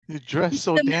You dress You see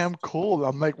so the damn cool.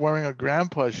 I'm like wearing a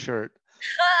grandpa shirt.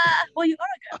 well, you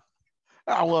are.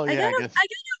 Ah, well, I yeah, I gotta, guess. I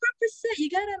gotta represent. You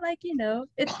gotta like,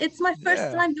 it's my first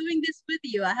Yeah. time doing this with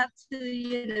you. I have to,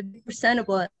 be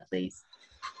presentable at least.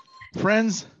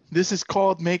 Friends, this is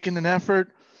called making an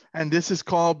effort, and this is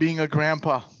called being a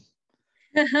grandpa.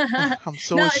 I'm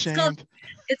so No, ashamed.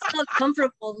 it's called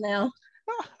comfortable now.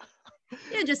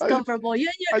 You're just I, comfortable. You're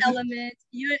in your I just, element.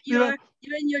 You're you know, you're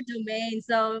you're in your domain.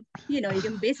 So you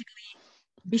can basically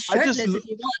be I just, shirtless if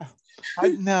you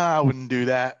want. no, I wouldn't do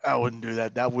that. I wouldn't do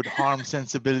that. That would harm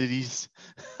sensibilities.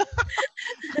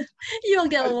 You'll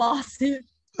get a I, lawsuit.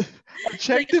 I Like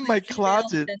checked it's in like my email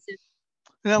closet, offensive.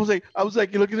 and I was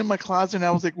like looking in my closet, and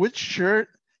I was like, which shirt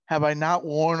have I not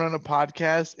worn on a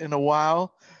podcast in a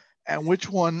while, and which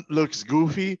one looks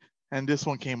goofy? And this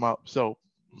one came up. So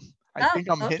I Oh, think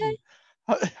I'm okay. hitting.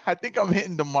 I think I'm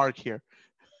hitting the mark here.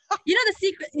 You know the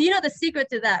secret. You know the secret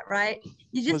to that, right? What's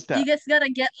You that? just gotta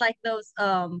get like those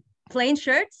plain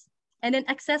shirts and then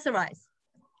accessorize.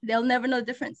 They'll never know the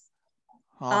difference.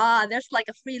 Oh. Ah, there's like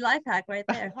a free life hack right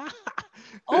there.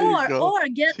 There you Or go. or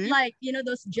get See? like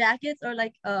those jackets or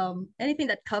like anything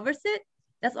that covers it.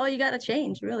 That's all you gotta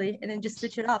change really, and then just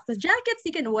switch it off. Because jackets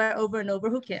you can wear over and over.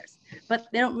 Who cares? But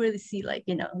they don't really see like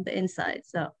the inside.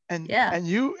 So And yeah,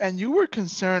 you were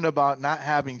concerned about not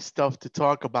having stuff to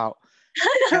talk about.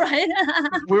 And right.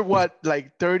 we're what,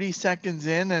 like 30 seconds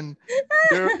in, and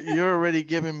you're already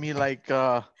giving me like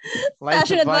life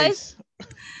Fashion advice.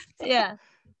 advice. Yeah,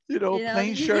 Plain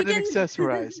you shirt and can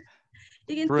accessorize.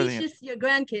 you can teach Brilliant. this your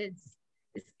grandkids.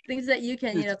 It's things that you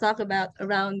can It's talk about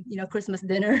around Christmas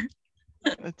dinner.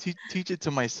 teach it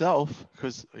to myself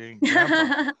because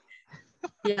grandpa.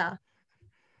 Yeah.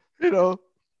 You know,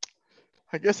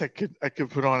 I guess I could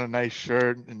put on a nice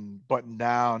shirt and button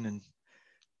down and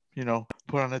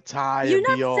put on a tie You're and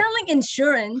not be all. selling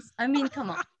insurance. I mean,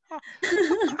 come on.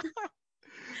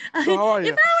 I So mean, how are if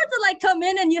you? I were to like come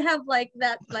in and you have like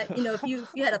that, like if you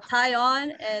had a tie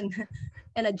on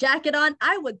and a jacket on,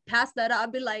 I would pass that up.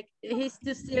 I'd be like, he's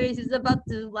too serious. He's about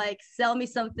to like sell me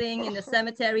something in the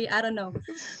cemetery. I don't know,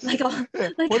 like a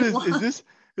like What a is law. this?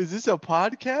 Is this a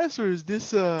podcast or is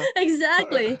this a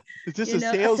Exactly. is this a A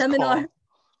sales seminar. call?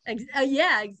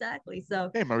 Yeah, exactly.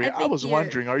 So Hey I Maria, I think was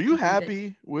wondering, are you you're doing good.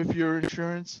 happy with your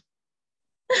insurance?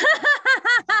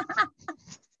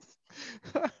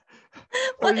 Are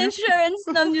What you insurance?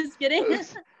 No, I'm just kidding.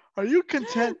 are you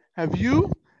content? Have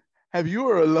you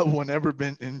or a loved one ever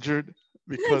been injured?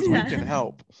 Because we can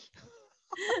help.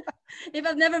 If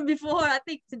I've never before, I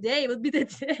think today would be the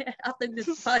day after this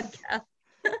podcast.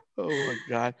 Oh my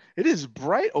God. It is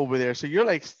bright over there. So you're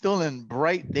like still in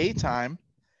bright daytime.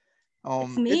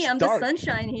 It's me. It's I'm the dark.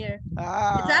 sunshine here. It's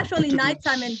Ah, actually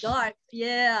nighttime and dark.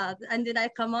 Yeah. And then I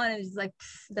come on and it's like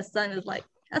the sun is like,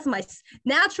 that's my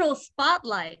natural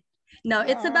spotlight. No,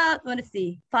 it's ah. about, let me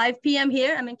see, 5 p.m.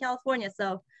 here. I'm in California.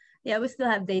 So yeah, we still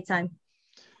have daytime.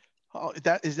 Oh,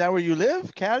 is that where you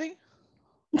live, Cali?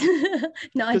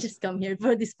 No, I Because just come here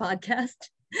for this podcast.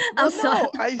 well, Outside.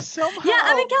 no, I Yeah, I'm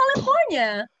somehow. in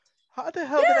California. How the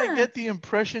hell did I Yeah. get the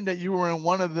impression that you were in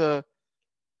one of the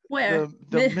Where?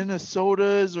 the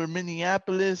Minnesotas or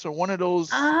Minneapolis or one of those?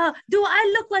 Do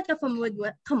I look like I'm from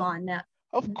Woodward? Come on now.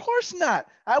 Of course not.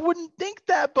 I wouldn't think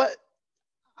that, but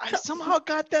I somehow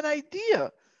got that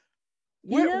idea.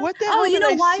 What the Oh, hell you did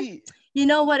know I why? see? You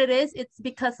know what it is? It's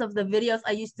because of the videos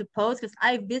I used to post because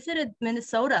I visited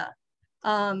Minnesota,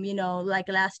 like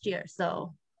last year.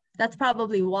 So that's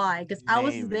probably why. Because I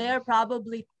was Maybe. there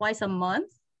probably twice a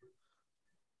month,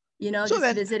 So just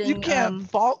then you visiting. can't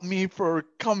fault me for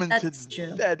coming to That's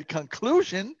true. that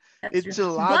conclusion. That's true. It's a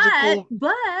But logical.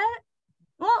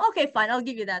 well, okay, fine. I'll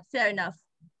give you that. Fair enough.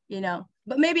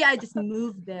 But maybe I just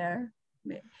moved there.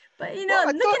 But Well,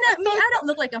 looking at me, I don't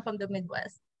look like I'm from the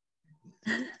Midwest.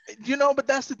 but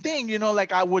that's the thing,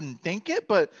 like I wouldn't think it,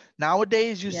 but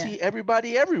nowadays you Yeah. see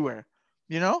everybody everywhere,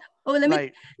 Oh, let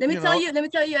like, me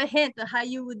tell you a hint of how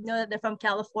you would know that they're from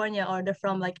California or they're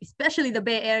from like especially the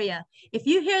Bay Area. If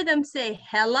you hear them say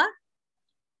hella,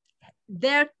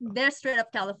 they're straight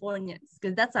up Californians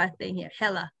because that's our thing here.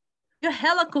 Hella. You're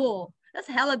hella cool. That's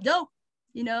hella dope,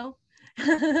 you know?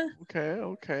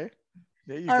 okay.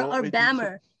 There you or go. or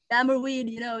Bammer. Bammer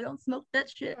weed, don't smoke that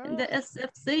shit in the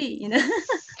SFC.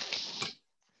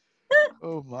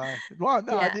 Oh my. Well,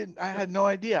 no, Yeah. I had no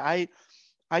idea. I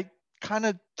kind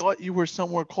of thought you were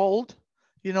somewhere cold,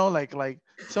 like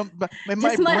some, but in my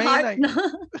Just my brain, heart.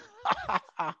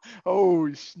 No.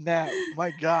 oh snap,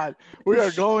 my God, we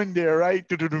are going there, right?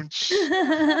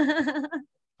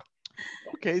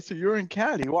 Okay, so you're in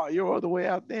Cali. Wow, you're all the way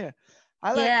out there.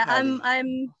 I like Yeah, Cali.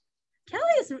 I'm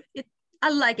Cali is I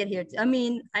like it here too. I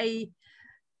mean, I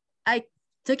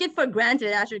took it for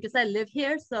granted actually because I live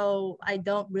here, so I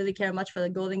don't really care much for the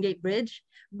Golden Gate Bridge.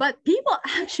 But people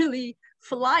actually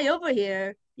fly over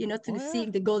here, you know, to Oh yeah. see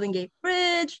the Golden Gate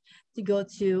Bridge, to go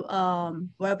to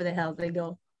wherever the hell they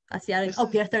go. Asiatic, This oh,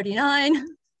 is Pier 39,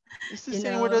 it's the you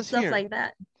same with know, us stuff here. like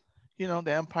that. You know,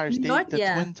 the Empire New York, State, the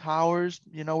yeah, Twin Towers,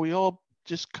 you know, we all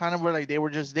just kind of were like they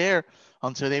were just there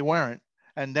until they weren't.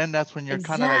 And then that's when you're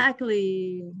kind of like,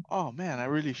 exactly. oh man, I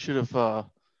really should have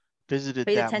visited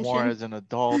Paid that more attention. as an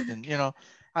adult. And you know,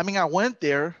 I mean, I went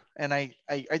there, and I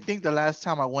think the last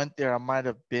time I went there, I might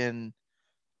have been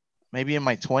maybe in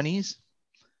my 20s.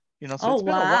 You know, so Oh it's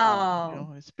been a while. You wow,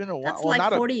 know, it's been a while. that's Well, like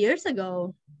not a 40 years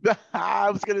ago. I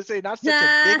was gonna say not such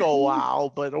a big Nah. old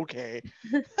wow, but okay.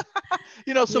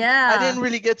 You know, so I Yeah. didn't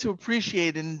really get to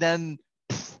appreciate it, and then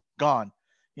pff, gone.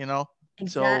 You know,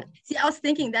 so Exactly. See, I was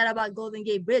thinking that about Golden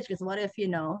Gate Bridge because what if, you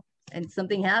know, and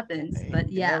something happens? hey,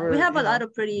 But you yeah, we never, have you a lot know,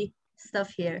 of pretty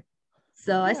stuff here.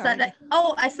 So I yeah, started,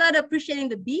 oh, I started appreciating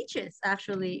the beaches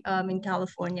actually in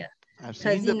California I've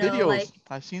because, seen the you know, videos, like,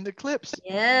 I've seen the clips,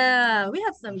 yeah, we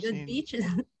have some I've good seen. beaches,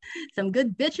 some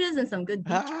good bitches and some good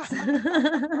beaches.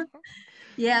 It's-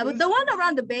 Yeah, but the one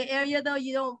around the Bay Area, though,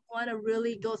 you don't want to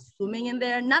really go swimming in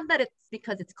there. Not that it's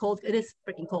because it's cold, it is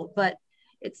freaking cold, but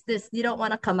it's this, you don't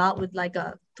want to come out with like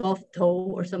a 12th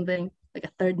toe or something, like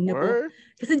a third nipple, Word,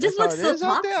 because it that's just how looks it so is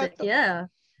out there. toxic. Yeah.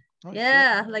 Oh shit.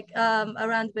 Yeah, like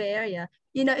around the Bay Area.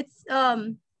 You know, it's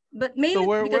but So mainly because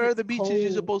where are it's the beaches you're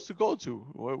cold. supposed to go to?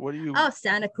 What do you? Oh,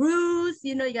 Santa Cruz,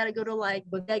 you know, you gotta go to like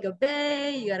Bodega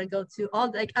Bay, you gotta go to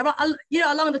all like around, you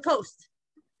know, along the coast.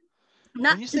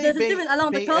 Not When you so say there's a difference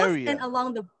along the Bay coast and Area,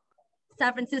 along the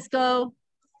San Francisco,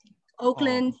 oh,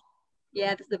 Oakland.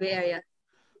 Yeah, that's the Bay Area.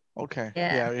 okay,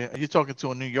 Yeah. yeah, yeah, you're talking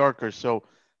to a New Yorker, so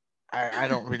I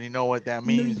don't really know what that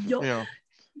New means. York. You know,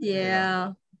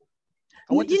 Yeah.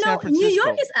 I went to You San know, New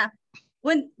York Francisco, is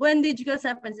when did you go to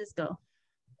San Francisco?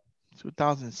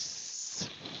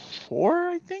 2004,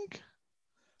 I think.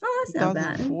 Oh, that's not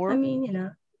bad. I 2004. mean, you know,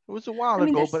 It was a while I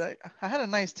mean, ago, but there's I had a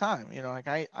nice time. You know, like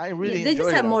I yeah, really they just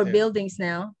enjoyed it have out more there. buildings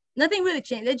now. Nothing really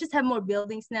changed. They just have more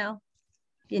buildings now,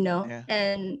 you know, Yeah,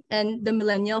 and the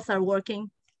millennials are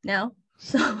working now.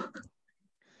 So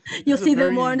you'll it's a see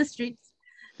them more on very the streets.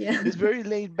 Yeah. it's very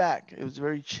laid back. It was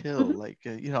very chill. Like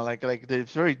you know, like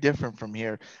it's very different from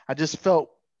here. I just felt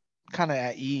kind of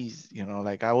at ease. You know,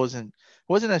 like I wasn't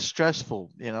as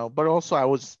stressful. You know, but also I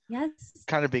was Yes.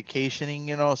 kind of vacationing.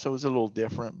 You know, so it was a little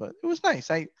different, but it was nice.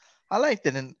 I liked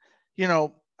it, and you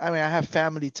know, I mean, I have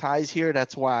family ties here.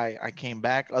 That's why I came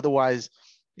back. Otherwise,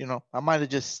 you know, I might have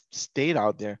just stayed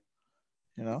out there.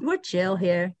 You know. We're chill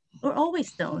here. We're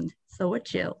always stoned, so we're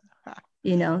chill.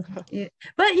 You know. Yeah.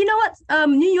 But you know what?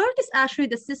 New York is actually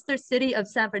the sister city of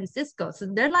San Francisco, so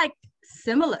they're like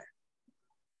similar.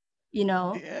 You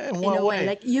know, Yeah, in in what a way, way?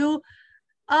 like you,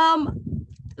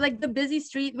 like the busy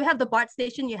street. We have the BART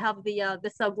station. You have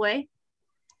the subway.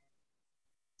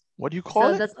 What do you call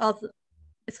So it? that's also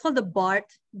it's called the BART,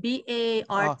 Ah,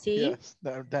 BART. yes,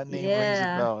 that name rings a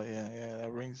Yeah. bell. Yeah, yeah,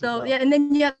 that rings a So bell. yeah, and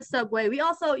then you have the subway. We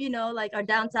also, you know, like our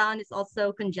downtown is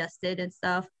also congested and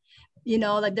stuff. You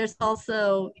know, like there's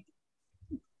also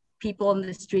people in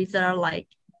the streets that are like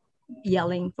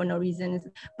yelling for no reason.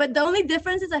 But the only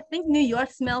difference is I think New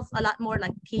York smells a lot more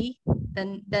like pee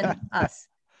than us.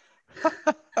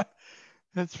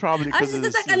 That's probably I because was of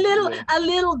just this. like Yeah, a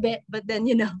little bit, but then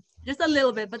you know, just a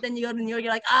little bit. But then you go to New York,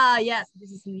 you're like, ah, yes,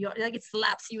 this is New York. Like it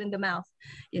slaps you in the mouth,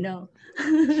 you know,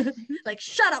 like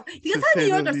shut up. to Because how say New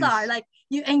the Yorkers are least. like,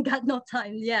 you ain't got no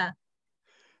time. Yeah,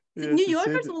 Yeah, New to say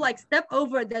Yorkers the. will like step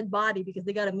over a dead body because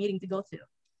they got a meeting to go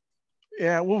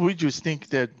Yeah, well, we just think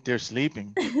that they're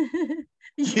sleeping. to.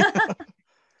 You Yeah.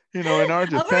 know, in our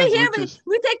Over defense, here, we just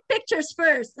we take pictures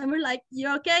first, and we're like,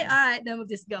 "You okay? All right, then we'll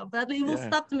just go." But we will yeah.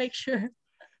 stop to make sure.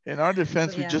 In our But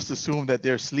defense, we yeah, just assume that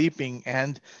they're sleeping,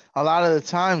 and a lot of the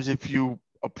times, if you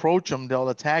approach them, they'll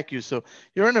attack you. So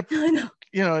you're in a I know.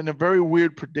 in a very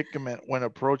weird predicament when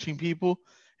approaching people.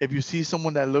 If you see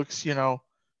someone that looks,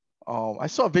 I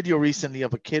saw a video recently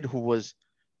of a kid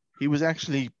he was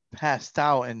actually passed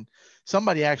out, and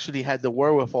somebody actually had the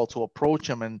wherewithal to approach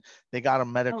him, and they got him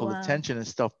Oh medical wow. attention and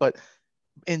stuff. But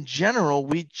in general,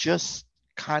 we just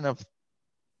kind of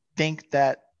think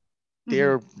that Mhm.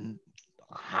 they're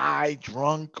high,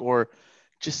 drunk, or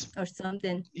just Or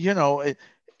something. you know.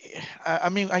 I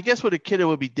mean, I guess with a kid it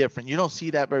would be different. You don't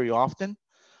see that very often.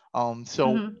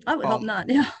 So I would hope um, not.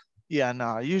 Yeah. yeah,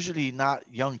 no, usually not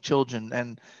young children,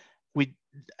 and we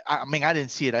I mean, I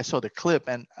didn't see it. I saw the clip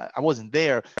and I wasn't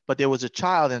there, but there was a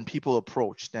child and people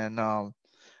approached, and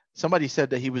somebody said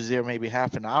that he was there maybe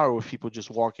half an hour with people just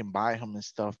walking by him and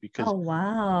stuff because, Oh,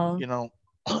 wow. you know,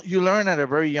 you learn at a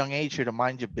very young age here to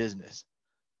mind your business.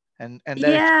 And that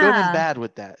it's good and Yeah. bad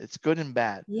with that. It's good and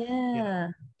bad. You know, Yeah.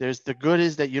 there's the good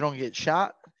is that you don't get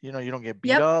shot, you know, you don't get beat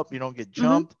Yep. up, you don't get Mm-hmm.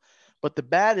 jumped. But the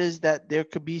bad is that there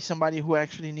could be somebody who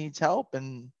actually needs help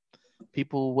and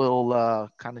people will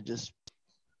kind of just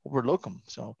overlook them.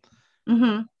 So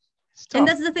Mm-hmm. it's And tough.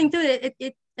 that's the thing too.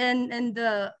 It and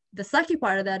the sucky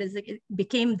part of that is like it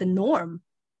became the norm.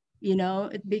 You know,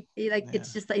 like Yeah.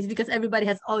 it's just like it's because everybody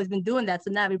has always been doing that.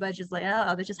 So now everybody's just like,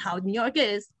 oh, that's just how New York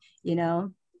is. You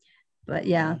know. But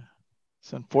yeah. Yeah.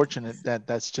 It's unfortunate that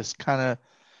that's just kind of,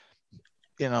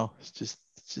 you know, it's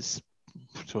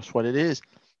just what it is.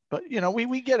 But you know,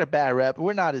 we get a bad rep.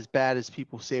 We're not as bad as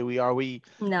people say we are. We,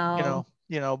 No.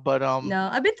 but No.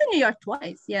 I've been to New York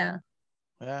twice. Yeah.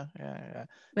 yeah, yeah, yeah.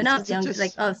 When It's I was it's younger, like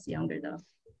just I was younger though.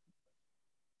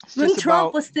 it's When just Trump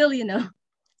about was still,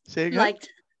 say again. liked.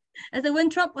 I said when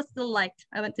Trump was still liked,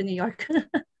 I went to New York.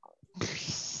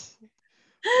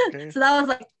 Okay. So that was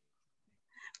like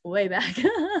way back.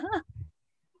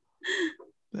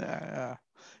 Yeah, yeah.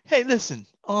 Hey, listen.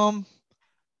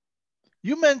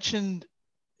 You mentioned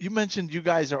you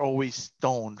guys are always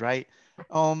stoned, right?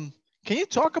 Can you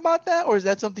talk about that, or is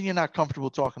that something you're not comfortable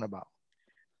talking about?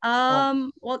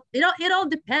 Um, Well, it all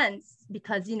depends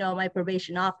because my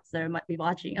probation officer might be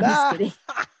watching. I'm just nah. kidding.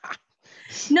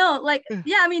 No, like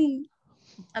yeah,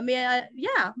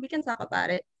 yeah, we can talk about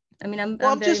it. I mean, I'm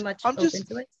Well, I'm very much I'm open just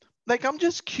to it. like I'm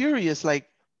just curious. Like,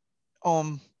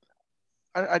 um,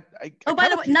 I Oh, by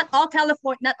kind the of way, feel.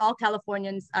 not all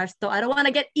Californians are stoned. I don't want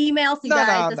to get emails, you No,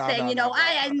 guys, no, just no, saying, no, no,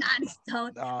 I no, am not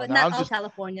stoned, no, but no. not all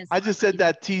Californians I are, just said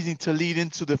that teasing to lead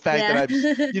into the fact that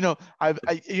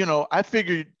yeah. I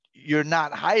figured you're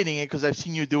not hiding it because I've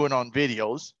seen you do it on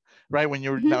videos, right? When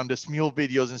you're Mhm. on the Smule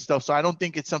videos and stuff. So I don't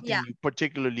think it's something Yeah, you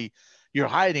particularly you're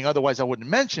hiding. Otherwise, I wouldn't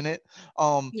mention it.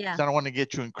 yeah. Because I don't want to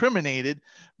get you incriminated.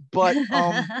 But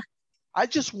I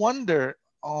just wonder,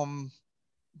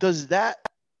 does that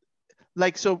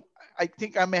so I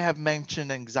think I may have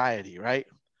mentioned anxiety, right?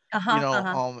 Uh-huh,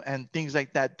 uh-huh. And things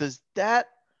like that. Does that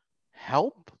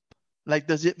help? Like,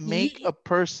 does it make a Ye-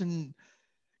 person?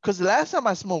 Because the last time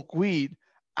I smoked weed,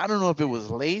 I don't know if it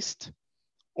was laced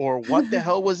or what the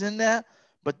hell was in that,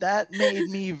 but that made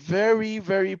me very,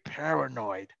 very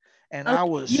paranoid, and I okay,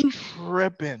 was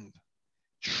tripping,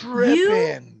 you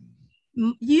tripping.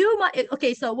 you might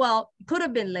okay, so well, could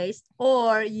have been laced,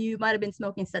 or you might have been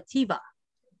smoking sativa.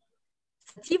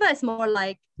 Sativa is more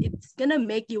like it's gonna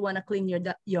make you want to clean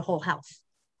your whole house,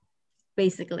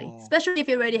 basically, Oh. especially if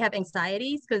you already have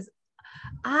anxieties. Because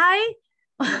I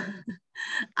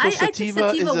So I took sativa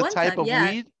sativa is a one type time. of Yeah,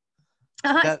 weed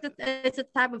it's that it's a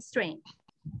type of strain.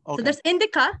 So okay. there's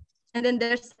indica, and then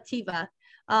there's sativa.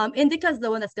 Indica is the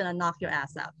one that's gonna knock your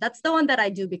ass out. That's the one that I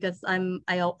do because I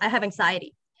have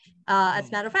anxiety. As a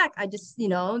Hmm. matter of fact, I just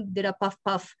did a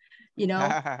puff,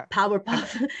 power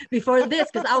puff before this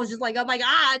because I was just like, oh my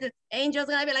god, Angel's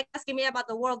gonna be like asking me about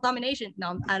the world domination.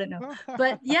 No, I don't know,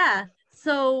 but yeah.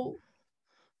 So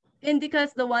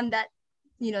indica's the one that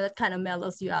that kind of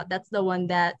mellows you out. That's the one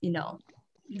that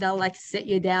they'll like sit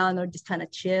you down or just kind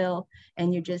of chill,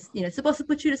 and you're just it's supposed to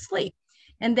put you to sleep.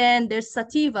 And then there's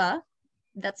sativa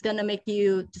that's gonna make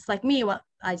you just like me. What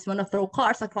I just want to throw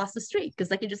cars across the street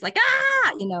because like you're just like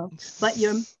but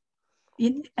you,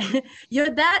 you're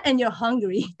that and you're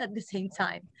hungry at the same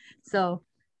time. So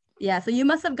yeah, so you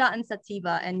must have gotten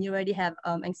sativa and you already have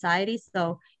anxiety,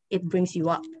 so it brings you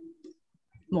up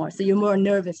more. So you're more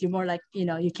nervous. You're more like,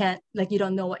 you can't, like, you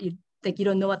don't know what you, like, you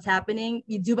don't know what's happening.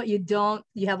 You do, but you don't.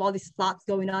 You have all these thoughts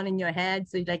going on in your head.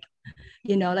 So you're like,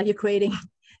 like you're creating,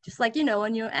 just like,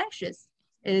 when you're anxious,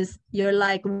 is you're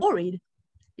like worried.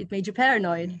 It made you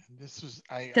paranoid. This was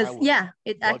I Because, was yeah,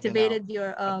 it bugging out. activated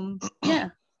your, I, yeah.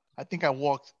 I think I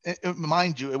walked.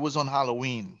 Mind you, it was on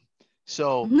Halloween,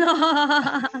 so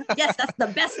Yes, that's the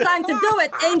best time to do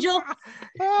it, Angel.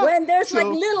 When there's like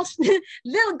so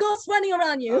little ghosts running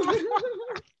around you.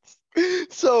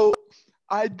 so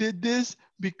I did this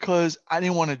because I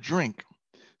didn't want to drink.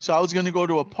 So I was going to go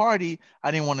to a party.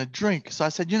 I didn't want to drink. So I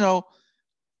said,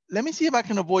 let me see if I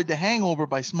can avoid the hangover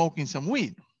by smoking some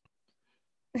weed.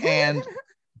 And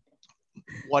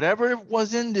whatever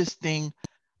was in this thing,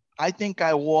 I think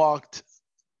I walked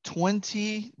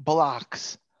 20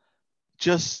 blocks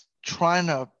just trying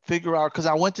to figure out, because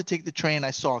I went to take the train.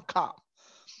 I saw a cop.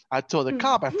 I told the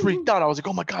cop, I freaked out. I was like,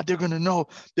 oh my God, they're going to know.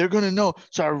 They're going to know.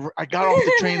 So I got off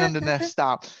the train on the next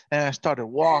stop and I started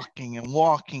walking and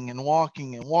walking and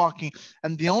walking and walking.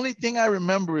 And the only thing I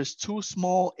remember is two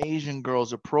small Asian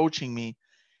girls approaching me.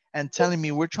 and telling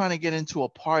me we're trying to get into a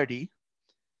party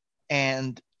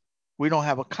and we don't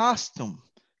have a costume.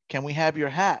 Can we have your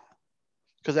hat?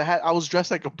 Because I was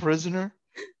dressed like a prisoner.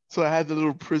 So I had the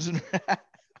little prisoner hat.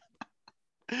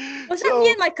 Was that me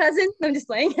and my cousin? I'm just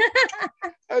playing.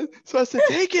 So I said,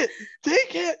 take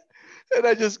it. And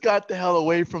I just got the hell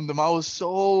away from them. I was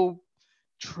so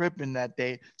tripping that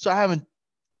day. So I haven't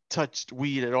touched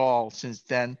weed at all since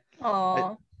then.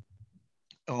 Oh.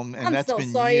 And I'm that's so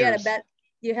been sorry years.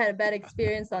 you had a bad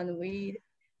experience on weed.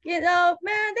 You know,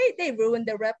 man, they ruined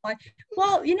the rep on.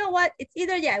 Well, you know what? It's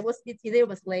either it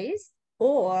was Lays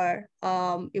or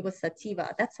it was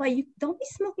sativa. That's why you don't be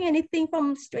smoking anything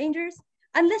from strangers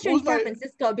unless you're in San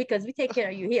Francisco, because we take care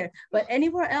of you here. But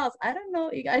anywhere else, I don't know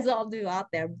what you guys all do out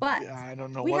there. But yeah, I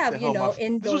don't know we what have, the hell.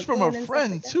 This was from a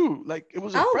friend too. Like it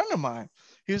was a friend of mine.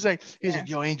 He was like,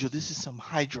 yo, Angel, this is some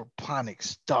hydroponic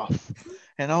stuff.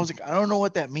 And I was like, I don't know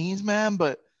what that means, man,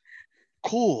 but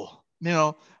cool. You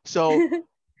know, so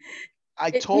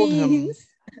I told him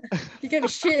you're gonna be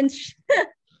shitting.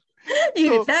 You're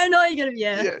gonna be paranoid,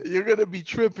 yeah, you're gonna be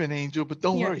tripping, Angel, but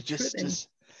don't worry,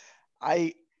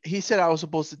 he said I was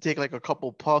supposed to take like a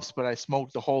couple puffs, but I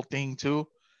smoked the whole thing too.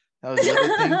 That was the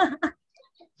other thing.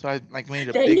 So I like made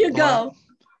a big blunt,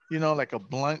 you know, like a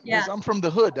blunt. Yeah. I'm from the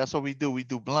hood. That's what we do. We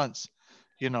do blunts,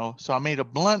 you know. So I made a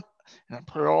blunt and I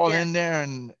put it all in there,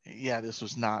 and yeah, this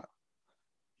was not,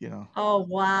 you know. Oh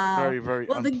wow. Very, very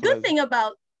well. unpleasant. The good thing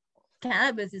about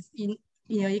cannabis is you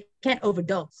know you can't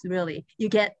overdose. Really, you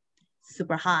get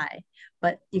super high,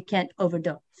 but you can't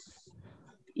overdose.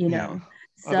 You know. Yeah.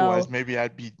 So, otherwise, maybe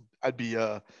I'd be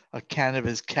a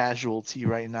cannabis casualty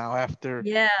right now after.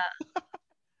 Yeah.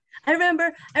 I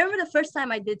remember the first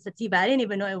time I did sativa. I didn't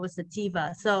even know it was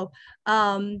sativa. So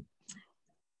I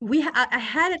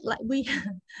had it like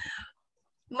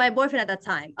my boyfriend at that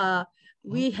time.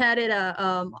 We had it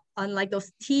on like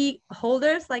those tea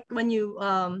holders, like when you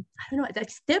I don't know,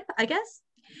 like stip, I guess.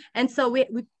 And so we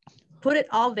put it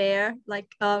all there, like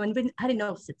and I didn't know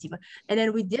it was sativa. And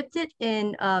then we dipped it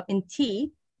in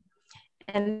tea.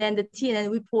 And then and then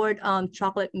we poured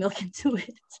chocolate milk into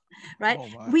it, right?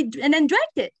 And then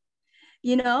drank it.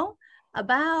 You know,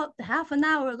 about half an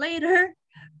hour later,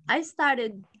 I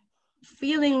started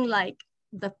feeling like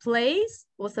the place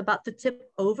was about to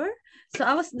tip over. So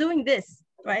I was doing this,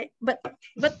 right? But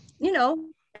you know,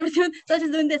 so I was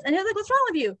just doing this, and he was like, "What's wrong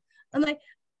with you?" I'm like,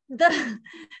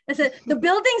 I said, the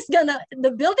building's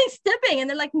tipping, and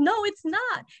they're like, "No, it's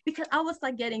not," because I was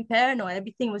like getting paranoid.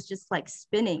 Everything was just like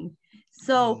spinning.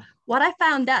 So what I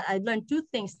found out, I learned two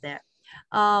things there.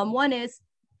 One is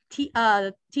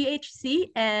THC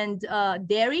and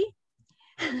dairy.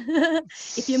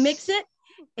 If you mix it,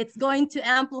 it's going to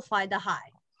amplify the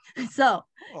high. So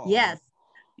yes,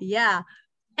 yeah.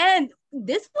 And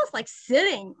this was like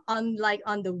sitting on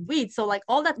the weed. So like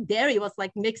all that dairy was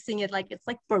like mixing it, like it's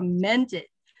like fermented.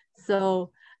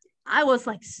 So I was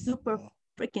like super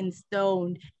freaking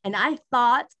stoned, and I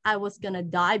thought I was gonna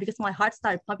die because my heart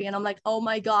started pumping, and I'm like, oh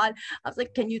my God. I was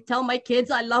like, can you tell my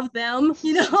kids I love them?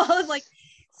 You know, I was like,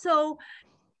 so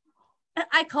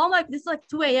I call this is like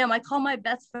 2 a.m. I call my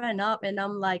best friend up, and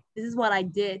I'm like, this is what I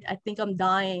did. I think I'm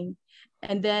dying.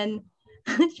 And then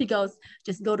she goes,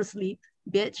 just go to sleep,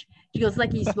 bitch. She goes,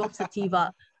 like, you smoked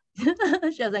sativa.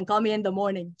 She doesn't call me in the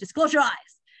morning. Just close your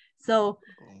eyes. So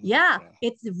yeah,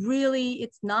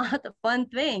 it's not a fun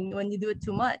thing when you do it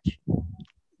too much.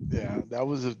 Yeah, that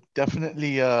was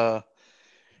definitely a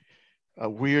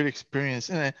weird experience.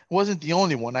 And it wasn't the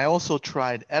only one. I also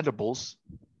tried edibles,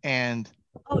 and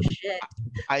oh shit.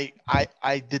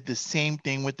 I did the same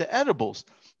thing with the edibles.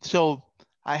 So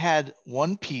I had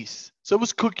one piece. So it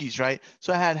was cookies, right?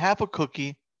 So I had half a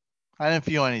cookie. I didn't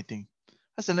feel anything.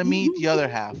 I said, let me eat the other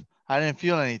half. I didn't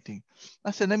feel anything. I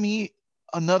said, let me eat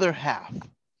another half.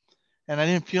 And I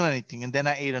didn't feel anything. And then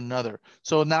I ate another.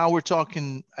 So now we're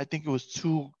talking, I think it was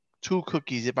two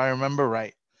cookies, if I remember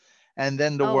right. And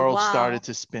then the world started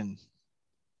to spin.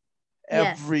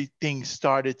 Yes. Everything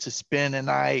started to spin. And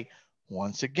I,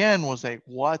 once again, was like,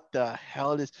 what the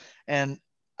hell is, and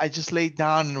I just laid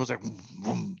down and it was like,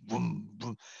 boom, boom,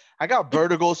 boom. I got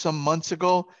vertigo some months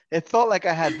ago. It felt like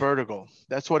I had vertigo.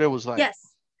 That's what it was like.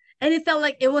 Yes. And it felt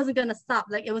like it wasn't going to stop.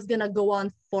 Like it was going to go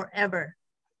on forever.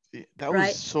 That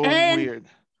was so weird.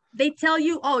 They tell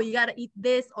you, oh, you got to eat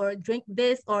this or drink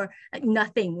this, or like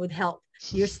nothing would help.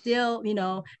 You're still, you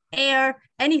know, air,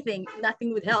 anything,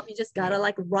 nothing would help. You just got to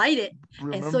like ride it.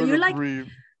 Remember, and so you're like, breathe.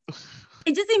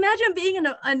 Just imagine being in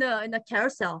a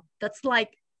carousel that's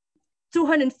like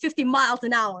 250 miles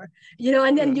an hour, you know,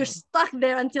 and then you're stuck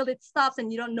there until it stops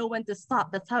and you don't know when to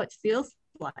stop. That's how it feels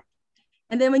like.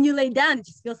 And then when you lay down, it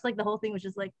just feels like the whole thing was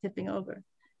just like tipping over.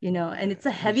 and it's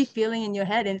a heavy feeling in your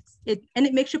head, and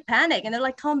it makes you panic, and they're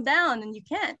like, calm down, and you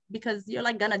can't because you're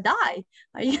like gonna die.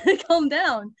 Are you gonna calm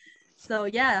down? So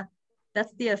yeah,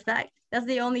 that's the effect. That's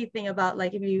the only thing about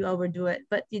like if you overdo it,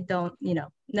 but you don't,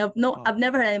 no, I've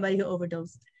never had anybody who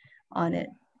overdosed on it.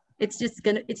 It's just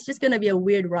gonna be a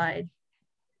weird ride.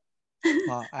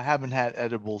 I haven't had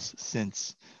edibles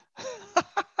since.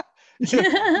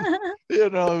 Yeah.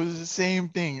 It was the same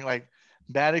thing. Like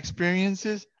bad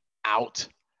experiences, out.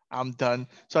 I'm done.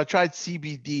 So I tried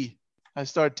CBD. I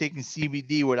started taking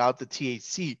CBD without the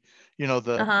THC.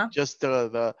 The Uh-huh. just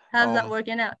the How's that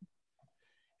working out?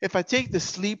 if I take the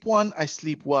sleep one, I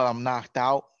sleep well. I'm knocked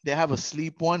out. They have a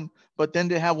sleep one, but then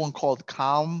they have one called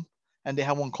Calm, and they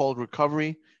have one called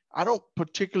Recovery. I don't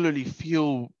particularly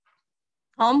feel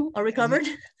Home or recovered?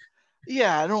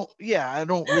 I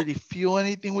don't really feel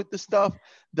anything with the stuff.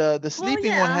 The Well,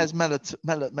 sleeping one yeah. has Melatonin?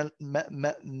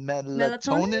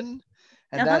 melatonin,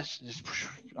 and Uh-huh. that's just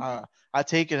I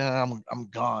take it and I'm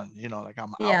gone. Like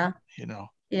I'm out. Yeah. You know.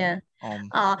 Yeah. Um.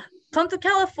 Uh, Come to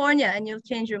California and you'll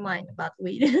change your mind about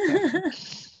weed.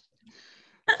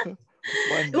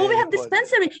 One Well, we day, have but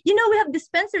dispensary. We have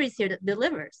dispensaries here that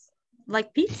delivers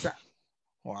like pizza.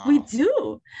 We wow.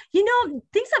 do.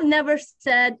 Things I've never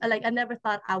said, like I never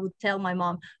thought I would tell my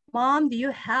mom, Mom, do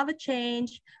you have a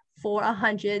change for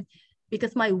 100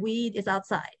 because my weed is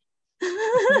outside?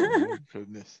 Oh my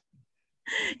goodness.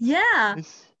 Yeah.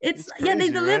 It's Yeah, they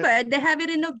crazy, deliver right? it. They have it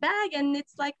in a bag and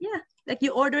it's like, yeah, like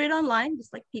you order it online,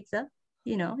 just like pizza.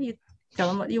 You tell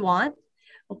them what you want,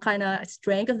 what kind of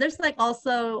strain. Because there's like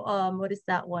also what is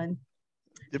that one?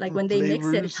 Like Different when they mix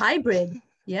it, it's flavors. hybrid.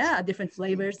 Yeah, different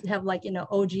flavors. They have like,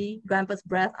 OG, Grandpa's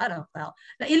Breath. I don't know.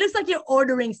 Like, it looks like you're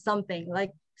ordering something,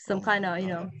 like some Oh my kind of,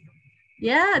 god.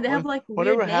 yeah, they have like weird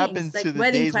Whatever names, happened like to the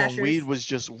Wedding days when weed Crashers. was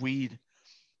just weed?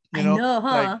 I know,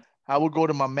 Like huh? I would go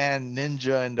to my man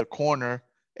Ninja in the corner.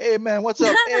 Hey man, what's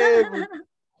up? Hey,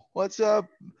 what's up,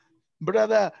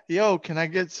 brother? Yo, can I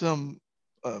get some?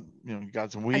 You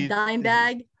got some A weed? dime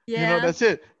bag. Yeah, That's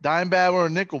it. Dime bag or a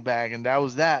nickel bag, and that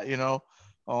was that.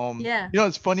 yeah.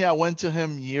 It's funny. I went to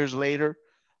him years later,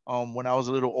 when I was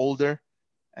a little older,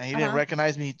 and he didn't Uh-huh.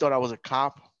 recognize me. He thought I was a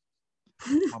cop.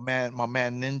 My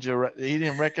man Ninja, he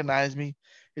didn't recognize me.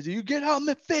 He said, "You get out of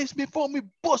my face before me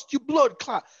bust you blood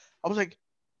clot." I was like,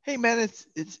 "Hey man, it's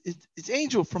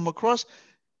Angel from across.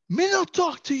 Me no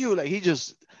talk to you." Like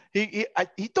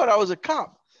he thought I was a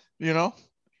cop, you know.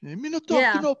 Me no talk to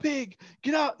Yeah. no pig.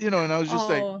 Get out, And I was just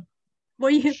like, Oh, were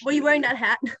you wearing shit. that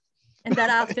hat and that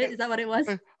outfit? Is that what it was?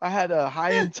 I had a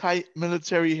high and tight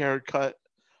military haircut.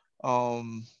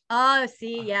 Um, Oh,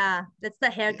 see, yeah. That's the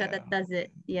haircut yeah, that does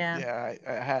it. Yeah. yeah.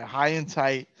 I had high and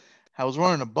tight. I was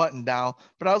wearing a button down,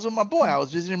 but I was with my boy. I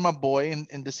was visiting my boy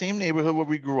in the same neighborhood where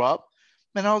we grew up.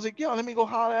 And I was like, yo, let me go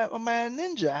holler at my man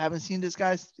Ninja. I haven't seen this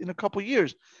guy in a couple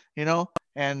years, you know?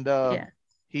 And Yeah.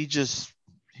 he just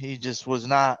was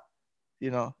not,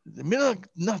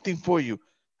 nothing for you.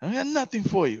 I got nothing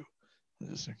for you. I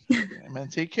was just like, yeah, man,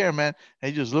 take care, man.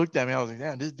 And he just looked at me. I was like,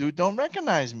 damn, this dude don't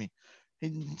recognize me.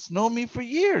 He's known me for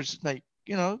years. Like,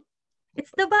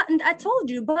 It's the button. I told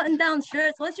you, button down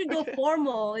shirts. Once you I go can't,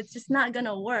 formal, it's just not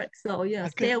gonna work. So, I stay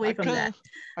couldn't, I away from that. couldn't,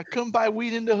 I couldn't buy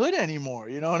weed in the hood anymore.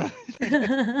 You know what I mean?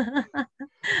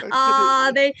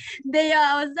 I couldn't, They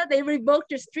was that they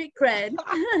revoked your street cred.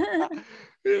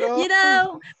 you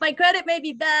know. My credit may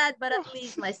be bad, but at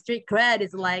least my street cred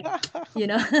is like, you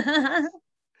know.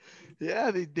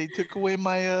 Yeah, they took away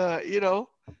my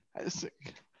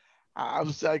I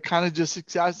just, I kind of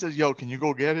just I said, yo, can you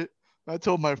go get it? I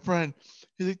told my friend,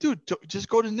 he's like, dude, just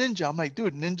go to Ninja. I'm like,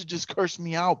 dude, Ninja just cursed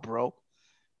me out, bro.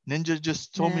 Ninja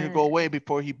just told me to go away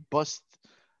before he bust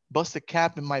a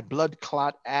cap in my blood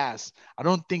clot ass. I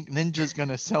don't think Ninja's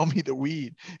gonna sell me the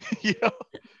weed, you know.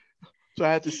 So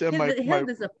I had to send He'll my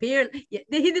disappear. Yeah,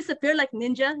 did he disappear like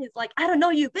Ninja? He's like, I don't know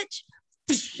you, bitch.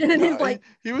 And then he's no, like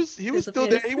he was still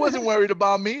there. disappears. He wasn't worried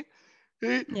about me.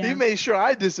 He Yeah. made sure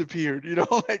I disappeared,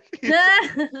 like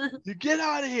you get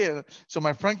out of here. So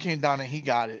my friend came down and he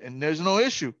got it, and there's no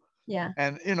issue. Yeah.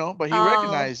 And but he Oh,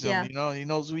 recognized him. yeah. He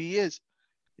knows who he is.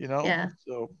 Yeah.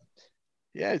 So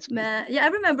yeah, it's Man, yeah, I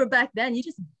remember back then you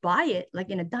just buy it like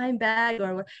in a dime bag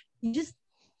or you just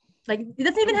like it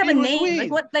doesn't the even have a weed was name. Like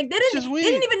weed. what like It's just they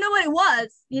didn't weed. even know what it was,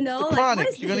 It's the like what is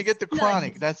chronic. You're gonna this? get the No, you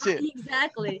chronic. just That's it.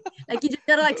 exactly. Like you just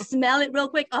gotta like smell it real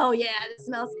quick. Oh yeah, it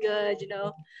smells good.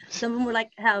 Some of them were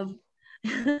like have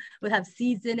would have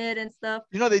seeds in it and stuff.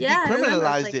 They Yeah, I remember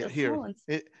it was decriminalized like it the small here. ones.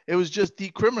 It was just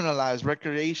decriminalized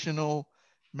recreational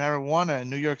marijuana in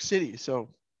New York City. So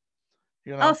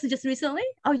Oh, so just recently?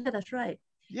 Oh yeah, that's right.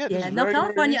 yeah, this Yeah, is no, very, very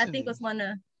California I think recently. was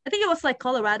one. I think it was like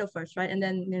Colorado first, right? And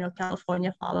then,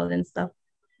 California followed and stuff.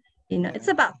 It's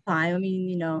Yeah. about time. I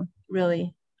mean,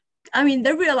 really. I mean,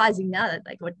 they're realizing now that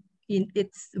like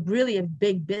it's really a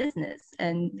big business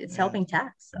and it's Yeah. helping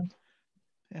tax. So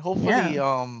And hopefully,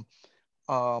 yeah.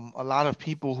 a lot of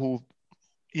people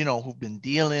who've been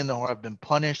dealing or have been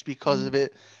punished because of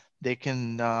it, they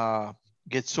can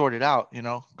get sorted out,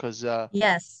 because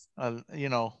Yes.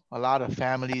 a lot of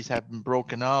families have been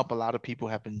broken up, a lot of people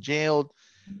have been jailed,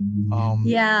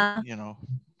 Yeah. you know.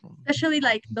 Especially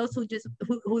like those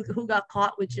who got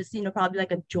caught with just, probably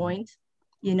like a joint,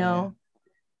 you Yeah, know.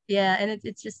 Yeah, and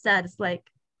it's just sad. It's like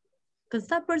because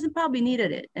that person probably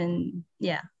needed it. And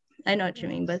yeah, I know what you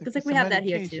yeah, mean, but because like it's we a have that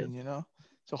here too. medication.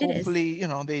 So It is.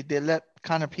 hopefully, they let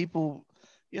kind of people,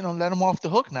 let them off the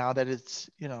hook now that it's,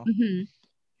 Hmm.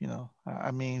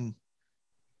 I mean,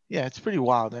 yeah, it's pretty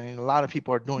wild. I mean, a lot of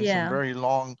people are doing some Yeah. very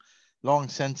long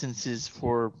sentences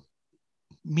for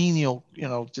menial,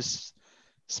 just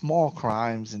small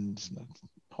crimes, and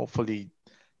hopefully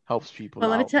helps people Well,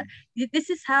 let me out. tell you, this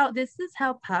is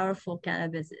how powerful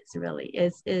cannabis is really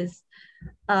is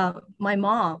my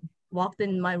mom walked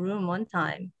in my room one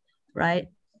time, right?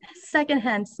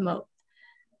 Secondhand smoke.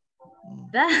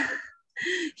 Mm. That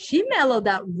she mellowed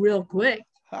out real quick,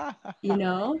 you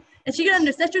know? And she could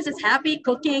understand. She was just happy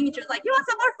cooking. She was like, "You want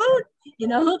some more food?"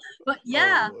 But Oh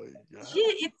yeah, my she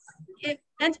God.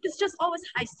 and it's just always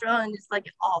high strung. It's like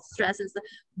all stress and stuff.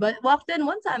 But walked in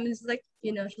one time and it's like,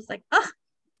 she was like, "Oh,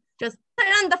 just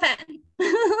turn on the fan."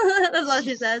 That's what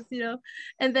she says.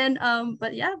 And then,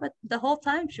 but the whole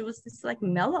time she was just like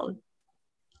mellowed.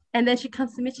 And then she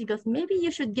comes to me. She goes, "Maybe you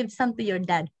should give some to your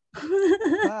dad."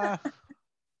 Ah,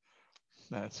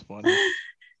 that's funny.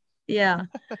 Yeah.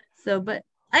 So, but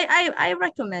I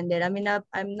recommend it. I mean,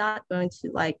 I'm not going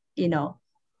to like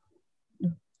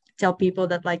tell people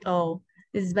that like, oh,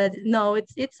 this is bad. No,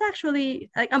 it's actually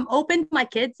like I'm open to my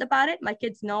kids about it. My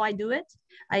kids know I do it.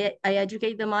 I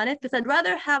educate them on it because I'd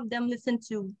rather have them listen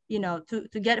to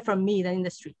get it from me than in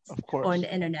the streets Of or in course.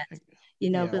 the internet.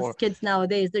 Yeah, Because or kids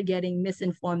nowadays they're getting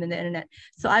misinformed in the internet.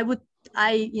 So I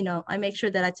make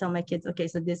sure that I tell my kids, okay,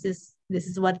 so this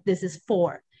is what this is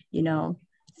for. You know.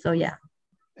 So yeah.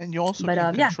 and you also But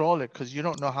can yeah. control it because you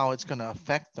don't know how it's gonna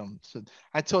affect them. So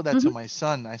I told that to Hmm. my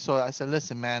son. I said,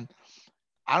 listen, man,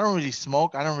 I don't really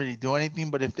smoke. I don't really do anything.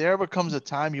 But if there ever comes a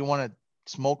time you want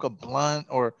to smoke a blunt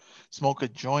or smoke a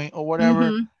joint or whatever,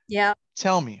 Hmm. Yeah.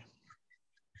 tell me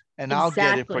and I'll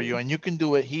get it for you. Exactly. And you can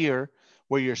do it here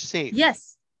where you're safe,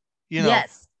 Yes. you know,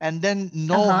 Yes. and then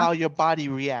know Uh-huh. how your body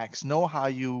reacts, know how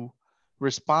you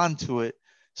respond to it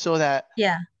so that,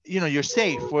 Yeah. you're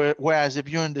safe. Whereas if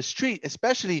you're in the street,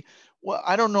 especially, well,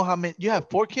 I don't know how many, you have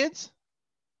 4 kids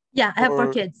Yeah, I have four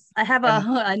or, kids. I have a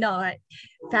and I know, right?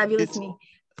 Fabulous it's, me.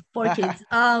 Four kids.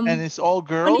 and it's all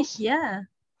 20, girls. yeah.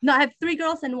 No, I have three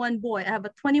girls and one boy. I have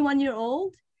a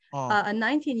 21-year-old, Oh, a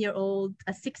 19-year-old,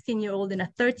 a 16-year-old, and a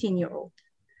 13-year-old.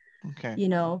 okay.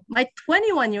 My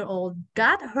 21-year-old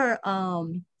got her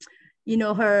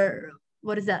her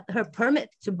what is that? Her permit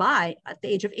to buy at the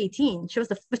age of 18.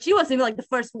 But she wasn't even like the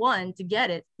first one to get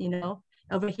it,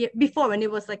 over here before when it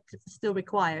was like still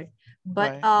required.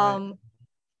 But Right,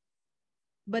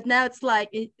 right. now it's like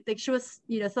like she was,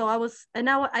 so I was, and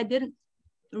now I didn't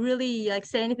really like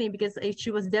say anything because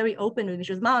she was very open with me.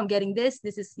 She was, "Mom, I'm getting this.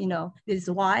 This is, this is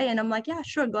why." And I'm like, "Yeah,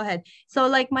 sure, go ahead." So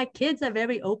like my kids are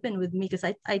very open with me because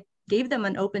I gave them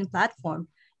an open platform.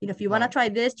 If you want to Right. try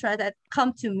this, try that,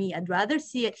 come to me. I'd rather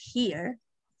see it here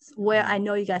where Yeah. I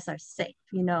know you guys are safe.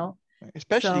 Right. So, oh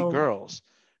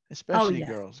Especially yeah,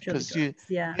 girls, surely because girls.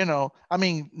 Yeah. I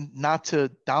mean, not to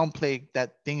downplay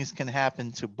that things can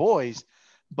happen to boys,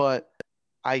 but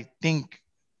I think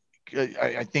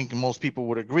I think most people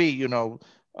would agree, Yeah.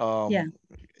 um,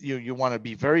 you want to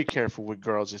be very careful with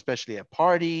girls, especially at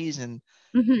parties and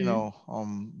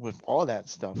Mm-hmm. with all that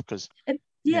stuff, because And,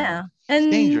 yeah. it's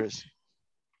dangerous.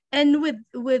 And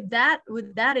with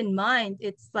that in mind,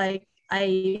 it's like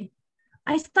I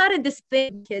started this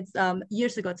thing, kids,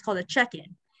 years ago. It's called a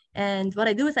check-in. And what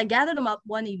I do is I gather them up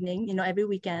one evening, every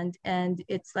weekend. And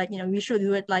it's like, we usually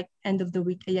do it like end of the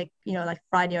week, like, like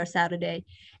Friday or Saturday.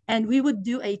 And we would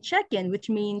do a check-in, which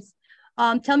means,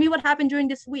 tell me what happened during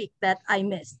this week that I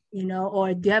missed,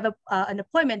 or do you have an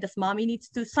appointment? Does mommy needs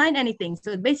to sign anything?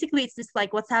 So basically, it's just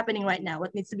like what's happening right now,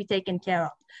 what needs to be taken care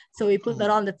of. So we put that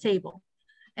Mm. on the table.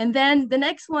 And then the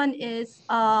next one is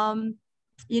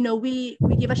we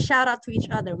give a shout out to each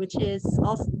other, which is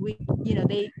also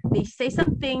they say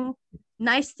something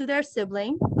nice to their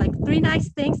sibling, like three nice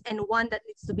things and one that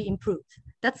needs to be improved.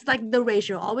 That's like the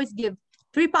ratio. Always give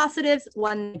three positives,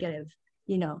 one negative,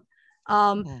 you know.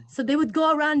 So they would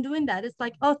go around doing that. It's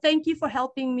like, oh, thank you for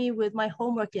helping me with my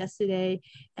homework yesterday.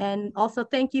 And also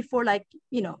thank you for like,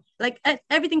 like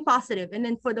everything positive. And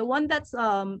then for the one that's,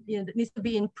 that needs to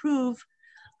be improved,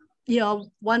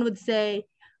 one would say,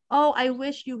 oh, I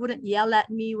wish you wouldn't yell at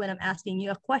me when I'm asking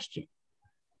you a question.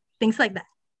 Things like that.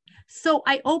 So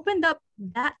I opened up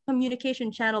that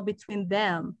communication channel between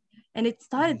them, and it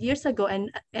started years ago, and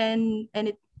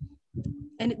it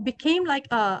became like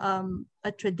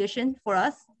a tradition for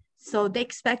us. So they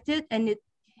expect it, and it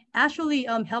actually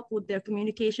helped with their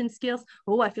communication skills.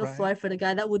 Oh, I feel sorry for the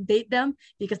guy that would date them,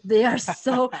 because they are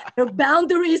so their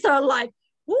boundaries are like,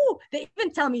 ooh, they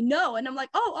even tell me no, and I'm like,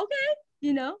 oh, okay,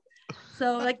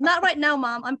 so like, not right now,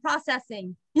 mom, I'm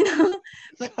processing,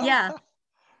 but yeah.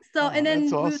 So and then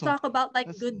That's we awesome. would talk about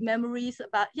like good memories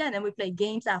about, and then we play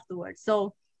games afterwards.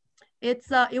 So it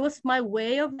was my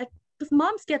way of like, because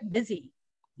moms get busy,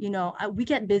 we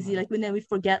get busy, like when then we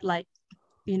forget, like,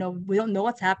 we don't know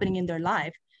what's happening in their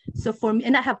life. So for me,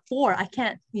 and I have 4, I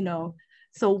can't,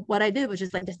 so what I did was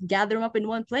just gather them up in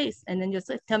one place, and then just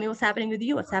like, tell me what's happening with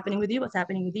you, what's happening with you, what's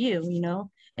happening with you,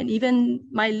 and even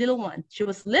my little one, she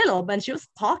was little, but she was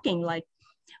talking like,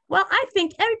 well, I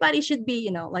think everybody should be,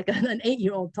 like an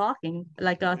 8-year-old talking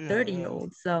like a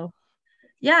 30-year-old. So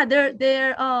yeah, they're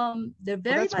very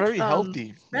that's much very healthy. I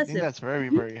think expressive. that's very,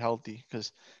 very healthy,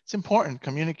 because it's important.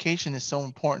 Communication is so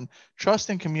important. Trust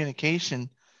and communication,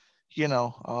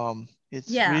 it's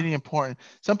really important.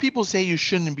 Some people say you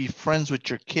shouldn't be friends with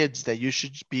your kids, that you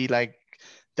should be like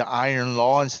the iron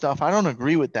law and stuff. I don't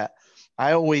agree with that.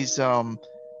 I always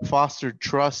fostered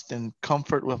trust and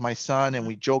comfort with my son, and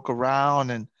we joke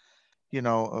around, and it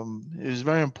was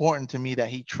very important to me that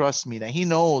he trusts me, that he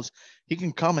knows he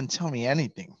can come and tell me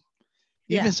anything,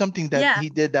 even something that he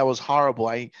did that was horrible.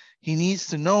 He needs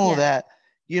to know that,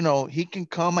 he can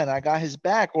come and I got his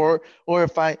back, or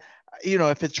if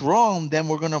if it's wrong, then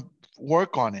we're going to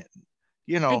work on it.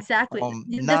 Exactly.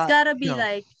 There's gotta be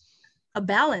like a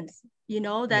balance,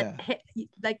 that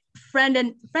like friend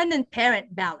and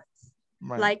parent balance.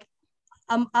 Right. Like,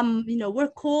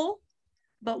 we're cool,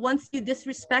 but once you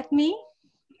disrespect me,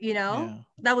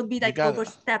 that would be like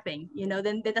overstepping,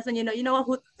 then that's when, who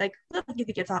do you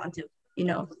think you're talking to,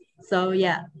 so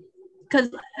yeah.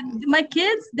 Because my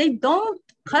kids, they don't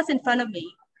cuss in front of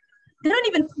me.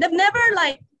 They've never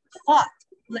like fought,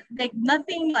 like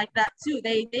nothing like that too.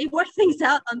 They work things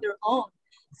out on their own.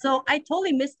 So I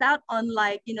totally missed out on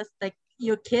like, like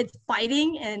your kids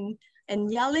fighting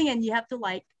and yelling, and you have to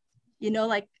like,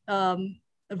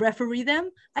 referee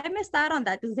them. I missed out on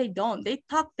that because they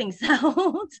talk things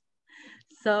out.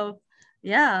 So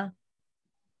yeah,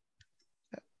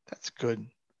 that's good.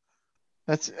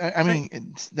 I mean,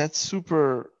 that's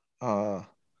super well,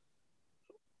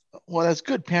 that's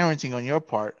good parenting on your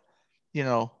part,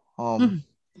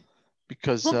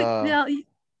 because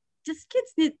just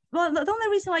kids need, well, the only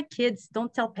reason why kids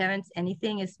don't tell parents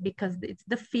anything is because it's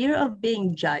the fear of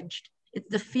being judged. It's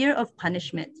the fear of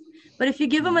punishment. But if you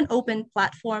give them an open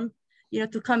platform,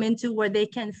 to come into, where they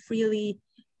can freely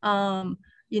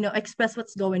express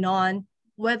what's going on,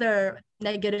 whether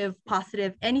negative,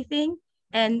 positive, anything,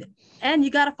 and you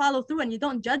got to follow through, and you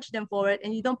don't judge them for it,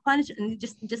 and you don't punish it, and you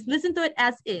just listen to it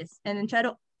as is, and then try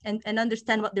to and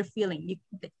understand what they're feeling.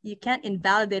 You can't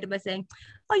invalidate it by saying,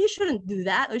 oh, you shouldn't do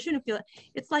that, or you shouldn't feel it.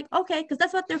 It's like, okay, because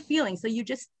that's what they're feeling. So you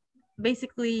just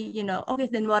basically, okay,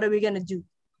 then what are we gonna do?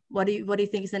 What do you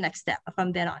think is the next step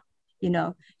from then on?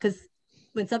 Because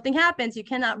when something happens, you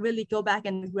cannot really go back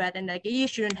and regret, and like, you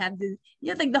shouldn't have this.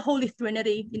 Like the Holy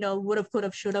Trinity, would have, could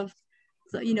have, should have.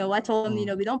 So I told them,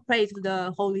 we don't pray to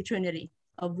the Holy Trinity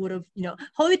of would have,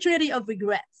 Holy Trinity of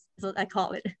regrets. That's what I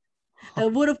call it. The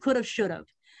would have, could have, should have.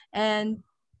 And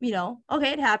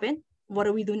okay, it happened. What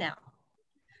do we do now?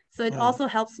 So it also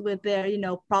helps with their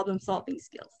problem solving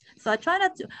skills. So I try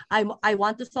not to, I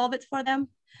want to solve it for them,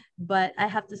 but I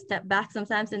have to step back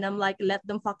sometimes, and I'm like, let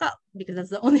them fuck up, because that's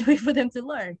the only way for them to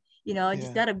learn. I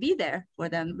just gotta be there for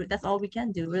them. But that's all we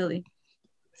can do, really.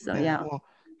 So yeah. Well,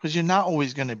 because you're not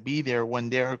always going to be there when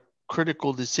their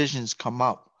critical decisions come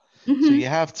up. So you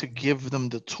have to give them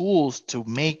the tools to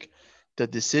make the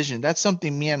decision. That's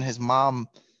something me and his mom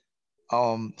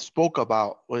spoke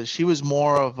about. Was she was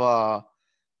more of a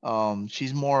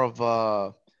she's more of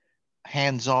a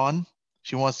hands-on.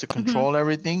 She wants to control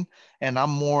everything, and I'm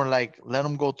more like, let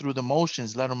him go through the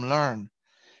motions, let him learn,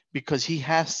 because he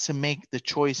has to make the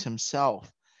choice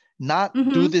himself. Not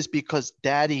do this because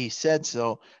daddy said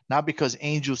so, not because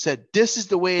Angel said this is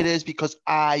the way it is because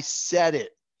I said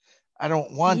it. I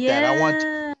don't want that. I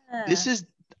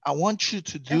want you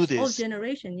to do this. Old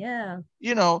generation, yeah.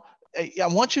 I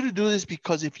want you to do this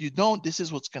because if you don't, this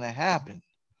is what's going to happen,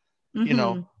 you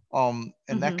know,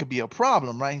 and that could be a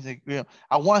problem, right? He's like, you know,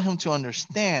 I want him to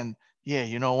understand, yeah,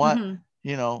 you know what,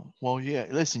 you know, well, yeah,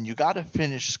 listen, you got to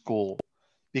finish school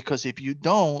because if you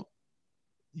don't,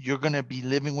 you're going to be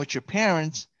living with your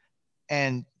parents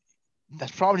and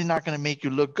that's probably not going to make you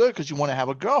look good because you want to have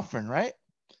a girlfriend, right?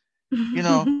 You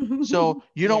know, so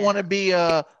you don't want to be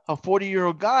a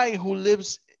 40-year-old guy who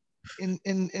lives in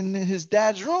his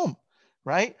dad's room,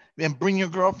 right? And bring your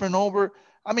girlfriend over.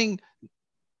 I mean,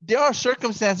 there are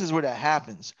circumstances where that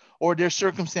happens, or there's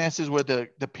circumstances where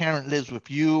the parent lives with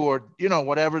you, or you know,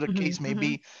 whatever the case may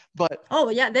be. But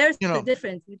there's you know, the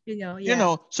difference, you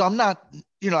know, so I'm not,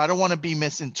 you know, I don't want to be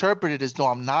misinterpreted as though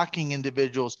I'm knocking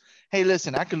individuals. Hey,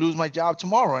 listen, I could lose my job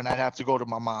tomorrow and I'd have to go to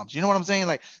my mom's. You know what I'm saying?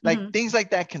 Like things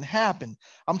like that can happen.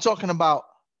 I'm talking about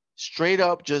straight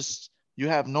up, just you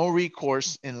have no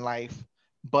recourse in life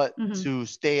but to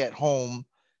stay at home,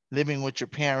 living with your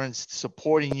parents,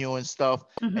 supporting you and stuff,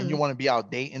 and you want to be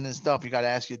out dating and stuff. You got to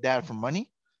ask your dad for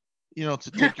money, you know, to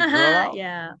take your girl out.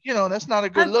 You know, that's not a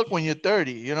good look when you're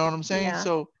 30. You know what I'm saying?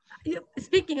 So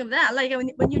speaking of that, like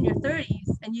when you're in your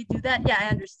 30s and you do that, I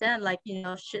understand, like, you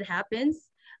know, shit happens.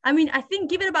 I mean, I think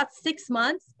give it about 6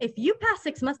 months. If you pass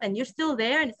 6 months and you're still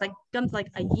there and it's like comes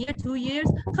like a year, 2 years,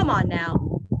 come on now.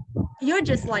 You're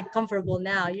just like comfortable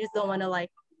now. You just don't want to like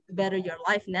better your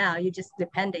life now. You're just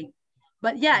depending.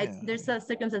 But there's a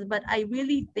circumstance. But I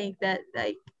really think that,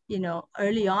 like, you know,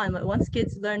 early on, once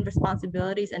kids learn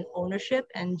responsibilities and ownership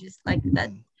and just like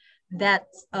that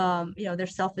you know, their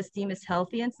self-esteem is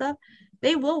healthy and stuff,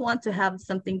 they will want to have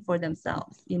something for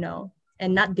themselves, you know,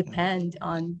 and not depend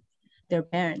on their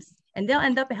parents, and they'll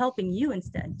end up helping you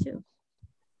instead too.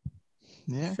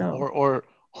 So.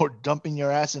 or dumping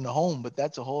your ass in the home, but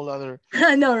that's a whole other.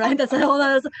 I know, right? That's a whole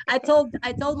other. I told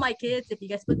my kids, if you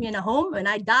guys put me in a home and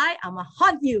I die, I'm gonna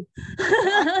haunt you.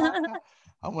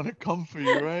 I'm gonna come for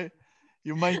you, right?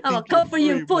 You might think I'm gonna come for free,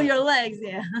 you, pull your legs,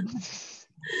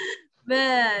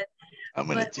 man. I'm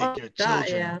gonna take your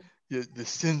children, the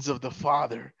sins of the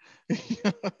father.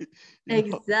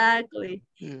 Exactly.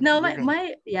 No,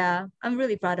 I'm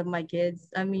really proud of my kids.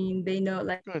 I mean, they know,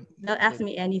 like, they'll ask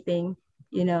me anything,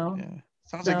 you know.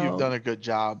 Sounds like you've done a good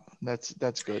job.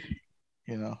 That's good,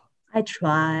 you know. I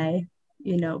try,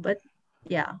 you know, but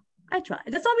I try.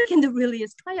 That's all we can do really,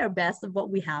 is try our best of what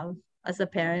we have as a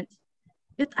parent.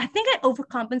 I think I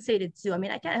overcompensated too. I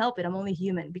mean, I can't help it. I'm only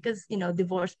human because, you know,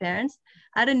 divorced parents.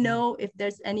 I don't know if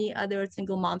there's any other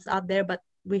single moms out there, but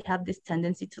we have this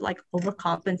tendency to like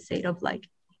overcompensate of like,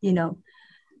 you know,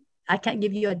 I can't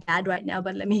give you a dad right now,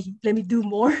 but let me do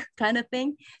more kind of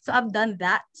thing. So I've done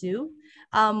that too.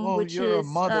 Which you're is a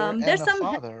mother there's and some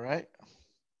a father, right?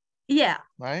 Yeah.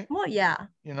 Right? Well, yeah.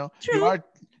 You know, true.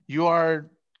 You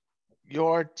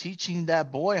are teaching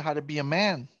that boy how to be a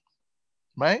man,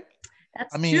 right?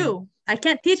 That's true. I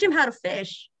can't teach him how to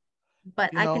fish, but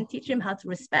I can teach him how to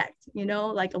respect, you know,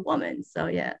 like a woman. So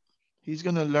yeah. He's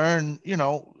gonna learn, you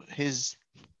know, his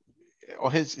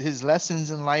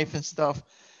lessons in life and stuff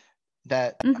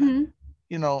that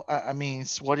you know, I mean,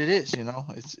 it's what it is, you know.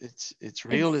 It's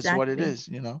real, it's what it is,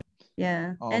 you know.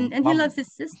 Yeah. And he loves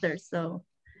his sister, so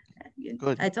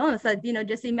good. I told him, I said, you know,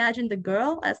 just imagine the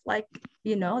girl as like,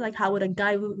 you know, like how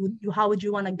would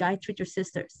you want a guy treat your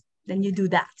sisters? Then you do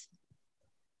that.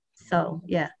 So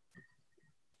yeah.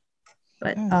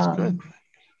 But it's good.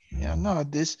 Yeah, no,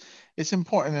 it's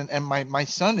important, and my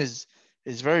son is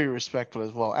very respectful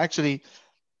as well. Actually,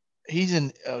 he's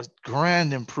a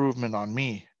grand improvement on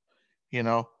me, you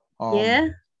know.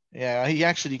 Yeah, he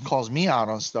actually calls me out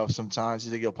on stuff sometimes.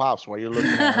 He's like, "Yo, pops, why are you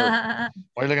looking at her?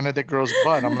 Why are you looking at that girl's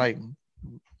butt?" I'm like,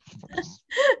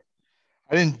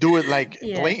 I didn't do it like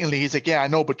blatantly. He's like, "Yeah, I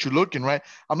know, but you're looking, right?"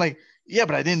 I'm like, "Yeah,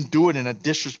 but I didn't do it in a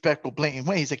disrespectful, blatant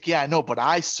way." He's like, "Yeah, I know, but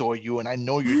I saw you and I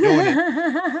know you're doing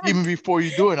it even before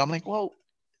you do it." I'm like, "Well,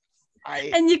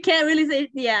 and you can't really say,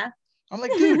 yeah." I'm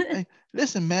like, dude,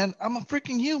 listen, man, I'm a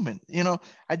freaking human. You know,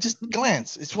 I just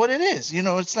glance. It's what it is. You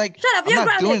know, it's like, shut up, you're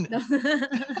grounded.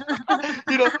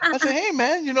 You know, I say, hey,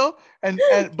 man, you know,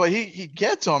 but he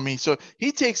gets on me. So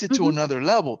he takes it to another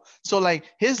level. So like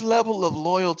his level of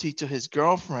loyalty to his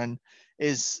girlfriend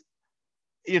is,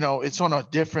 you know, it's on a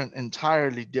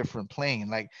entirely different plane.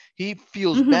 Like he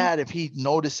feels bad if he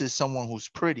notices someone who's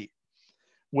pretty,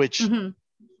 which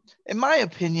in my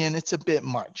opinion, it's a bit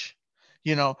much.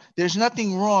 You know, there's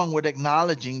nothing wrong with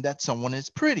acknowledging that someone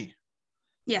is pretty.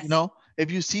 Yes. You know,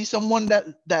 if you see someone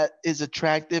that is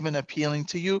attractive and appealing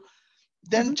to you,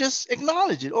 then just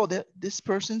acknowledge it. Oh, this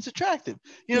person's attractive.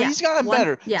 You know, he's gotten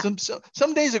better. Yeah.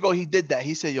 Some days ago he did that.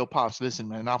 He said, "Yo, pops, listen,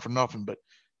 man, not for nothing, but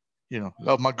you know,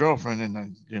 love my girlfriend,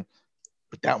 and you know,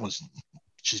 but that was,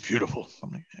 she's beautiful.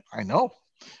 I'm like, I know.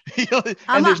 And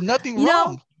I'm there's nothing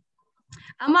wrong.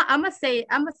 I'm gonna say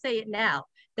it now.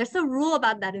 There's a rule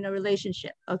about that in a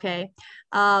relationship. Okay.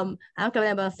 I don't care what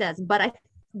anybody says, but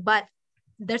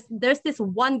there's this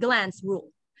one glance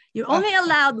rule. You're only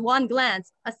allowed one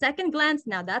glance. A second glance,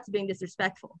 now that's being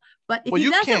disrespectful. But if you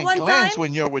glance can't at one glance time,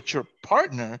 when you're with your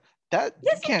partner. That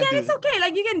yes, you can. It's okay.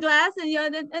 Like you can glance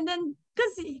and then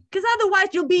because otherwise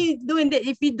you'll be doing this.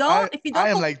 If you don't, I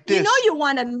am like this. You know you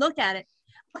want to look at it.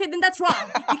 Okay, then that's wrong.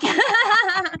 You can,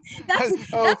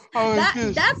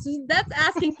 that's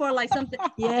asking for like something.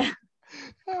 Yeah.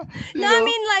 No, I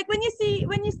mean like when you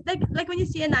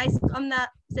see a nice. I'm not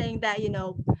saying that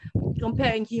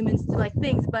comparing humans to like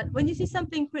things, but when you see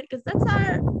something pretty, because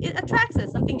it attracts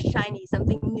us. Something shiny,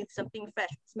 something new, something fresh,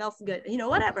 smells good.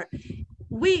 Whatever.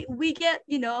 We get,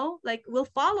 like we'll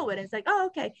follow it. And it's like, oh,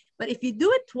 okay. But if you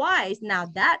do it twice, now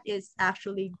that is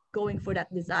actually going for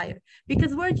that desire,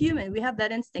 because we're human. We have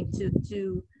that instinct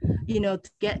to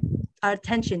get our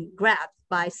attention grabbed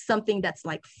by something that's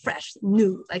like fresh,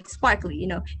 new, like sparkly,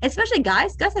 especially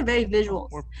guys are very visual.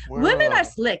 Women are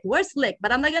slick. We're slick,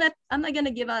 but I'm not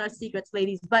gonna give out our secrets,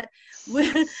 ladies, but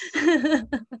we're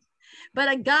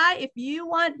but a guy, if you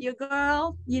want your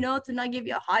girl, to not give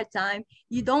you a hard time,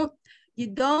 you don't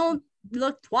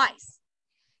look twice.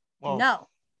 Well, no.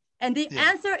 And the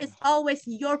answer is always,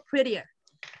 you're prettier.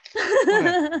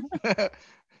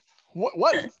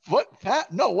 What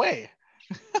fat? No way.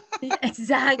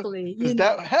 Exactly.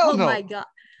 Hell no. Oh my God.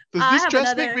 Does this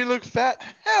dress make me look fat?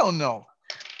 Hell no.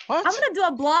 What? I'm gonna do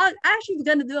a blog. I'm actually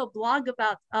gonna do a blog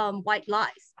about white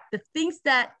lies. The things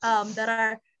that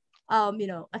are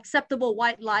acceptable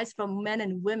white lies from men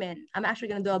and women. I'm actually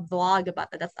going to do a blog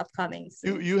about that. That's upcoming.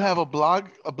 You have a blog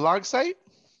site?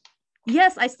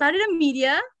 Yes, I started a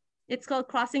media. It's called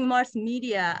Crossing Mars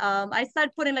Media. I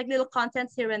started putting like little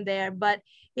contents here and there, but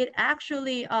it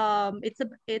actually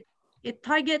it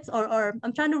targets or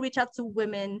I'm trying to reach out to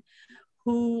women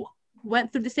who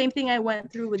went through the same thing I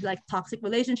went through with like toxic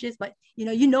relationships, but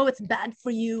it's bad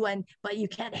for you, but you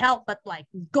can't help but like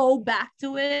go back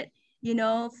to it.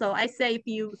 So I say, if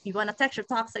you want to text your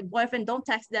toxic boyfriend, don't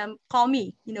text them, call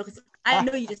me, because I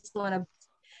know you just want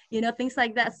to, things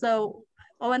like that. So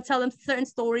I want to tell them certain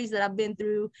stories that I've been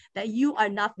through, that you are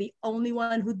not the only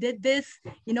one who did this,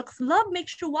 because love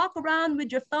makes you walk around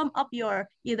with your thumb up your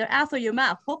either ass or your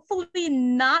mouth. Hopefully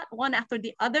not one after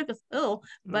the other, because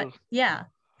but yeah.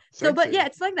 So, but yeah,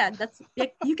 it's like that.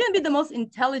 You can be the most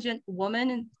intelligent woman,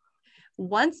 and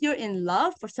once you're in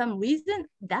love, for some reason,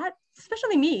 that,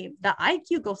 especially me, the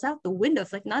IQ goes out the window.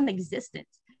 It's like non-existent.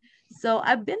 So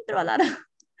I've been through a lot of,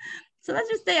 so let's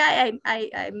just say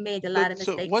I made a lot of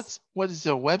mistakes. What is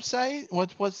the website?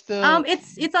 What's the?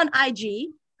 It's on IG.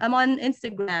 I'm on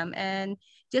Instagram, and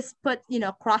just put,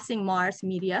 Crossing Mars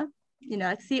Media,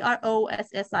 CROSSING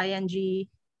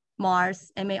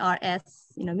Mars,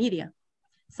 MARS, media.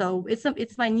 So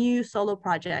it's my new solo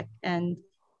project, and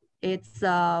it's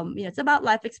it's about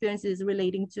life experiences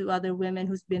relating to other women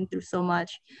who's been through so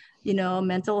much,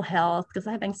 mental health, because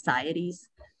I have anxieties.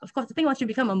 Of course, I think once you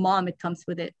become a mom, it comes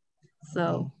with it.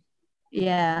 So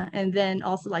yeah, and then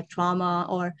also like trauma,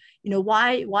 or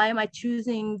why am I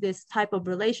choosing this type of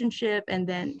relationship, and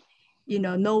then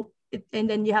and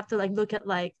then you have to like look at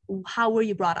like, how were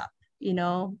you brought up,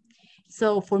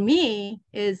 So for me,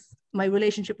 is my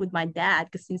relationship with my dad,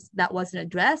 because since that wasn't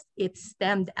addressed, it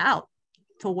stemmed out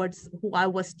towards who I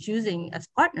was choosing as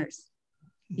partners.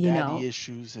 Daddy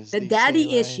issues, the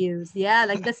daddy issues, yeah,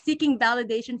 like the seeking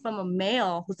validation from a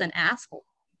male who's an asshole.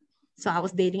 So I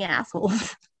was dating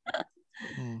assholes.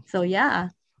 So yeah,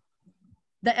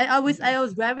 I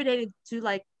always gravitated to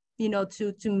like,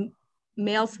 to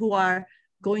males who are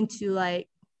going to like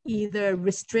either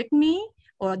restrict me,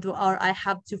 or I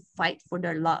have to fight for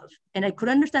their love. And I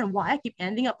couldn't understand why I keep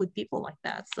ending up with people like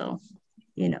that. So,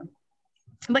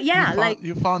 but yeah,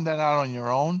 you found that out on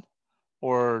your own,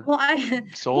 or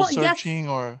soul searching,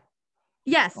 yes. or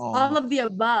yes, all of the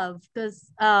above.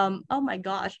 Because oh my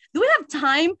gosh, do we have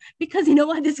time? Because you know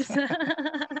what, this is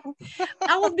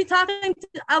I will be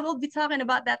talking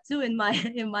about that too in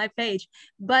my page.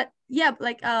 But yeah,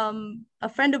 like a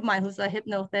friend of mine who's a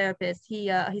hypnotherapist,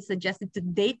 he suggested to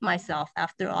date myself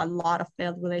after a lot of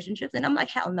failed relationships, and I'm like,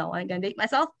 hell no, I'm gonna date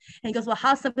myself. And he goes, well,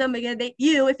 how am I gonna date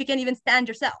you if you can't even stand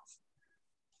yourself?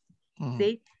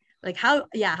 See, like how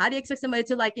do you expect somebody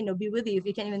to like be with you if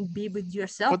you can't even be with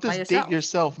yourself? What does date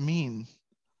yourself mean?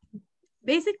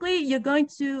 Basically, you're going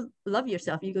to love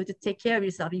yourself. You're going to take care of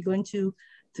yourself. You're going to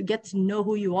get to know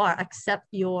who you are, accept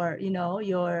your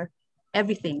your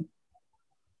everything,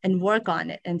 and work on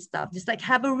it and stuff. Just like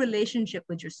have a relationship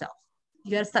with yourself.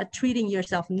 You got to start treating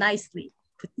yourself nicely,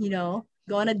 go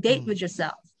on a date with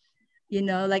yourself,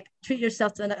 like treat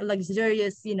yourself to a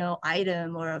luxurious,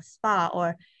 item or a spa,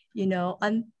 or,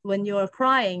 when you're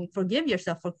crying, forgive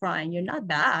yourself for crying. You're not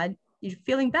bad. You're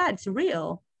feeling bad. It's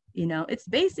real. It's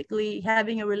basically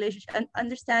having a relationship and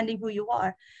understanding who you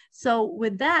are. So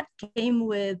with that came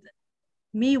with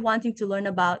me wanting to learn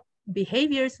about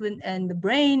behaviors and the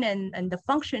brain and the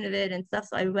function of it and stuff.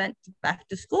 So I went back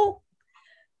to school,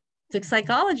 took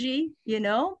psychology, in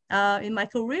my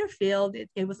career field.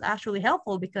 It was actually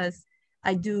helpful because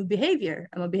I do behavior.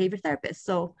 I'm a behavior therapist.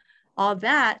 So all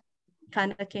that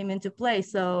kind of came into play.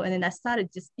 So, and then I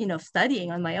started just,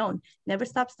 studying on my own, never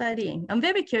stopped studying. I'm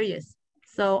very curious.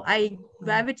 So I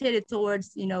gravitated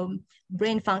towards,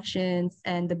 brain functions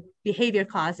and the behavior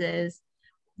causes,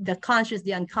 the conscious,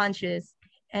 the unconscious,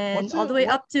 and all the way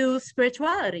up to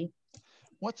spirituality.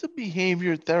 What's a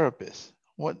behavior therapist?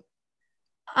 What?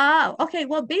 Okay.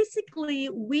 Well, basically,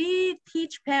 we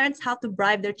teach parents how to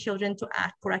bribe their children to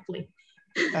act correctly.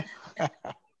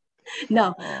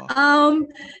 No.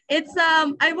 It's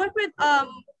I work with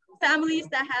families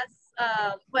that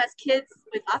who has kids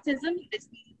with autism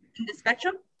in the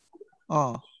spectrum.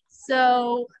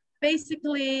 So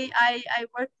basically, I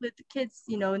work with the kids,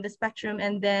 in the spectrum,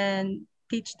 and then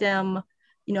teach them,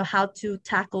 how to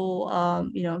tackle,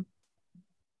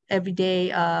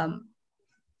 everyday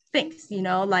things,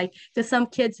 like, because some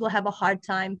kids will have a hard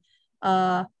time,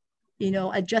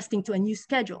 adjusting to a new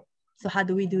schedule. So how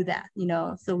do we do that?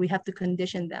 So we have to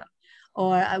condition them.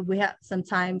 Or we have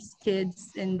sometimes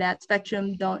kids in that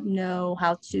spectrum don't know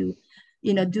how to,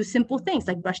 do simple things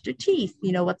like brush their teeth,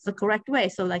 what's the correct way.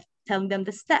 So like telling them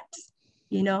the steps,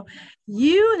 you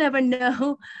never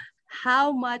know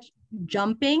how much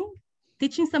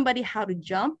teaching somebody how to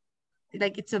jump,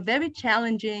 like it's a very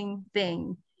challenging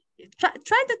thing.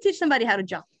 Trying to teach somebody how to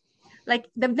jump, like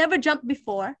they've never jumped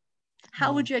before.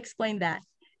 How would you explain that?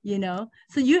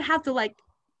 So you have to like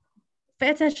pay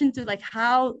attention to like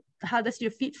how does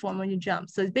your feet form when you jump.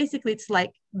 So basically it's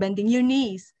like bending your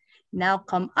knees, now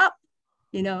come up.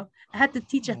 I had to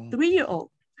teach a 3-year-old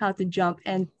how to jump,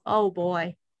 and oh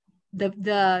boy,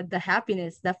 the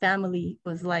happiness that family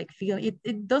was like feeling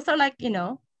it those are like,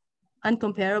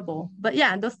 uncomparable. But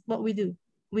yeah, that's what we do.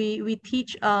 We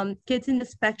teach kids in the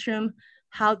spectrum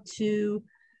how to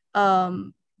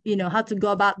how to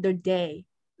go about their day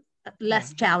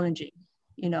less challenging,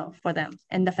 for them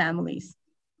and the families.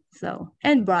 So,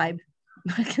 and bribe.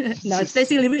 No, it's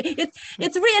basically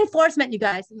it's reinforcement, you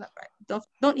guys. It's not right.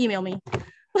 Don't email me.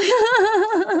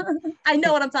 I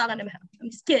know what I'm talking about. I'm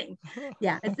just kidding.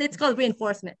 Yeah, it's called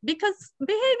reinforcement, because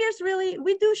behaviors really,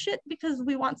 we do shit because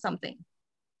we want something.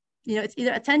 It's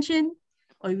either attention,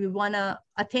 or we want to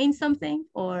attain something,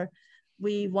 or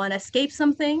we want to escape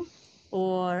something,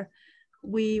 or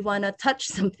we want to touch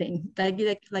something,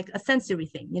 like a sensory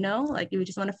thing, like we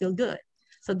just want to feel good.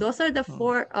 So those are the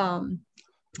 4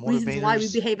 reasons why we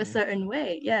behave a certain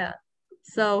way. Yeah.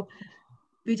 So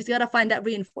we just got to find that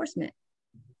reinforcement,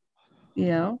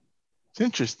 It's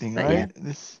interesting, but right? Yeah.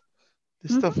 This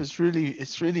stuff is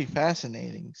really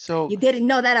fascinating. So you didn't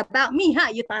know that about me,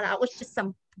 huh? You thought I was just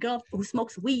some girl who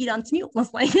smokes weed on Snoop.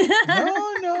 Was like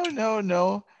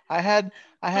no. I had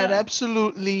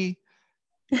absolutely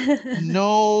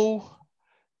no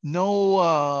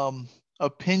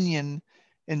opinion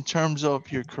in terms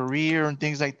of your career and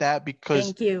things like that, because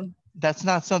thank you. That's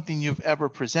not something you've ever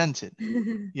presented,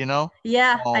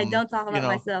 Yeah, I don't talk about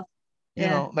myself.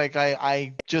 Like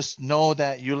I just know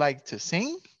that you like to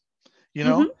sing,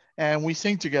 and we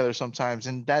sing together sometimes,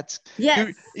 and that's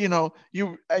yes.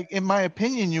 you in my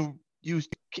opinion, you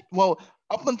well,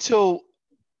 up until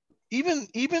even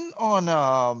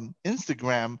on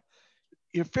Instagram,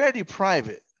 you're fairly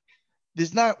private.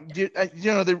 There's not,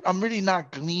 I'm really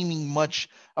not gleaning much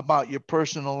about your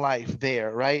personal life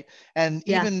there, right? And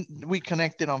even we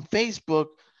connected on Facebook,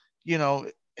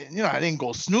 I didn't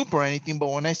go snoop or anything, but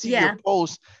when I see your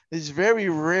posts, there's very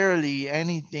rarely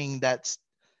anything that's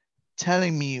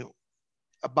telling me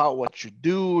about what you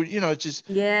do. It's just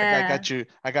like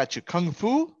I got you kung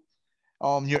fu.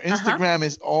 Your Instagram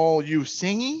is all you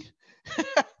singing,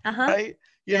 right?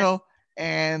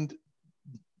 And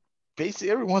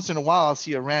basically every once in a while I'll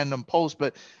see a random post,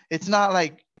 but it's not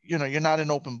like, you're not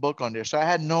an open book on there. So I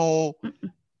had no,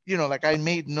 like I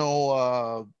made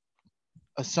no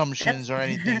assumptions or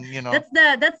anything, That's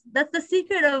the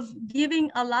secret of giving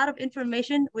a lot of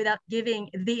information without giving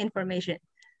the information.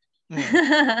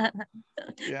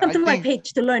 Come to my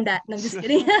page to learn that. No, I'm just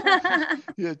kidding.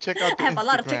 Yeah, check out the Instagram. I have a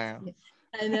lot of tricks.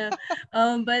 I know.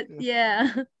 But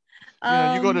yeah. You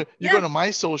know, you go Yeah. to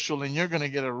my social and you're gonna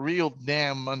get a real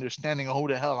damn understanding of who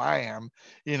the hell I am.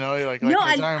 You know, No,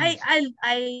 because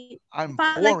I'm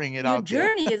found like pouring it your out there.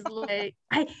 journey is like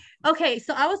I okay.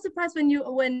 So I was surprised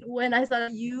when I saw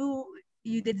that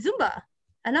you did Zumba,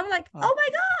 and I'm like, Uh, oh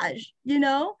my gosh, you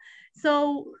know.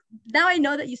 So now I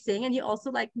know that you sing and you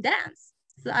also like dance.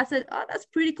 So I said, oh, that's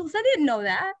pretty cool. So I didn't know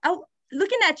that.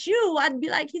 Looking at you, I'd be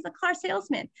like, he's a car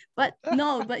salesman. But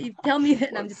no, but you tell me that.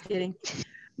 And I'm just kidding.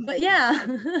 But yeah.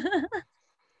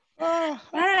 uh,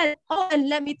 And oh, and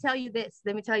let me tell you this.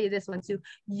 Let me tell you this one too.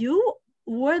 You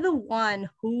were the one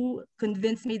who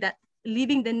convinced me that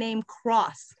leaving the name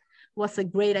Cross was a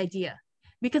great idea.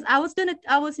 Because I was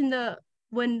in the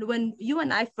when you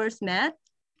and I first met,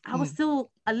 I was mm,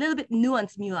 still a little bit new on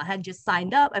Smule. I had just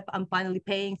signed up. I'm finally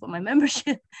paying for my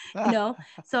membership, you know.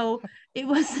 So it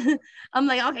was I'm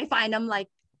like, okay, fine. I'm like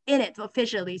in it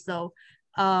officially. So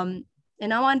um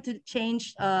and I wanted to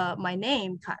change my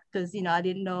name because I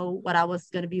didn't know what I was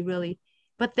gonna be really.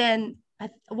 But then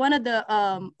one of the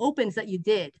opens that you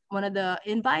did, one of the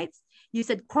invites, you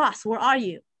said, "Cross, where are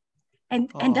you?" And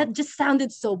oh, that just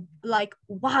sounded so like,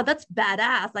 wow, that's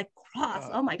badass, like Cross.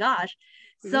 uh, Oh my gosh.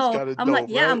 it's So kind of I'm like, dope,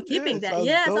 yeah, right? I'm Yeah, keeping it that. sounds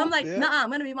Yeah. So I'm dope. like, Yeah, nah, I'm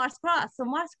gonna be Mars Cross. So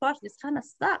Mars Cross just kind of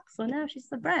stuck. So now she's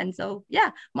the brand. So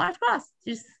yeah, Mars Cross,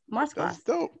 just Mars that's Cross.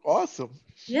 dope. Awesome.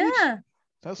 Sheesh, Yeah.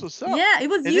 that's what's up. Yeah, it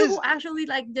was It you who is. actually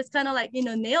like just kind of like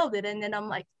nailed it. And then I'm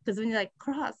like, because when you're like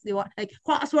Cross, you want like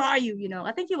Cross, where are you?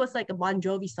 I think it was like a Bon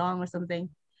Jovi song or something.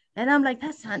 And I'm like,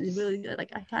 that sounded really good.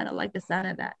 Like I kind of like the sound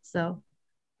of that. So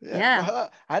Yeah, yeah.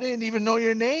 well, I didn't even know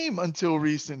your name until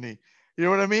recently. You know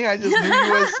what I mean? I just knew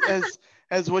you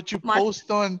as what you Mars,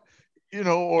 post on,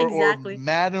 or exactly. I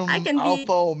Madam can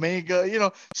Alpha be,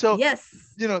 Omega. So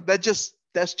yes.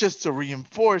 that's just to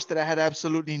reinforce that I had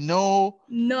absolutely no,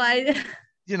 No, I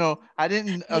I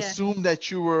didn't yeah. assume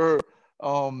that you were,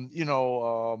 a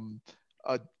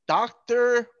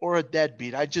doctor or a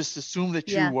deadbeat. I just assumed that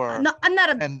you Yeah. were, No,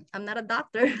 and I'm not a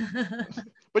doctor.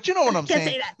 but you know what I'm Can't saying?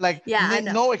 say that. Like Yeah, I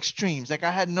know. no extremes. Like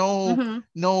I had Hmm.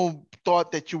 no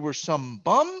thought that you were some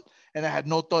bum, and I had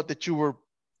no thought that you were,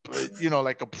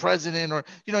 like a president or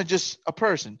just a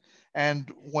person. And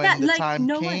Yeah, when the like time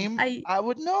no way. came, I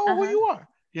would know who Uh-huh. you are.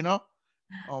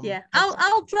 Yeah, That's all.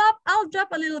 I'll drop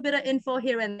a little bit of info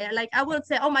here and there. Like I wouldn't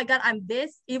say, oh my god, I'm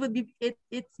this. It would be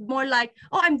it's more like,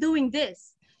 oh, I'm doing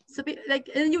this. So like,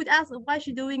 and you would ask, why is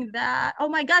she doing that? Oh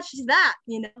my god, she's that.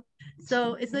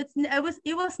 So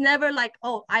it was never like,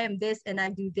 oh, I am this and I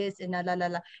do this and la la la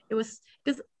la. It was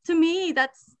because to me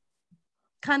that's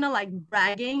kind of like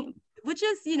bragging, which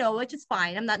is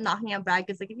fine. I'm not knocking on brag.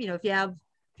 It's like, if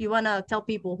you want to tell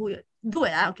people who do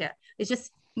it, I don't care. It's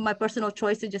just my personal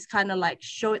choice to just kind of like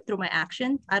show it through my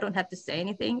action. I don't have to say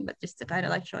anything, but just to kind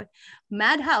of like show it.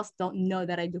 Madhouse don't know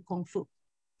that I do kung fu.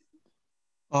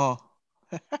 Oh,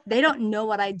 They don't know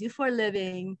what I do for a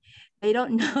living. They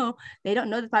don't know. They don't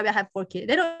know that probably I have 4 kids.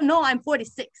 They don't know I'm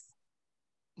 46.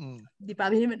 mm. They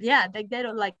probably yeah. They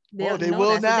Well, don't they know will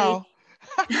that. So they now.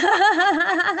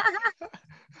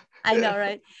 I know,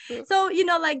 right? So,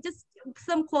 like just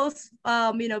some close,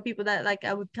 people that like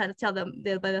I would kind of tell them,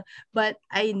 but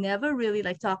I never really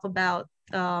like talk about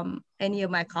any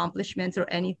of my accomplishments or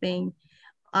anything.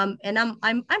 And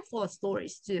I'm full of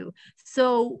stories too.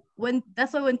 So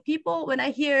that's why when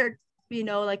I hear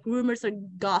like rumors or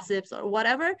gossips or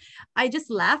whatever, I just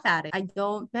laugh at it. I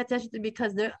don't pay attention to it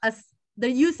because they're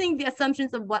using the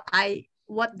assumptions of what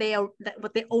they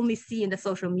only see in the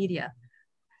social media,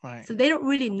 Right. so they don't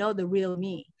really know the real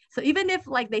me. So even if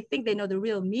like they think they know the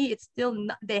real me, it's still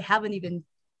not, they haven't even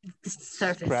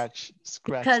surfaced,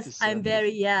 Scratch the because I'm surface.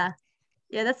 very yeah,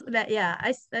 that's that yeah.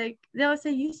 Like they always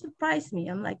say, you surprise me.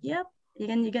 I'm like, yep,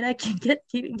 you're gonna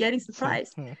keep getting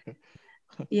surprised,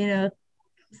 you know.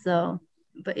 So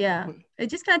but yeah, it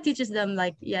just kind of teaches them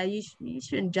like, yeah, you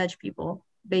shouldn't judge people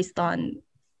based on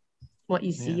what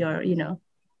you Yeah. see, or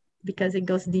because it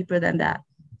goes deeper than that.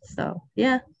 So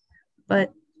yeah,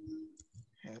 but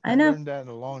Yeah, I I know. learned that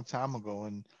a long time ago,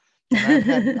 and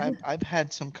I've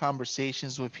had some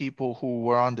conversations with people who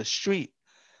were on the street,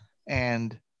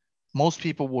 and most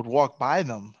people would walk by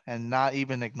them and not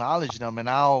even acknowledge them, and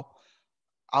I'll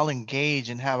engage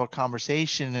and have a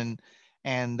conversation,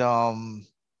 and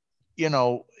you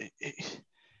know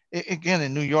again,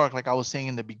 in New York, like I was saying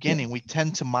in the Yeah. beginning, we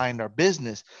tend to mind our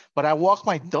business. But I walk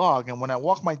my dog, and when I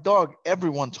walk my dog,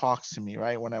 everyone talks to me,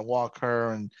 right? When I walk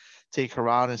her and take her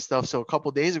out and stuff. So a couple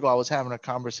of days ago, I was having a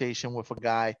conversation with a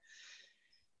guy,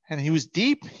 and he was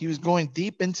deep. He was going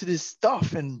deep into this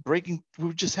stuff and breaking. We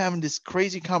were just having this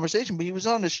crazy conversation, but he was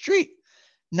on the street.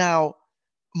 Now,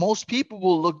 most people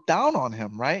will look down on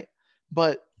him, right?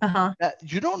 But Uh-huh. that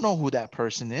you don't know who that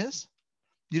person is.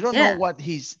 You don't know Yeah. what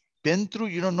he's been through.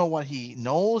 You don't know what he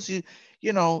knows.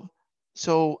 You know,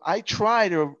 so I try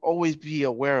to always be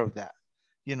aware of that.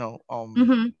 You know,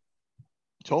 Mm-hmm.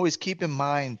 to always keep in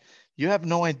mind you have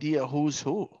no idea who's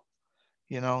who.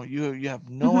 You know, you have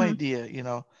no Mm-hmm. idea. You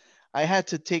know, I had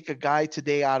to take a guy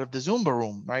today out of the Zumba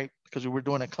room, right? Because we were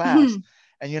doing a class, Mm-hmm.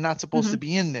 and you're not supposed to Mm-hmm.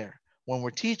 be in there when we're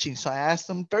teaching. So I asked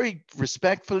him very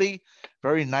respectfully,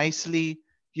 very nicely.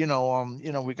 We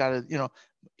gotta,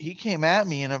 he came at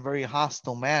me in a very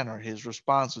hostile manner. His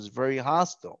response was very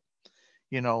hostile.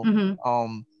 You know, Mm-hmm.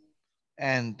 um,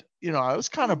 and I was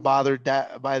kind of bothered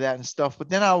by that and stuff. But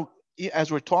then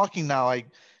as we're talking now, I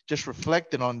just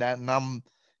reflected on that, and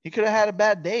he could have had a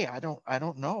bad day. I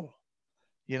don't know.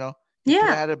 He could have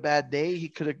Yeah. had a bad day. He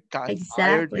could have gotten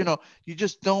fired. Exactly. You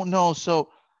just don't know. So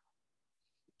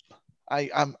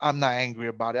I'm not angry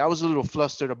about it. I was a little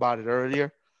flustered about it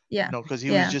earlier, Yeah. because he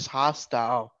was Yeah. just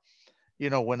hostile.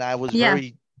 When I was Yeah.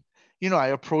 very, I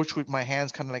approached with my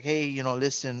hands kind of like, hey,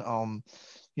 listen,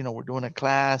 we're doing a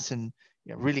class, and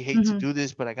I really hate to Mm-hmm. do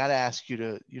this, but I got to ask you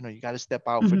to, you got to step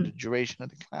out for Mm-hmm. the duration of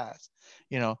the class,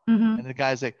 Mm-hmm. and the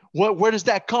guy's like, where does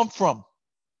that come from?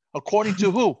 According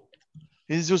to who?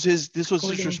 This was his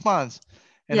According. response.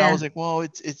 And I was Yeah. like, well,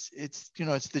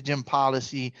 it's the gym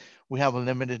policy. We have a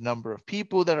limited number of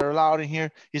people that are allowed in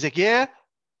here. He's like, yeah,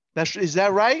 is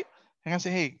that right? And I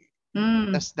say, hey,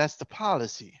 Mm. that's the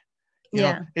policy.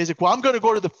 Yeah. He's like, well, I'm going to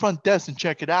go to the front desk and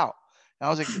check it out. And I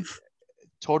was like,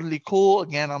 totally cool.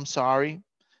 Again, I'm sorry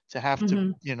to have to,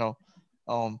 Mm-hmm.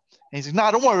 and he's like,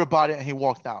 no, don't worry about it. And he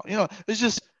walked out. It's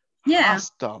just Yeah.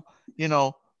 hostile,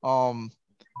 um,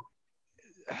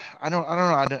 I don't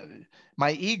know.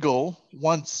 My ego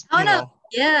wants, Oh no.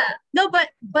 Yeah. No,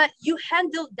 but you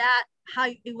handled that how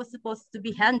it was supposed to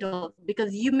be handled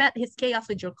because you met his chaos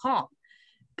with your calm.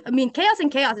 I mean, chaos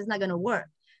and chaos is not gonna work.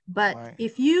 But right.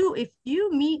 if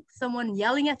you meet someone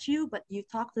yelling at you, but you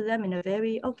talk to them in a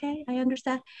very okay, I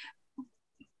understand.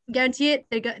 Guarantee it,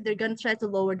 they're gonna try to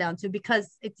lower down too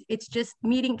because it's just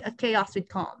meeting a chaos with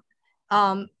calm.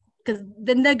 Because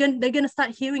then they're gonna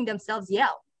start hearing themselves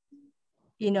yell,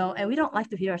 and we don't like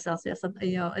to hear ourselves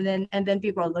yell, and then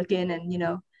people are looking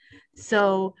and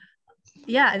so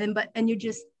yeah, and you're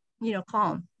just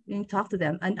calm and talk to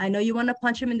them. And I know you want to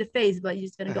punch them in the face, but you're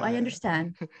just gonna go, I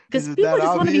understand, Is because it people that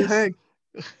just want to be obvious? heard.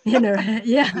 Right?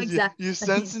 Yeah, You exactly.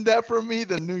 sensing that from me,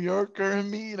 the New Yorker in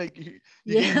me, like you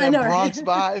Yeah, getting I that know, right? Bronx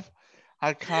vibe?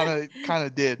 I kind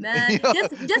of did. Man,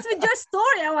 just with your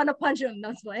story, I want to punch him.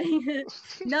 That's why.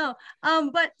 No,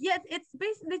 but yeah, it's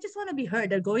basically they just want to be heard.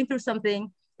 They're going through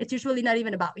something. It's usually not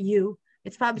even about you.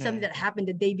 It's probably Yeah, something that happened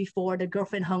the day before. The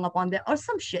girlfriend hung up on them or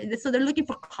some shit. So they're looking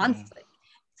for yeah. conflict.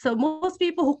 So most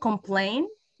people who complain,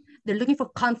 they're looking for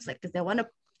conflict because they want to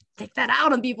take that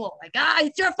out on people. Like,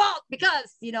 it's your fault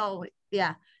because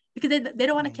yeah, because they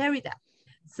don't want to Mm. carry that.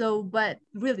 So, but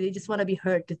really, they just want to be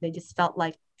heard because they just felt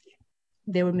like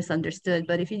they were misunderstood.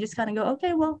 But if you just kind of go,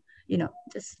 okay, well,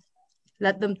 just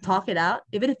let them talk it out,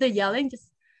 even if they're yelling, just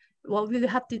well, we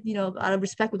have to, out of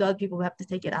respect with other people, we have to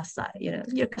take it outside,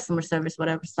 your customer service,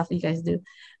 whatever stuff you guys do.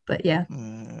 But yeah,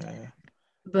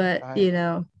 but I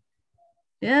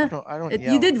yeah, I don't you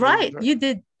yell. did right.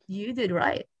 You did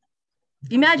right.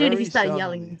 Imagine if you Very started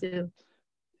yelling seldomly. too.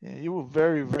 Yeah, you were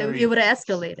very, It very. would have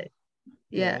escalated.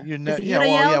 Yeah, Yeah, because if you yeah. would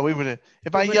have Well, yeah, yelled, we would have.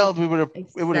 If I it would have yelled, we would have.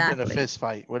 It would have been a exactly. fist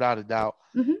fight without a doubt.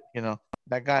 Hmm.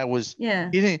 That guy was. Yeah,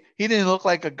 He didn't look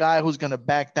like a guy who's gonna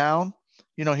back down.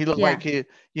 He looked like yeah,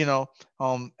 he.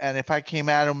 And if I came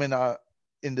at him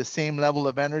in the same level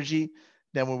of energy,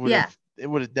 then yeah. it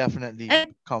would have definitely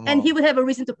and come and up. he would have a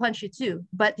reason to punch you too,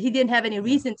 but he didn't have any Yeah.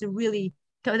 reason to really.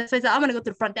 That's why I said I'm gonna go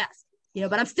to the front desk,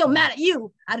 but I'm still Mm. mad at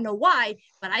you. I don't know why,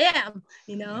 but I am,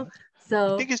 Yeah. I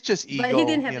So, think it's just but he ego.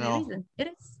 didn't have any reason. It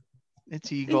is.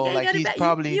 It's ego. You Like got it he's back. You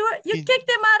probably you you he. kicked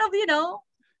him out of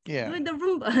Yeah. doing the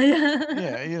Roomba.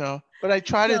 Yeah, but I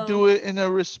try to So do it in a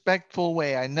respectful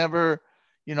way. I never,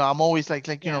 I'm always like,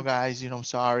 yeah, guys, I'm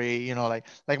sorry,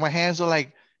 like my hands are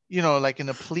like, like in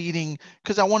a pleading,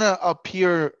 because I want to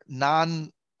appear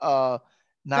uh,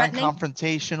 threatening.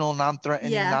 non-confrontational,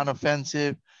 non-threatening, Yeah.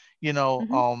 non-offensive,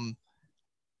 Hmm.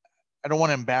 I don't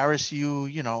want to embarrass you,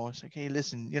 it's like, hey,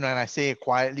 listen, and I say it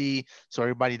quietly so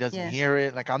everybody doesn't Yeah. hear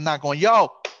it. Like I'm not going, yo,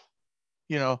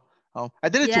 you know. I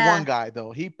did it to one Yeah. guy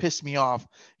though. He pissed me off.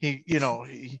 He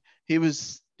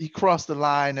crossed the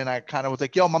line, and I kind of was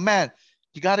like, "Yo, my man,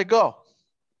 you gotta go."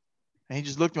 And he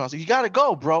just looked at me. I was like, "You gotta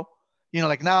go, bro."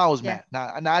 Like now I was Yeah.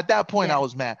 mad. Now at that point I Yeah.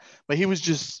 was mad, but he was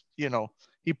just,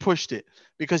 he pushed it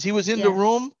because he was in the Yeah.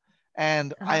 room,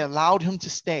 and I Uh-huh. allowed him to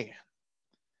stay,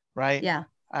 right? Yeah.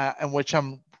 And which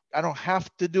I'm don't have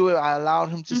to do it. I allowed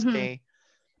him to Mm-hmm. stay.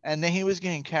 And then he was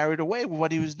getting carried away with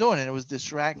what he was doing, and it was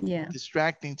Yeah.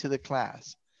 distracting to the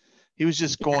class. He was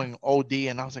just going OD,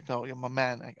 and I was like, "Oh, yeah, my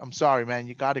man, I'm sorry, man,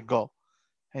 you gotta go."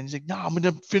 And he's like, "No, I'm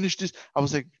gonna finish this." I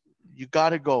was like, "You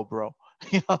gotta go, bro."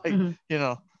 Mm-hmm.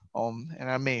 And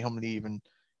I made him leave, and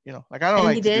like I don't And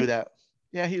he like to do did. that.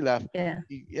 Yeah, he left. Yeah.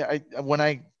 When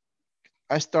I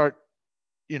start,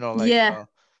 like Yeah.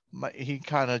 he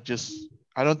kind of just,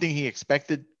 I don't think he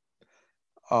expected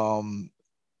um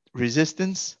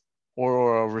resistance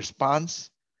or a response,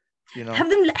 you know. Have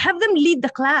them lead the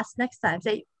class next time.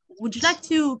 Say, would you like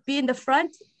to be in the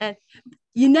front? And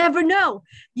you never know.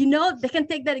 They can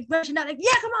take that aggression out. Like,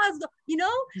 yeah, come on, let's go.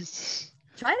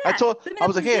 Try that. Put them in I a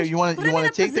was like, "Hey, position. Put them you want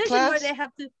in to a take the position where class?" they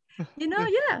have to,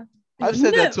 yeah. They I've go,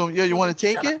 said that no. to him. Yeah, you I was want like, to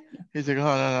take shut up. it? He's like,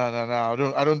 "Oh,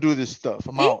 no. I don't do this stuff.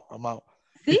 I'm See? out. I'm out."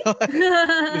 See? You know, But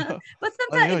like,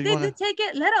 sometimes if you they want do to? take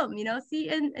it, let them, see,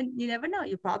 and you never know.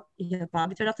 He'll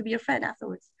probably turn out to be your friend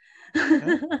afterwards.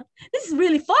 Yeah. This is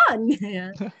really fun.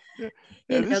 Yeah. Yeah,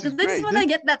 this is Because they just great. want to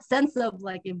get that sense of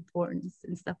like importance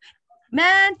and stuff.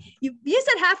 Man, you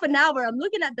said half an hour. I'm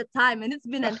looking at the time and it's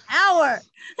been an hour.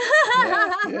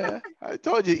 Yeah. I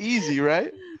told you, easy,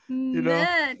 right? You know.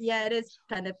 Man, yeah, it is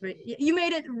kind of you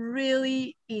made it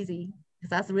really easy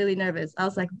because I was really nervous. I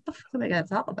was like, what the fuck am I gonna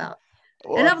talk about?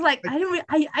 And I Well, was like,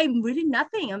 I'm really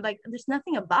nothing. I'm like, there's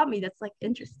nothing about me that's like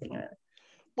interesting.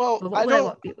 well, But what would I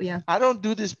want people? Yeah, I don't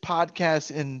do this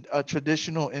podcast in a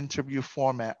traditional interview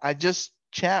format. I just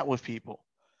chat with people.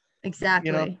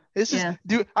 exactly. This is, Yeah,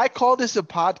 dude, I call this a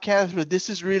podcast, but this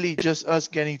is really just us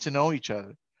getting to know each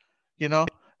other, you know?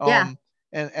 yeah,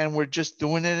 And we're just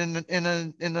doing it in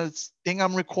a thing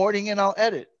I'm recording, and I'll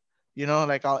edit,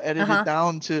 like I'll edit it uh-huh.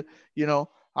 down to,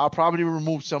 I'll probably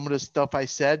remove some of the stuff I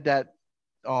said that,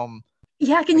 um,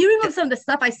 Yeah, can like, you remove some of the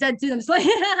stuff I said too? I'm just like,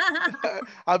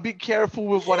 I'll be careful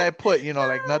with what I put,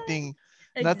 like nothing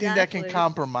that can exactly.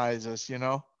 compromise us,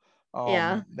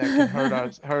 Yeah. that can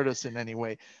hurt us in any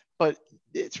way. But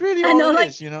it's really I all know, it like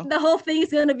is. the whole thing is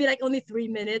gonna be like only 3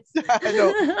 minutes. I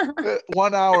know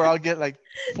 1 hour, I'll get like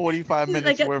 45 Like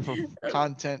minutes worth of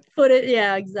content. put it,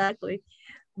 yeah, exactly.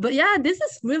 But yeah, this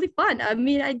is really fun. I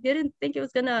mean, I didn't think it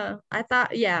was gonna. I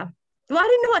thought, yeah. Well, I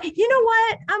didn't know what. You know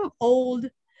what? I'm old.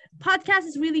 Podcast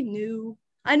is really new.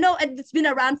 I know it's been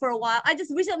around for a while. I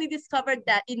just recently discovered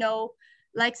that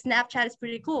like Snapchat is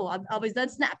pretty cool. I've always done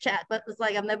Snapchat, but it's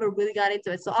like I've never really got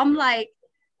into it. So I'm like,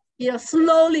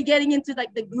 slowly getting into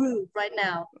like the groove right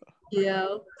now.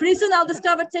 Pretty soon I'll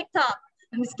discover TikTok.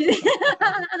 I'm just kidding.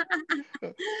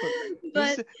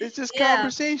 But It's just yeah,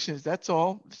 conversations. That's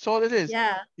all. That's all it is.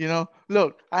 yeah.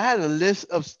 Look, I had a list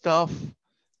of stuff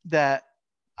that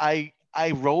I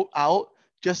wrote out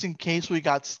just in case we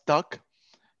got stuck,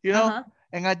 Uh-huh.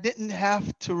 and I didn't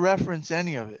have to reference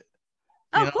any of it.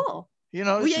 You Oh, know, cool.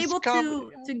 Were it's you just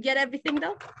able to get everything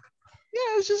though?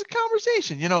 yeah, it's just a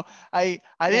conversation. I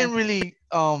Yeah. didn't really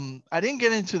I didn't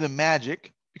get into the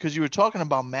magic because you were talking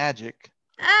about magic.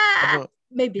 Ah, About,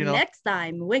 maybe you know, next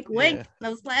time. Wink, yeah. wink. I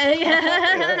was like, Yeah,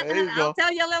 there you I'll go.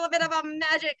 tell you a little bit about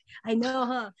magic. I know,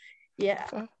 huh? Yeah.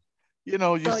 You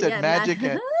So said yeah, man. magic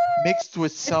mixed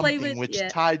with I play something with which yeah.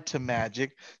 tied to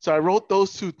magic. So I wrote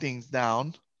those two things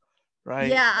down, right?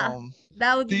 Yeah.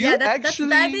 That would Do yeah, you that's actually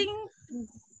diving.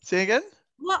 say again?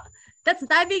 Well, that's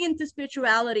diving into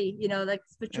spirituality, like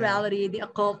Yeah. spirituality, the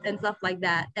occult and stuff like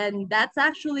that. And that's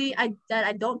actually that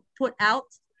I don't put out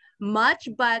much,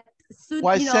 but soon,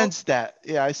 Well, I sensed that.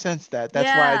 Yeah, I sensed that. That's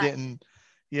why I yeah. didn't,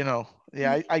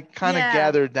 I kind of Yeah.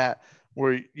 gathered that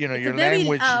where, It's a your very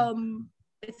language.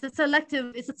 it's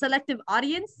a selective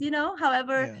audience,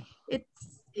 however, Yeah.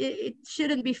 it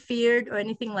shouldn't be feared or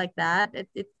anything like that.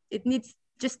 It needs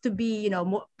just to be,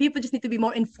 more people just need to be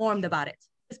more informed about it,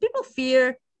 because people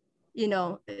fear,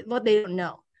 what they don't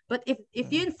know. But if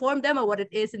you inform them of what it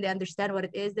is and they understand what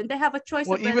it is, then they have a choice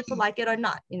Well, of whether to like it or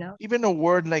not. even a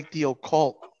word like the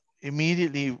occult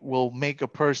immediately will make a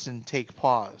person take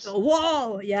pause. So,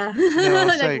 whoa, yeah.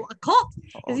 It's Like like a cult,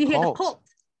 because you hear the occult, cult.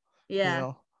 you Yeah,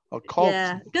 know, occult,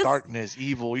 yeah, because darkness,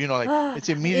 evil, like it's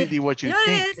it, immediately what you you know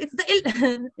what it think.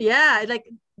 is? Yeah, like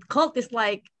cult is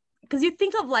like, because you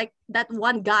think of like that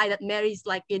one guy that marries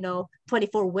like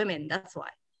 24 women. That's why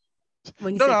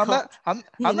when you No, say no, cult,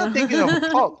 I'm not thinking of a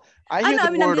cult. I I hear know. I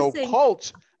the mean, I'm word just saying.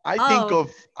 occult. Oh,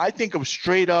 I think of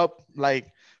straight up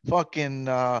like fucking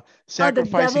oh, the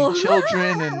sacrificing devil.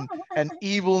 children and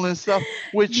evil and stuff,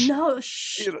 which No,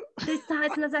 shh. you It's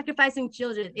not sacrificing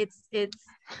children. It's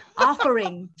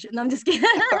offering. No, I'm just kidding.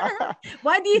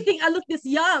 Why do you think I look this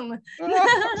young?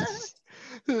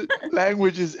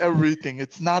 Language is everything.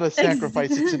 It's not a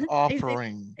sacrifice, it's an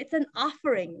offering. It's an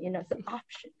offering, you know, it's an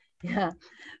option. Yeah.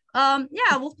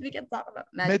 Yeah, we can talk about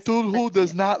magic. Metulhu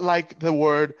does not like the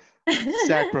word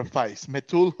sacrifice.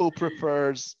 Metulhu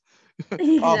prefers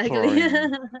Exactly.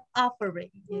 offering.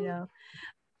 Offering, you know.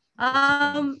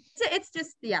 So it's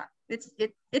just, yeah,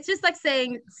 it's just like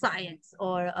saying science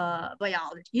or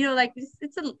biology, you know, like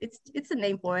it's a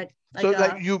name for it, like So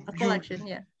like a collection.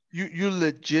 Yeah. you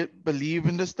legit believe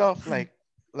in the stuff, like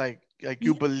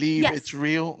you believe it's Yes.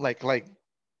 real, like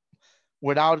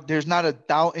without, there's not a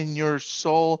doubt in your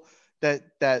soul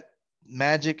that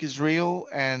magic is real.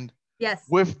 And Yes.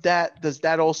 with that, does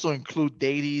that also include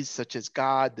deities such as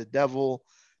God, the devil,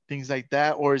 things like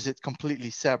that, or is it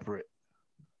completely separate?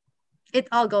 It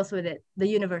all goes with it. The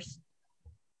universe.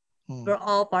 We're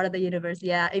all part of the universe.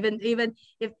 Yeah. Even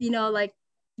if, you know, like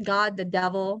God, the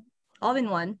devil, all in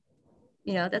one.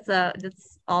 You know, that's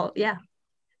all. Yeah.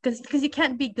 Because you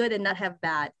can't be good and not have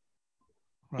bad.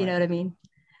 Right. You know what I mean?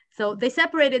 So they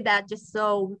separated that just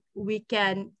so we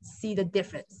can see the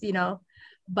difference, you know.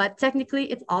 But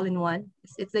technically, it's all in one.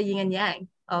 It's the yin and yang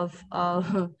of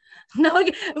no,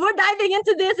 we're diving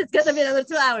into this. It's gonna be another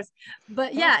 2 hours.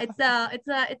 But yeah,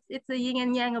 it's a yin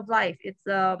and yang of life. It's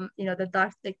you know, the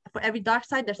dark, like, for every dark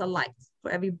side there's a light.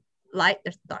 For every light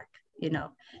there's dark, you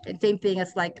know. And same thing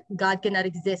as like God cannot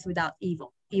exist without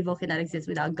evil. Evil cannot exist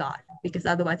without God, because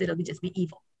otherwise it'll just be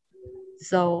evil.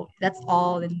 So that's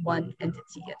all in one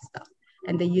entity and stuff.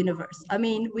 And the universe. I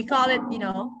mean, we call it, you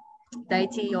know,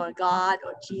 deity or God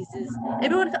or Jesus.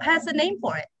 Everyone has a name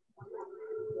for it.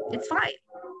 It's fine.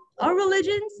 Our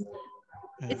religions,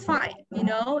 it's fine. You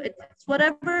know, it's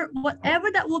whatever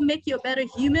that will make you a better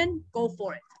human, go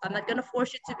for it. I'm not gonna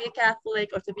force you to be a Catholic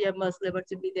or to be a Muslim or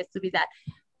to be this, to be that.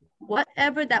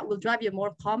 Whatever that will drive you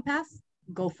more compass,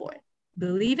 go for it.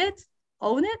 Believe it,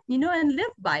 own it, you know, and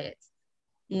live by it.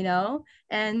 You know,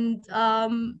 and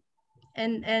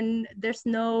there's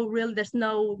no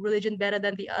religion better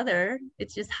than the other.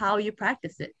 It's just how you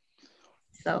practice it.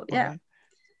 So yeah. Right.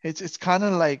 It's kind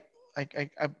of like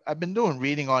I've been doing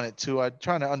reading on it too.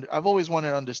 I've always wanted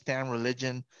to understand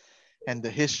religion and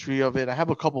the history of it. I have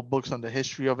a couple books on the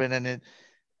history of it, and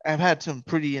I've had some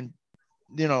pretty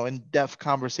in-depth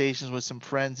conversations with some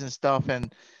friends and stuff,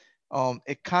 and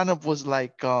it kind of was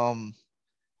like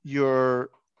your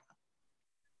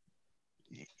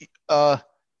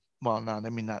well, no,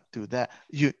 let me not do that.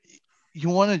 You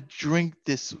want to drink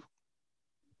this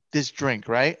drink,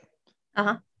 right?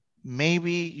 Uh-huh.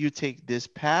 Maybe you take this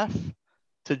path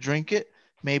to drink it.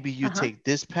 Maybe you take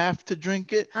this path to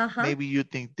drink it. Maybe you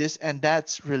think this, and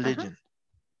that's religion.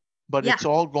 But it's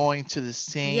all going to the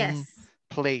same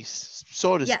place,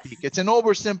 so to speak. It's an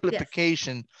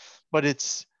oversimplification, but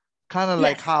it's kind of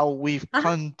like how we've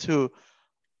come to,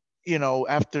 you know,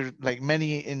 after like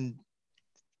many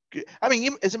I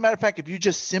mean, as a matter of fact, if you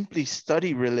just simply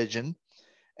study religion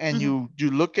and you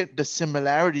look at the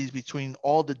similarities between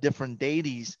all the different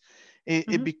deities,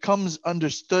 it becomes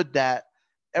understood that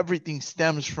everything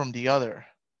stems from the other.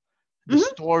 The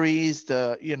stories,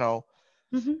 the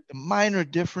minor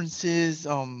differences.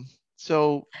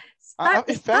 So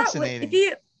it's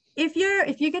fascinating. If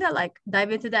you're gonna like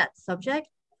dive into that subject,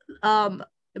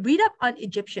 read up on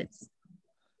Egyptians.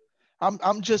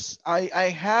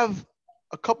 I have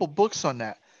a couple books on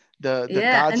that. The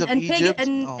gods of Egypt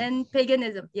and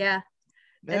paganism. Yeah.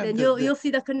 And then you'll see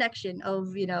the connection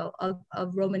of, you know, of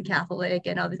Roman Catholic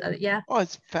and all these other. Yeah. Oh,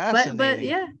 it's fascinating. But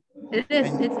yeah, it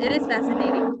is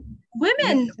fascinating.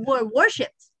 Women were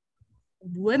worshipped.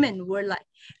 Women were like,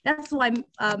 that's why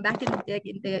back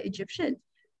in the Egyptian,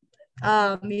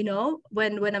 you know,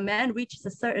 when a man reaches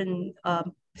a certain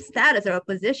status or a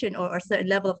position or a certain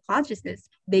level of consciousness,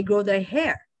 they grow their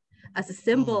hair as a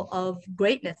symbol of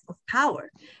greatness, of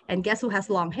power. And guess who has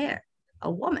long hair?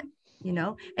 A woman. You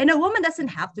know, and a woman doesn't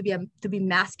have to be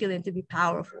masculine to be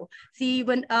powerful. See,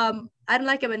 when I don't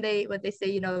like it when they say,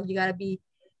 you know, you gotta be,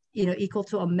 you know, equal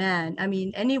to a man. I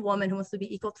mean, any woman who wants to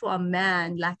be equal to a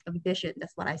man lack ambition.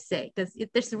 That's what I say, because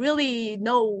there's really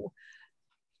no,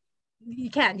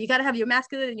 you gotta have your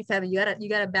masculine and your feminine. You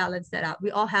gotta balance that out. We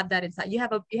all have that inside. You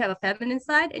have a feminine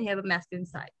side and you have a masculine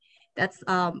side. That's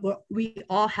we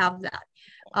all have that.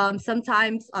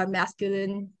 Sometimes our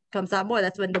masculine comes out more.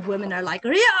 That's when the women are like,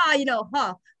 yeah, you know,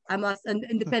 I'm an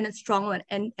independent, strong one,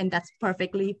 and that's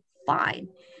perfectly fine.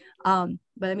 But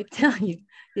let me tell you,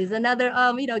 there's another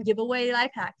you know, giveaway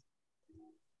life hack.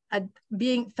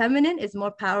 Being feminine is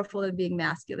more powerful than being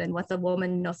masculine. Once a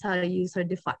woman knows how to use her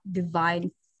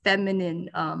divine feminine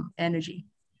energy,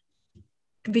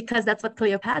 because that's what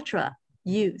Cleopatra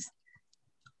used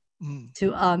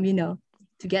to you know,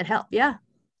 to get help. Yeah,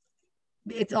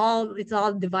 it's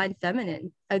all divine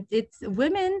feminine. It's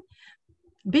women.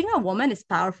 Being a woman is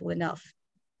powerful enough.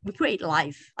 We create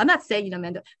life. I'm not saying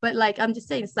men, but like I'm just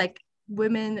saying it's like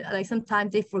women. Like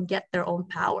sometimes they forget their own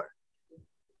power,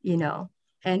 you know,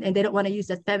 and they don't want to use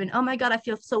that feminine. Oh my God, I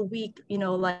feel so weak.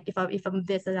 Like if I'm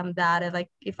this and I'm that, and like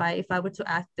if I were to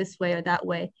act this way or that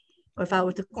way, or if I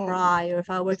were to Well, cry, or if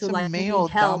I were it's to a like need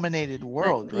help. male-dominated But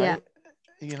world, yeah, right?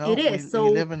 You it know, we is. we So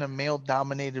live in a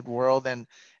male-dominated world, and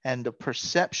the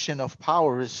perception of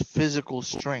power is physical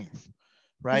strength,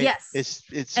 right? yes, It's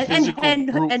and and physical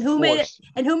and brute and who made it? force.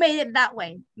 And who made it that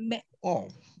way? Oh,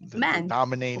 the Man, of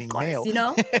dominating course. male.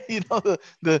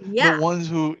 The Yeah. ones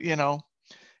who,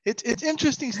 it's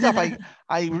interesting stuff.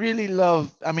 I really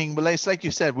love. I mean, but it's like you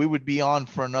said, we would be on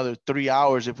for another 3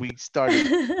 hours if we started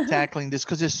tackling this,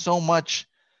 because there's so much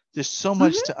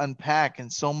Mhm. to unpack,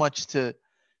 and so much to,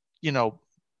 you know,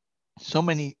 so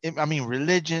many. I mean,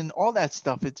 religion, all that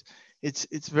stuff.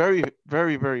 It's very,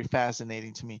 very, very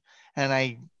fascinating to me, and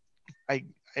I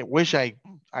I wish I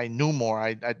knew more.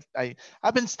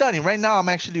 I've been studying. Right now I'm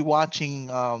actually watching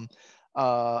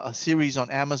a series on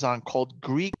Amazon called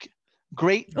Great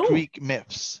Oh, Greek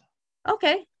Myths.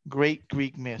 okay. Great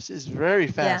Greek Myths is very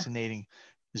Yeah. fascinating.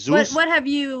 What Zeus, what have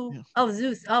you? you Oh,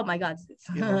 Zeus. Oh my God,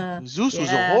 Zeus. Zeus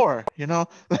was a Yeah. whore,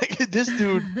 like this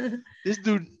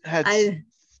dude had I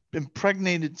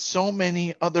impregnated so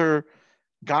many other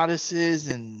goddesses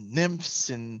and nymphs,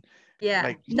 and yeah.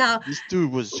 like Now this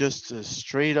dude was just a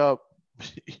straight up,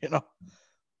 you know,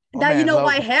 my now you man know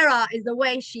why loved. Hera is the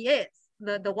way she is,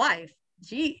 the wife.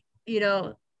 She,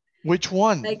 Which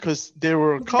one? like Because there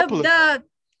were a the couple of the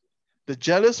the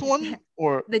jealous one,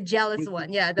 or the jealous was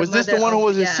one. Yeah, the was this mother the one who of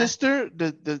was his yeah. sister?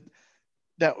 That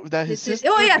his Oh sister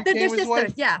yeah, they're became his wife?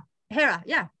 sisters. Yeah, Hera.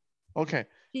 Yeah, Okay.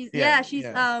 she's Yeah, yeah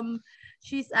yeah.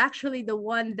 she's actually the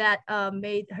one that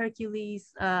made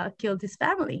Hercules killed his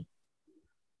family.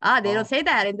 Ah, they don't Oh, say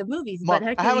that in the movies, but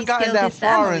well, I haven't Hercules gotten killed that his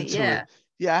far family. into it. Yeah.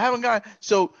 Yeah, I haven't gotten.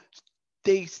 So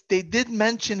they did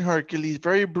mention Hercules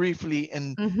very briefly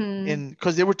Mm-hmm. in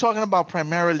because they were talking about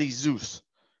primarily Zeus,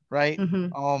 right?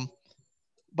 Mm-hmm.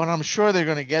 But I'm sure they're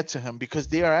gonna get to him because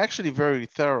they are actually very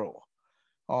thorough.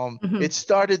 Mm-hmm. It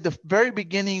started, the very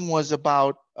beginning was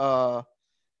about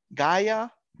Gaia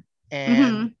and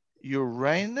Mm-hmm.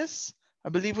 Uranus, I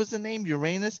believe was the name,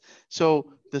 Uranus.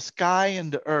 So the sky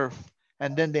and the earth,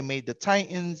 and then they made the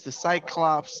Titans, the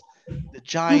Cyclops, the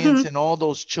giants, Mm-hmm. and all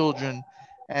those children.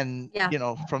 And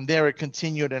Yeah. from there it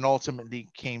continued, and ultimately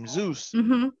came Zeus.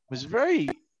 Mm-hmm. It was very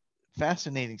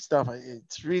fascinating stuff.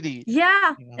 It's really,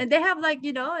 Yeah, you know, and they have like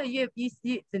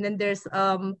and then there's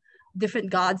different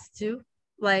gods too.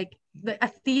 Like the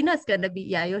Athena's gonna be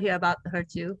yeah, you'll hear about her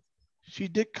too. she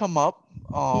did come up.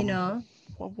 You know,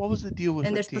 What was the deal with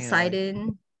and there's Athena?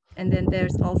 Poseidon, and then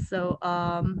there's also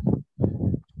I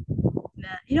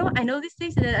know these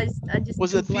things, and then I just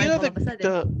Was drew blank Athena all of a sudden.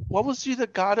 the what was she the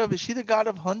god of? Is she the god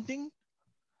of hunting?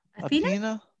 Athena?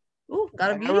 Athena? Oh, God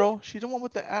The of Beauty? arrow? She the one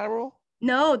with the arrow?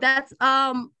 No, that's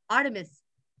Artemis.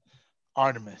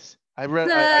 Artemis. I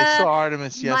saw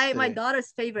Artemis My yesterday.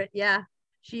 daughter's favorite. Yeah,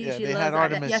 she Yeah, she they had loves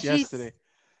Artemis. Yeah, Artemis yesterday.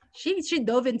 she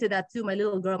dove into that too. My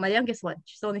little girl, my youngest one,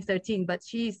 she's only 13, but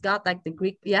she's got like the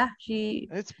Greek. Yeah,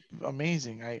 It's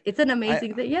amazing. it's an I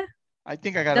amazing thing. Yeah, I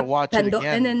think I gotta watch it And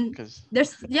again then because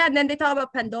and then they talk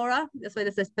about Pandora. That's why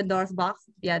this says Pandora's box.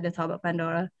 Yeah, they talk about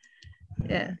Pandora.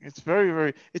 Yeah. it's very,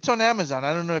 very. It's on Amazon.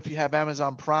 I don't know if you have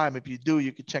Amazon Prime. If you do,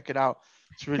 you can check it out.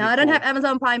 It's No, really I don't have cool.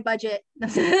 Amazon Prime budget.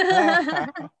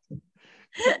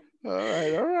 All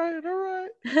right, all right, all right.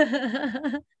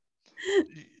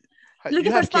 You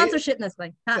Looking for have Kate. sponsorship,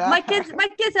 Nestle. Huh? My kids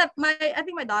have I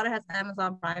think my daughter has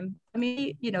Amazon Prime. I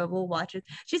mean, we'll watch it.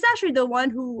 She's actually the one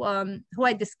who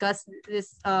I discussed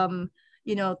this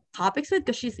topics with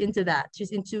because she's into that.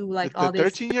 She's into like The all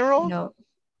this, 13-year-old? you know.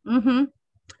 Mm-hmm.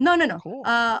 No, no, no. Cool.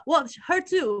 Well, her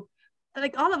too.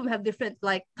 Like all of them have different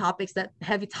like topics that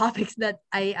heavy topics that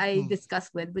I Hmm. discuss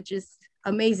with, which is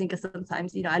amazing because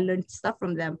sometimes I learn stuff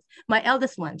from them. My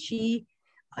eldest one, she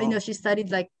Oh, she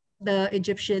studied like the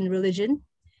Egyptian religion,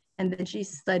 and then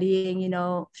she's studying,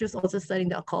 she was also studying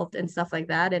the occult and stuff like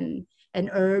that, and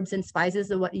herbs and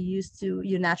spices are what you use to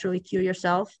naturally cure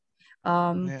yourself.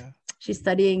 Um, yeah. she's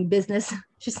studying business.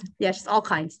 She's all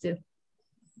kinds too.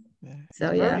 Yeah.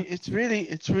 So yeah. It's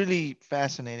really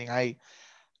fascinating. I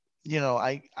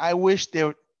wish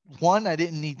there, one, I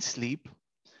didn't need sleep,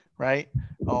 right?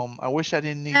 I wish I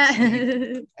didn't need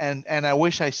sleep, and I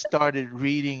wish I started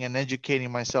reading and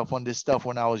educating myself on this stuff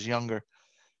when I was younger,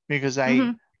 because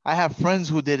Mhm. I have friends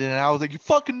who did it, and I was like, "You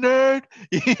fucking nerd!"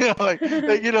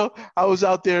 I was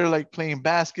out there like playing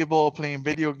basketball, playing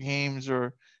video games,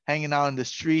 or hanging out in the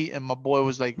street, and my boy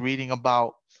was like reading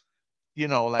about,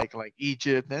 like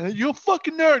Egypt, and you're a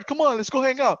fucking nerd. Come on, let's go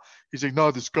hang out. He's like, "No,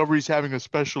 Discovery's having a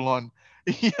special on,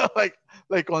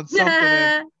 on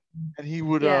something," and he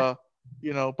would, Yeah.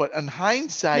 But in Make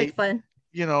hindsight, fun.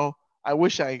 you know, I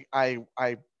wish I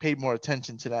paid more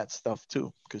attention to that stuff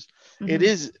too, because it Mm-hmm.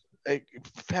 is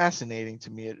fascinating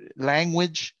to me.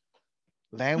 Language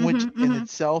Mm-hmm. in Mm-hmm.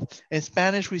 itself. In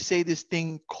Spanish, we say this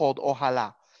thing called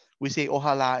ojalá. We say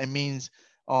ojalá. It means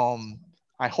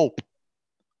I hope,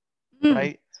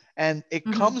 right? And it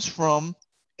Mm-hmm. comes from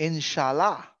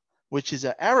inshallah, which is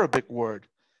an Arabic word.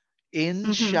 Mm-hmm.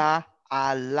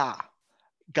 Inshallah,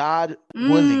 God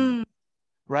willing, Mm-hmm.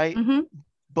 right? Mm-hmm.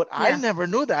 But I Yeah. never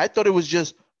knew that. I thought it was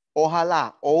just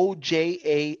ojalá,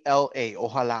 Ojala,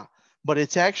 ojalá. But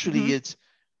Mm-hmm. it's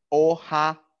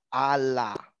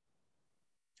ojalá.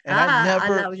 And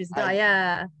Allah, which is God.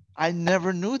 Yeah. I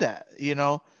never knew that,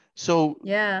 So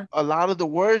Yeah. a lot of the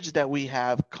words that we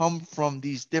have come from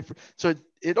these different, so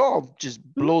it all just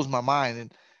Mhm. blows my mind.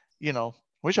 And,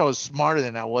 wish I was smarter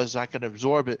than I was. I could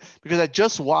absorb it, because I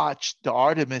just watched the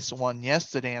Artemis one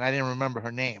yesterday and I didn't remember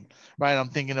her name, right? I'm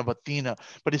thinking of Athena,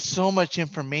 but it's so much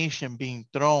information being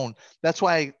thrown. That's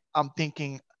why I'm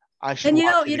thinking I should And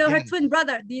watch it you know her again. twin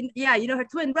brother. Yeah, you know her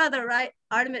twin brother, right?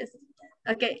 Artemis.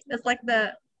 Okay, that's like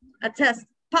a test.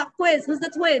 Pop quiz. Who's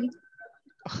the twin?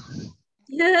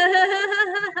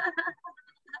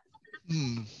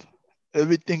 Hmm. Let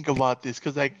me think about this,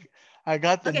 because I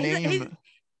got the Okay, name.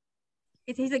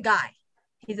 he's a guy.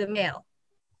 He's a male.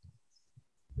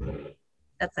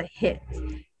 That's a hit.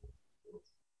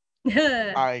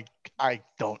 I I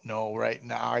don't know right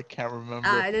now. I can't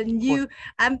remember. Then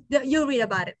What? you'll read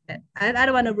about it then. I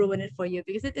don't want to ruin it for you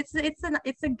because it's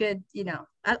a good,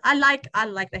 I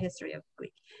like the history of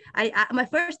Greek. My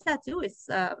first tattoo is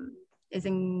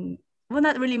in, well,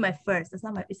 not really my first. That's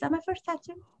not my Is that my first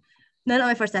tattoo? No, not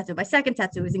my first tattoo. My second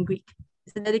tattoo is in Greek.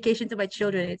 It's a dedication to my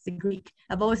children. It's in Greek.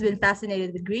 I've always been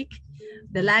fascinated with Greek,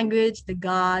 the language, the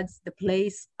gods, the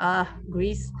place,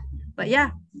 Greece. But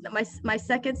yeah, my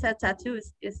second set tattoo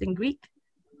is in Greek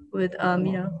with Oh,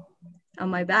 on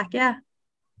my back. Yeah.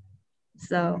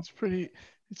 So it's pretty.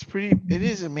 It's pretty. It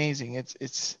is amazing.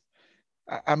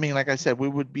 I mean, like I said, we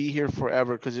would be here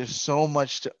forever because there's so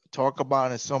much to talk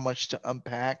about and so much to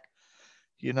unpack.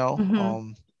 You know,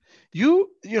 mhm.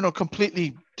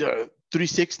 completely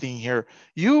 360 here.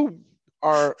 You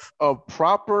are a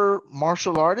proper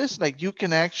martial artist. Like, you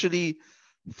can actually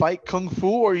fight kung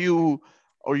fu, or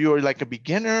you're like a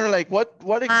beginner. Like,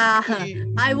 what exactly?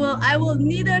 I will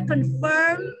neither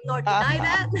confirm nor deny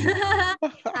that.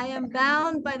 I am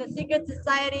bound by the secret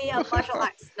society of martial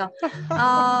arts. No.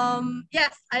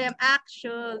 Yes, I am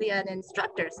actually an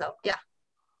instructor. So yeah.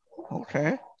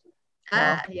 Okay.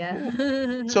 Wow. Yeah.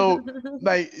 Cool. So,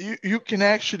 like, you can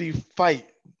actually fight.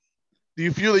 Do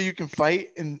you feel that you can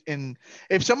fight? And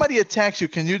if somebody attacks you,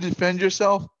 can you defend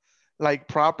yourself like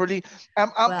properly?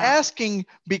 I'm Well, asking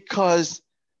because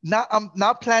I'm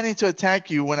not planning to attack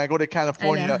you when I go to I know.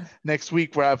 California next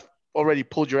week, where I've already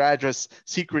pulled your address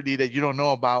secretly that you don't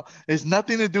know about. There's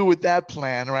nothing to do with that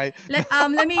plan, right? Let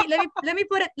me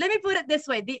put it this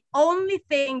way. The only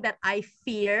thing that I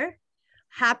fear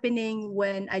happening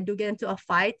when I do get into a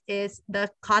fight is the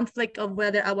conflict of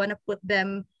whether I want to put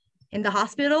them in the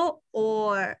hospital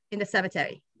or in the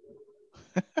cemetery.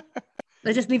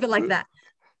 Let's just leave it like that.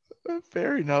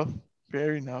 Fair enough.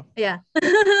 Fair enough. Yeah.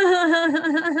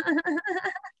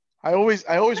 I always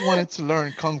wanted to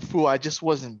learn kung fu. I just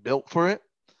wasn't built for it.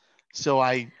 So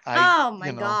I Oh my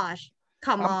you know gosh.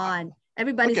 Come I'm on. look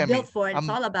Everybody's at built me. for it. It's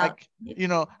all I about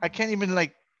I can't even,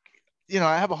 like,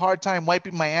 I have a hard time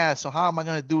wiping my ass. So how am I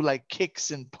gonna do like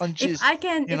kicks and if punches? I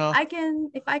can You if know, I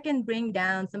can if I can bring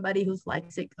down somebody who's like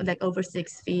over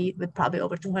 6 feet with probably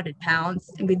over 200 pounds,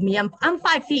 and with me, I'm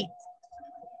 5 feet.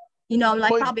 I'm like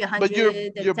but probably your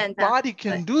 110 pounds. body But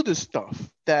can do the stuff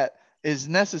that is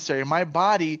necessary. My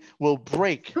body will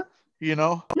break. You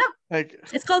know, no, like,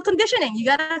 it's called conditioning. You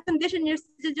gotta condition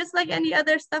yourself just like any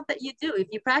other stuff that you do. If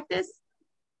you practice,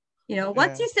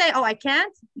 once yeah. you say, "Oh, I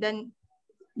can't," then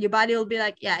your body will be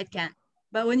like, "Yeah, it can."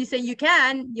 But when you say you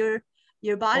can,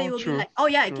 your body Oh, will be true, like, "Oh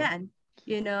yeah, it true, can."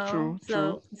 true.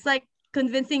 So it's like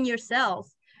convincing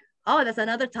yourself. Oh, that's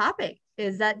another topic.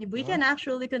 Is that we Yeah. can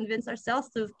actually convince ourselves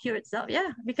to cure itself?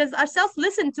 Yeah, because our cells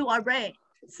listen to our brain.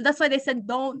 So that's why they said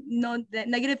don't the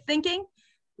negative thinking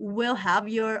will have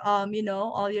your all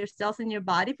your cells in your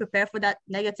body prepare for that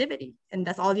negativity, and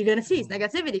that's all you're gonna see is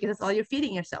negativity because that's all you're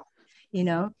feeding yourself. You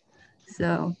know,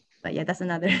 so. But yeah, that's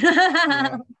another.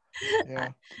 Yeah. Yeah.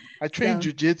 I trained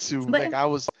So, jujitsu. but Like I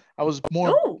was more,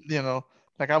 oh,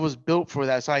 like I was built for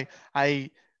that. So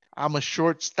I'm a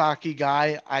short, stocky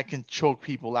guy. I can choke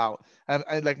people out.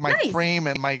 I like my nice. frame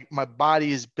and my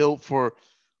body is built for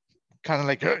kind of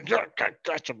like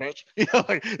gotcha, bitch. You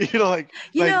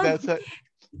Like know, that's it.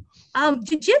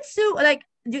 jujitsu, like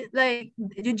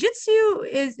jujitsu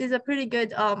is a pretty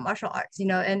good martial arts, you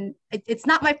know, and it's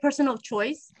not my personal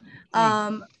choice. Mm.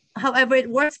 Um, however, it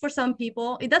works for some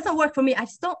people. It doesn't work for me. I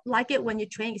just don't like it when you're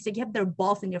training. So you have their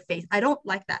balls in your face. I don't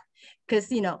like that because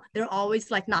you know they're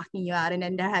always like knocking you out, and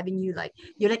then they're having you like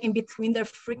you're like in between their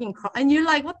freaking and you're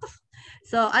like what the.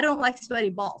 So I don't like sweaty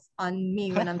balls on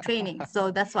me when I'm training. So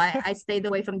that's why I stayed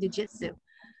away from jujitsu.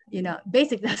 You know,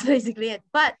 basic, that's basically it.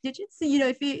 But jujitsu, you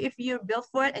know, if you're built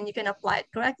for it and you can apply it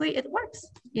correctly, it works,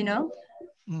 you know.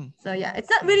 Mm. So yeah, it's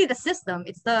not really the system,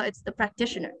 it's the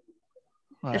practitioner.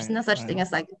 There's Right, no such right, thing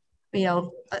as like, you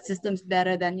know, a system's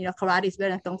better than, you know, karate is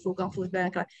better than kung fu is better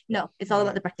than karate. No, it's all about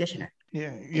right. the practitioner.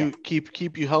 Yeah, Yeah. you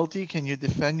keep you healthy. Can you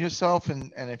defend yourself?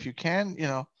 And if you can,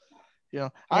 Yeah.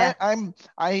 I'm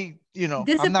not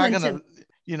Discipline gonna,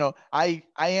 too. I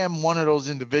am one of those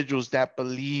individuals that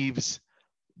believes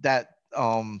that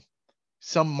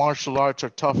some martial arts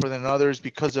are tougher than others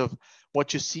because of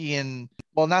what you see in,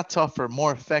 well, not tougher,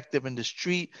 more effective in the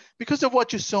street because of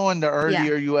what you saw in the Yeah.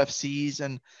 earlier UFCs.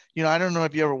 And I don't know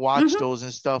if you ever watched Mm-hmm. those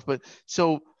and stuff, but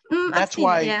so I've that's seen it.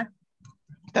 why Yeah.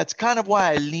 that's kind of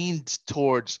why I leaned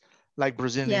towards like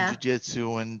Brazilian Yeah.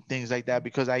 jiu-jitsu and things like that,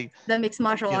 because I, The mixed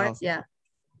martial you know, arts. Yeah.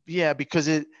 yeah, because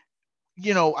it,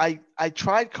 I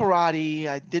tried karate,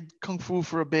 I did kung fu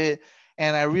for a bit,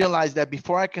 and I realized that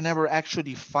before I can ever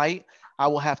actually fight, I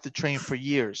will have to train for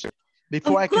years.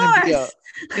 Before Of I can be a,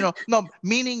 course. no,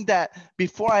 meaning that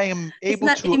before I am It's able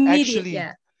not to immediate. actually,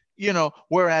 Yeah.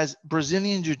 whereas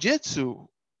Brazilian jiu-jitsu,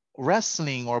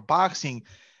 wrestling or boxing,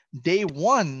 day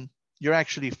one, you're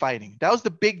actually fighting. That was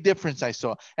the big difference I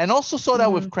saw. And also saw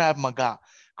that with Mm-hmm. Krav Maga.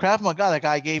 Krav Maga, the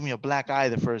guy gave me a black eye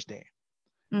the first day,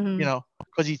 Mm-hmm.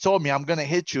 because he told me I'm gonna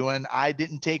hit you, and I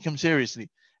didn't take him seriously,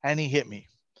 and he hit me.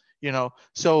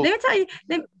 So Let me tell you.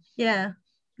 Yeah.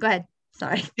 Go ahead.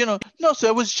 Sorry. no, so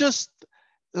it was just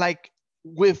like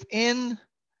within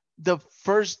the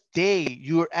first day,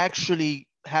 you actually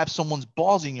have someone's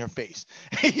balls in your face.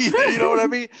 You know what I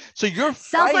mean? So you're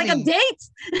Sounds like a fighting. date.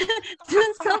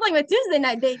 Sounds like my Tuesday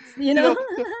night dates, you You know?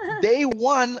 know, day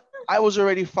one, I was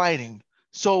already fighting.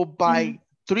 So Mm-hmm. by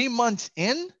 3 months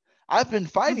in, I've been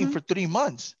fighting Mm-hmm. for 3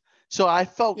 months. So I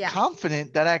felt Yeah.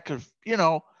 confident that I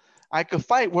could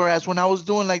fight. Whereas when I was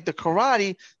doing like the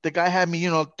karate, the guy had me,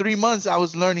 3 months, I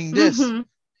was learning this. Mm-hmm.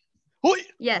 Oi,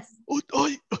 Yes. oi,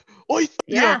 oi, oi,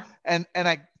 Yeah. and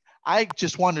I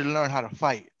just wanted to learn how to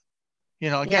fight.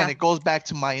 Again, Yeah. it goes back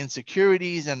to my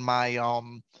insecurities and my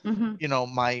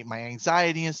Mm-hmm. my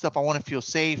anxiety and stuff. I want to feel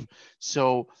safe.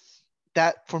 So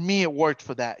that for me, it worked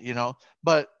for that,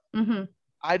 but Mm-hmm.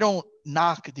 I don't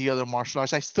knock the other martial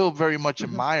arts. I still very much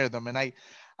Mm-hmm. admire them. And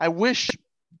I wish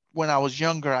when I was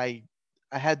younger, I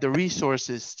had the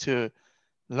resources to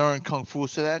learn Kung Fu,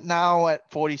 so that now at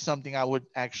 40 something, I would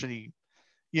actually,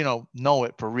 know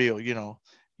it for real,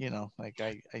 like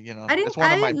I didn't that's one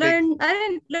I of my didn't big, learn I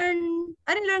didn't learn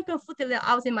I didn't learn Kung Fu till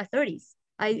I was in my 30s.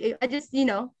 I just, you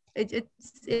know,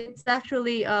 it's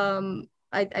actually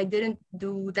I didn't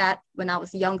do that when I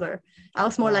was younger. I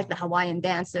was more like the Hawaiian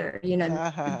dancer, you know,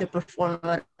 the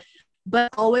performer, but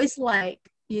always like,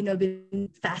 you know, been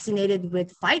fascinated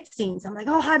with fight scenes. I'm like,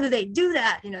 oh, how do they do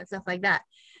that? You know, stuff like that.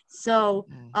 So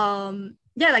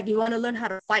yeah, like you want to learn how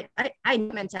to fight. I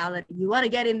mentality. You want to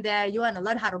get in there, you want to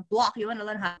learn how to block, you want to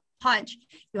learn how to punch,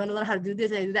 you want to learn how to do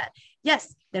this and do that.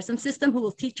 Yes, there's some system who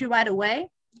will teach you right away.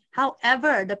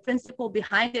 However, the principle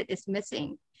behind it is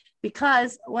missing,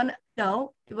 because what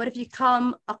if you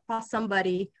come across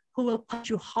somebody who will punch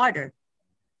you harder?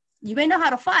 You may know how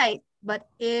to fight, but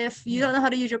if you don't know how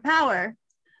to use your power,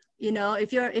 you know,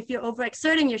 if you're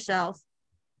overexerting yourself,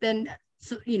 then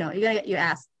you know you're gonna get your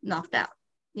ass knocked out.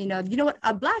 You know what?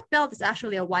 A black belt is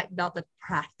actually a white belt that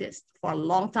practiced for a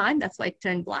long time. That's why it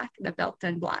turned black. The belt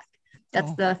turned black.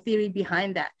 That's the theory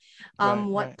behind that.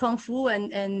 What right. Kung Fu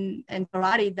and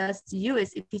karate does to you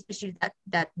is it teaches you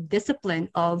that discipline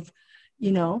of,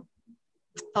 you know,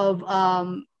 of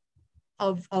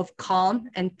calm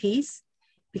and peace.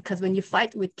 Because when you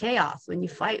fight with chaos, when you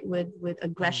fight with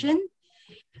aggression,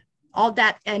 all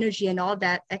that energy and all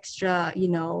that extra, you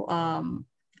know,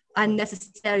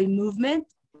 unnecessary movement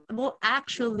will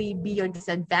actually be your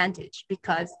disadvantage,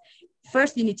 because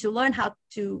first you need to learn how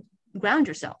to ground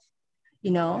yourself, you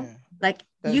know, Yeah. Like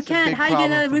you That's a can't, big how you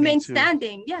problem gonna for me remain too.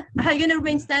 standing? Yeah, how you gonna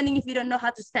remain Yeah. standing if you don't know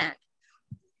how to stand?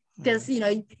 Because Yeah. you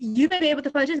know you may be able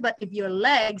to punch this, but if your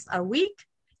legs are weak,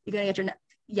 you're gonna get your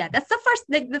yeah. That's the first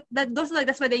like those like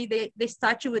that's why they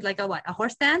start you with like a what, a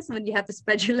horse stance, when you have to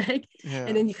spread your leg and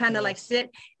Yeah. then you kind of like Yes.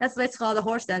 sit. That's why it's called a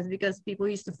horse stance, because people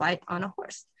used to fight on a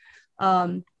horse.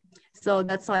 Um, so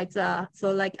that's why it's so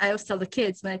like I always tell the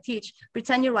kids when I teach,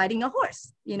 pretend you're riding a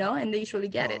horse, you know, and they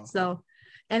usually get it. Oh. So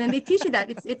and then they teach you that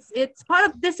it's part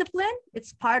of discipline.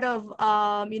 It's part of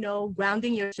you know,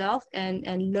 grounding yourself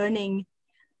and learning,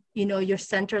 you know, your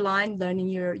center line, learning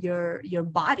your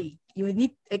body. You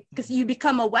need, because you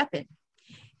become a weapon.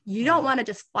 You don't want to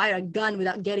just fire a gun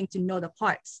without getting to know the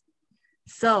parts.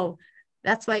 So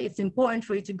that's why it's important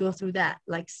for you to go through that,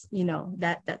 like, you know,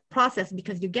 that process,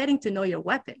 because you're getting to know your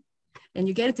weapon and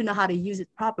you're getting to know how to use it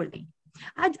properly.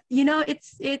 You know,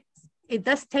 it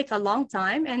does take a long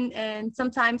time, and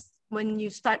sometimes when you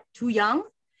start too young,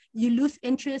 you lose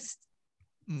interest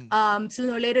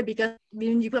sooner or later, because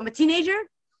when you become a teenager,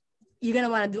 you're gonna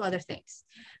want to do other things.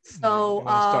 Yeah. You So want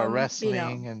to start you know,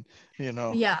 wrestling and, you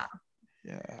know, yeah.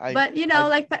 yeah. But you I, know,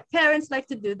 like parents like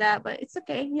to do that, but it's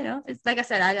okay. You know, it's like I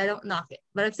said, I don't knock it.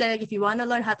 But I'm saying, like, if you want to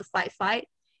learn how to fight,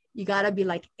 you gotta be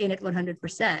like in it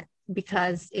 100%,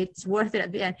 because it's worth it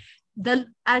at the end.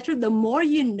 The more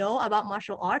you know about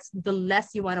martial arts, the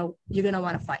less you're gonna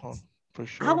want to fight. oh, for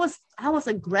sure. I was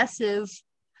aggressive.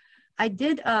 I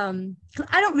did I'm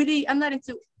not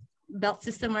into belt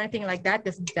system or anything like that.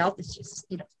 This belt is just,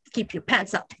 you know, keep your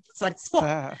pants up. That's what it's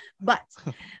for. But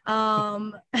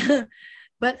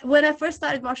but when I first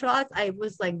started martial arts, I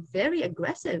was like very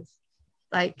aggressive.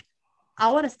 Like,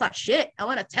 I want to start shit. I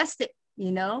want to test it,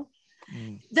 you know,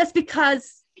 just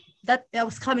because that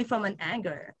was coming from an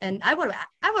anger, and I would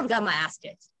have got my ass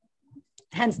kicked,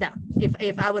 hands down,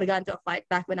 if I would have gotten into a fight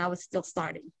back when I was still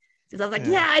starting. Because I was like,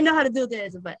 yeah, I know how to do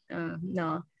this, but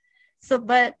no. So,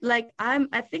 but like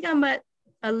I think I'm at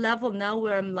a level now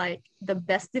where I'm like, the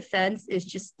best defense is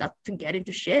just not to get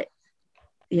into shit,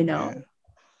 you know. Yeah.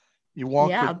 You walk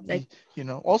Yeah, with, like you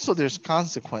know, also there's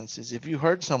consequences. If you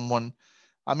hurt someone,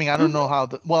 I mean, I don't know how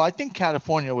well, I think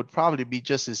California would probably be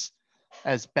just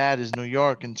as bad as New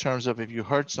York in terms of if you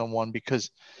hurt someone,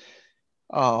 because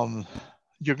um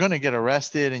you're going to get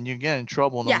arrested and you get in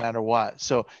trouble no yeah, matter what.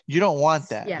 So you don't want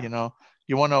that, yeah, you know.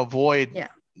 You want to avoid, yeah.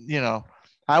 you know.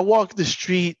 I walk the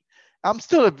street, I'm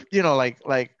still a, you know, like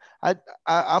I,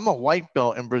 I'm a white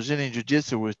belt in Brazilian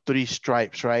Jiu-Jitsu with 3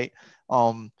 stripes, right?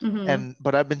 Mm-hmm, And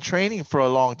but I've been training for a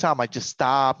long time. I just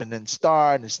stop and then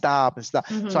start and stop and stop.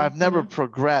 So mm-hmm, I've never mm-hmm.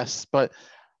 progressed, but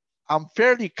I'm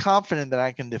fairly confident that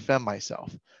I can defend myself.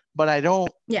 But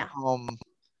Yeah,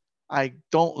 I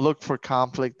don't look for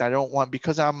conflict. I don't want,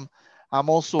 because I'm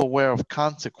also aware of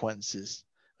consequences.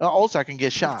 Also, I can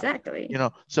get shot, you exactly.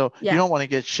 know. So you Yeah, don't want to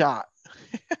get shot.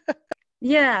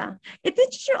 yeah. It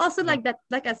teaches you also You know? like that,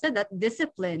 like I said, that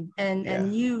discipline, Yeah.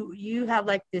 and you have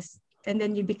like this, and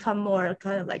then you become more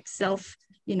kind of like self,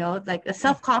 you know, like the Yeah.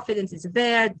 self-confidence is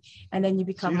there, and then you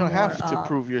So become you don't more have to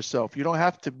prove yourself. You don't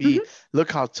have to be, mhm,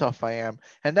 look how tough I am.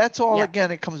 And that's all, yeah,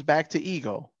 again, it comes back to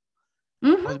ego.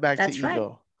 mm-hmm, Comes back to that's right.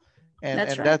 ego. And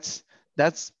That's and right.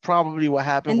 that's probably what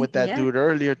happened And with that yeah. dude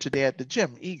earlier today at the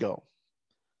gym, ego,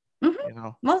 Mm-hmm. you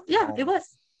know. Well, yeah, it Um, was.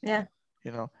 Yeah.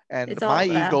 you know, and It's my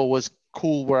all ego was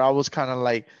cool where I was kind of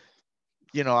like,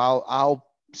 you know, I'll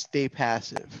stay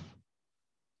passive.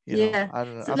 You know, yeah. I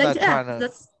don't know. So I'm like not yeah, trying to.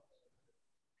 that's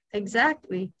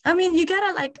exactly. I mean, you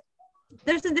gotta like,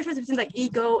 there's a difference between like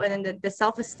ego and then the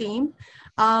self-esteem.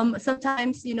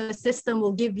 Sometimes, you know, the system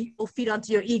will feed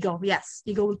onto your ego. Yes,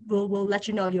 ego will let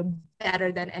you know you're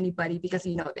better than anybody because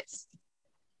you know this.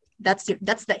 That's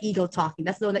the ego talking.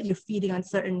 That's the one that you're feeding on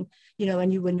certain, you know,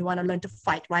 when you want to learn to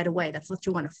fight right away. That's what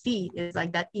you want to feed. It's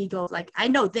like that ego, like, I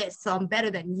know this, so I'm better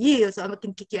than you, so I'm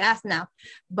gonna kick your ass now.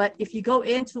 But if you go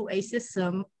into a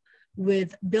system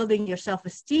with building your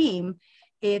self-esteem,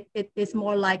 it is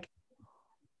more like,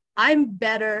 I'm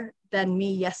better than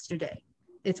me yesterday.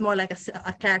 It's more like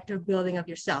a character building of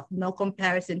yourself, no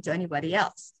comparison to anybody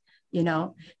else, you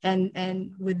know.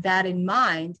 And with that in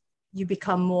mind, you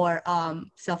become more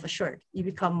self-assured. You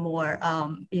become more,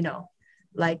 you know,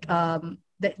 like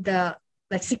the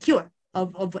like secure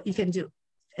of what you can do.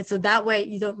 And so that way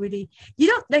you don't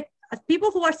like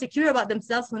people who are secure about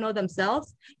themselves, who know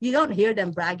themselves, you don't hear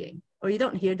them bragging, or you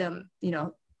don't hear them, you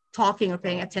know, talking or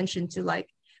paying attention to like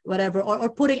whatever, or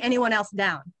putting anyone else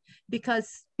down,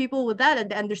 because people with that,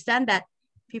 they understand that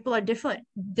people are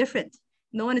different.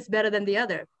 No one is better than the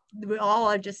other. We all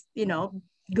are just, you know,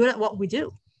 good at what we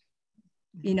do,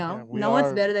 you Yeah, know. we No one's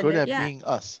are better than good the at yeah. being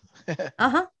us.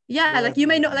 Uh-huh. Yeah, Good like at you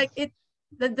may being know, us. like it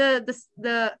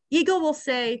the ego will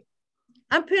say,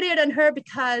 I'm prettier than her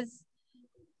because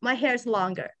my hair is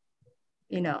longer,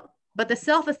 you know. But the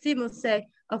self-esteem will say,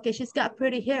 okay, she's got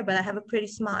pretty hair, but I have a pretty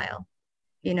smile,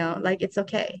 you know, like it's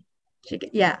okay.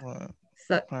 Yeah. Right.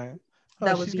 So Right. Oh,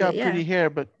 that would she's be it. got Yeah. pretty hair,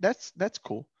 but that's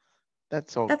cool.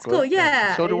 That's all That's cool. good. And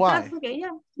Yeah. so do That's I. okay.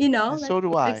 Yeah. You know, And like so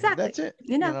do I. exactly. That's it.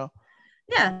 You You know, know.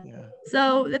 yeah. Yeah.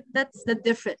 So that's the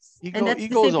difference. And that's the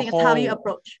Ego is same a thing as how you whole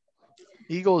approach.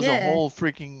 ego is a Yeah. whole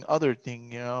freaking other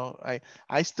thing, you know.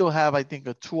 I still have, I think,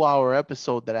 a 2-hour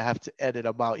episode that I have to edit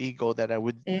about ego that I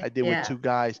did with Yeah. 2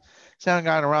 guys. So I haven't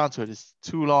gotten around to it. It's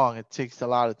too long. It takes a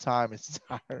lot of time. It's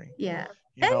tiring. Yeah.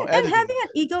 You know, And editing. having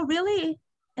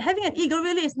an ego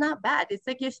really is not bad. It's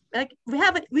like you're like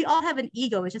we all have an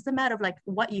ego. It's just a matter of like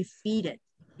what you feed it,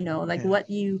 you know, like Yeah. what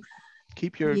you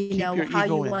Keep your how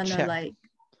ego you in want to check. like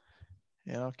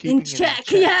You know, in keeping it in check.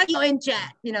 check. Yeah, ego in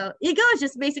check. You know, ego is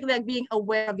just basically like being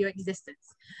aware of your existence.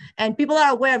 And people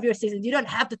are aware of your existence. You don't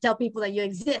have to tell people that you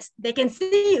exist. They can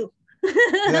see you.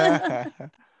 Yeah.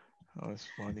 Oh, it's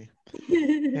funny.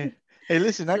 Hey,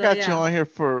 listen, I So, got you yeah. on here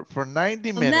for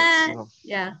 90 minutes. Man,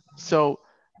 yeah. So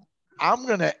I'm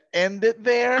gonna end it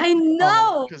there. I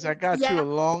know. Because I got Yeah. you a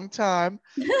long time.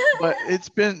 But it's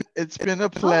been a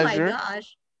pleasure. Oh my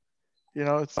gosh. You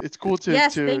know, it's cool to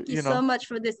Yes, to thank you you know. so much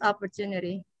for this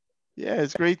opportunity. Yeah,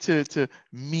 it's great to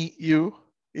meet you.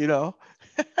 You know.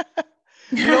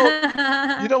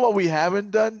 you know what we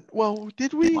haven't done? Well,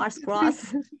 did we? Mars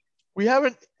Cross. We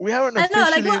haven't I know,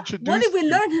 officially like introduced. what did we you.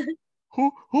 learn?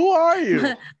 Who are you?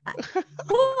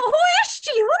 who is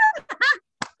she?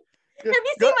 Have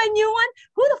you seen my new one?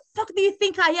 Who the fuck do you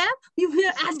think I am?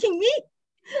 You're asking me?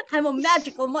 I'm a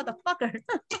magical motherfucker.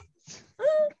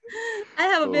 I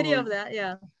have a video of that,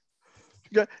 yeah.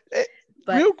 Hey,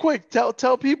 But real quick,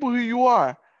 tell people who you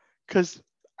are, because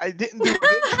I didn't do an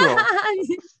intro.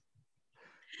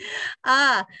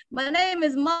 My name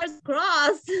is Mars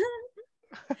Cross.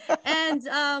 And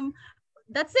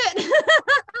that's it.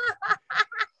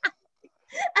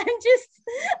 I'm just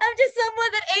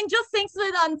someone that Angel sings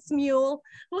with on Smule,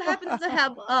 who happens to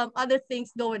have other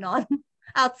things going on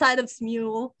outside of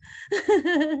Smule.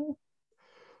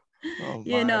 Oh,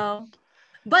 you know.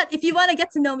 But if you want to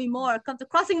get to know me more, come to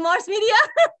Crossing Mars Media.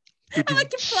 I'm gonna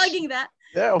keep plugging that.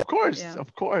 Yeah, of course, Yeah.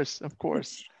 of course.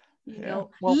 You Yeah,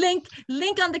 know, well- link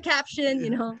on the caption,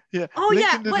 you know. Yeah. Oh link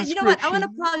yeah, in the wait, you know what? I want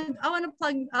description. to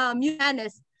plug Music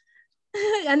Madness.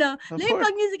 I know. Of Let me course.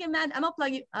 plug Music and Madness. I'm gonna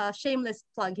plug you shameless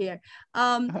plug here.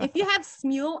 If you have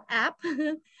Smule app,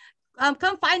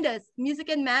 come find us, Music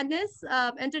and Madness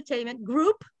entertainment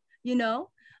group, you know,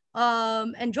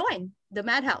 and join the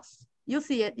Madhouse. You'll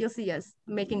see it. You'll see us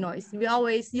making noise.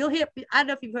 You'll hear, I don't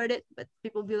know if you've heard it, but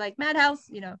people be like Madhouse,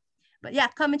 you know. But yeah,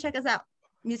 come and check us out.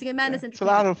 Music and Madness. Yeah, it's a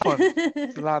lot of fun.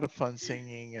 It's a lot of fun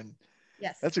singing, and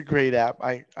yes, that's a great app.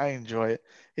 I enjoy it.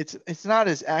 It's not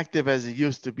as active as it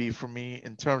used to be for me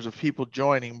in terms of people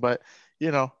joining, but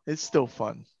you know, it's still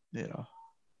fun. You know.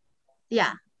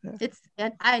 Yeah, Yeah.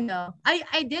 and I know.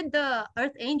 I did the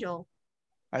Earth Angel.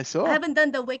 I saw. I haven't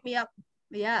done the Wake Me Up.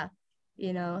 Yeah.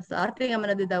 You know, so I think I'm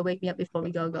gonna do that Wake Me Up before we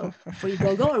go. Before you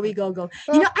go or we go.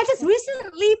 You know, I just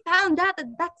recently found out that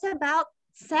that's about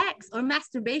sex or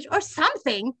masturbation or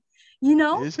something. You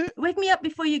know, Is it? Wake Me Up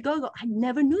before you go. I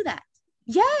never knew that.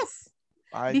 Yes.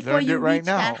 I Before learned you it right reach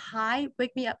now. that high,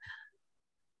 wake me up.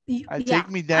 Take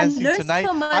me dancing learned tonight.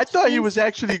 so much I thought he since- was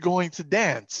actually going to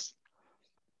dance.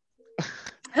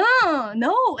 Huh,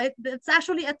 no, it's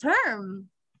actually a term.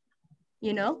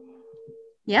 You know?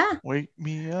 Yeah. Wake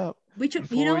me up. We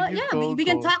should, you know what? Yeah, we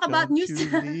can talk about Don't new you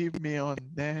stuff. leave me on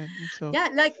that. So Yeah,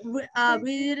 like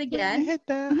read it again. hit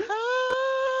that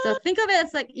high. So think of it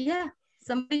as like, yeah,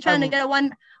 somebody trying to get a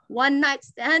one night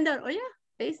stand on, yeah,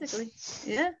 basically.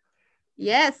 Yeah.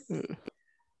 Yes.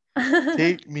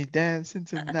 Take me dancing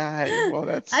tonight. Well,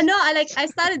 that's. I know. I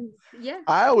started. Yeah.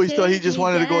 I always thought he Take just me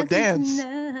wanted to go dancing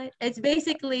dance. tonight. It's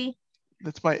basically.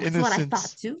 That's my That's what I thought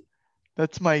innocence. too.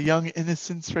 That's my young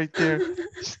innocence right there.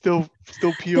 Still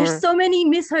pure. There's so many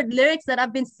misheard lyrics that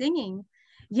I've been singing.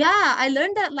 Yeah, I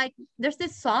learned that like there's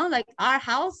this song like Our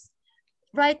House,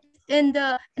 right and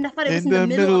I thought it was in the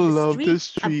middle of the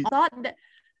street. I thought that.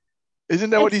 Isn't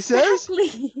that what he says?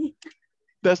 Exactly.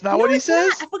 That's not No, what he it's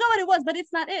not. says? I forgot what it was, but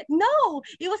it's not it. No,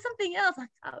 it was something else. Like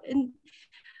in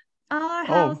Our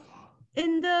House,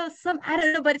 in the I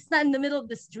don't know, but it's not in the middle of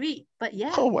the street. But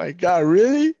yeah. Oh my God,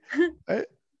 really?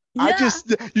 Yeah.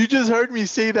 You just heard me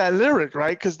say that lyric,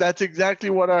 right? Because that's exactly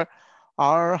what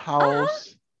our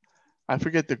house. I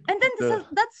forget the. And then so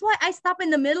that's why I stop in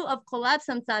the middle of collabs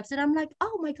sometimes, and I'm like,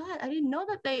 oh my God, I didn't know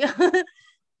that they.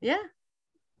 Yeah.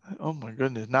 Oh my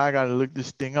goodness. Now I gotta look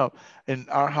this thing up. In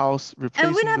our house, And we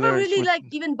replacing never lyrics really with, like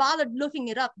even bothered looking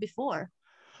it up before.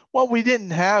 well, we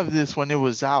didn't have this when it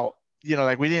was out.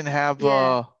 Like we didn't have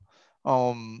Yeah.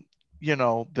 um,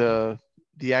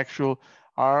 the actual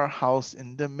our house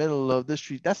in the middle of the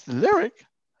street. That's the lyric.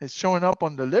 It's showing up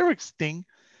on the lyrics thing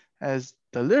as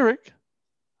the lyric.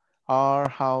 Our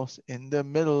house in the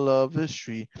middle of the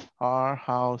street. Our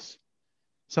house.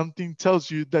 Something tells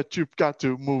you that you've got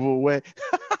to move away.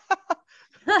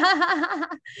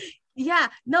 Yeah,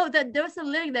 no, that there was a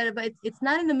lyric there, but it's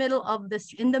not in the middle of the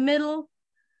in the middle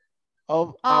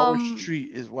Of our um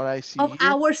street is what I of see here.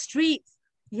 our street.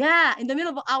 Yeah, in the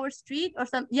middle of our street or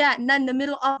some, yeah, not in the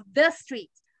middle of the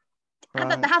street. I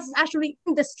thought the Right. house is actually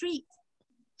in the street.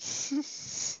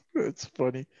 It's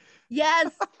funny.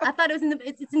 Yes, I thought it was in the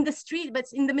it's in the street, but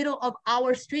it's in the middle of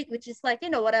our street, which is like,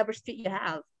 whatever street you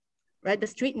have, right? The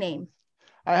street name.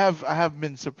 I have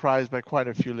been surprised by quite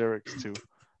a few lyrics too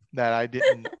that I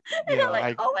didn't, And I'm like,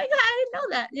 I oh my God, I didn't know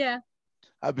that. Yeah.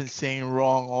 I've been saying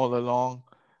wrong all along.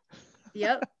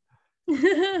 Yep.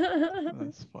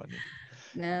 That's funny.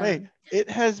 Wait, No. it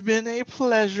has been a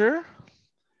pleasure,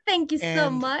 Thank you so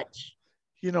and much.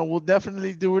 we'll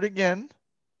definitely do it again.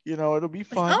 It'll be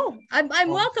fun. Oh, I'm Um,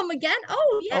 welcome again.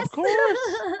 Oh, yes. of course.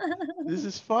 This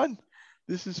is fun.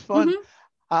 This is fun.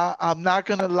 Hmm. I'm not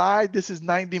gonna lie. This is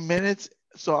 90 minutes,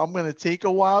 so I'm gonna take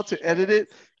a while to edit Shit.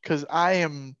 it because I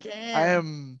Damn.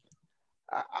 am,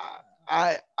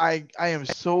 I am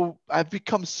so I've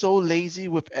become so lazy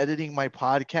with editing my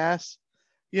podcasts.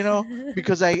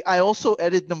 Because I also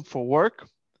edit them for work,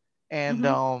 and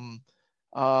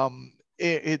Hmm.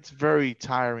 it's very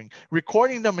tiring.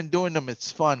 Recording them and doing them,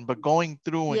 it's fun, but going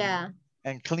through and Yeah.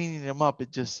 and cleaning them up,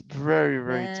 it's just very,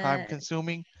 very time Man.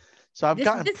 consuming. So I've This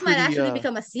gotten this might pretty actually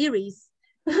become a series.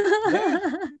 yeah,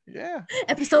 yeah, for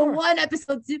Episode sure. 1,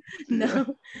 episode 2. Yeah,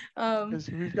 No. Um, because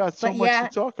we've got so but much to yeah,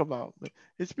 talk about. But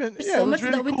it's been, there's yeah, it so was much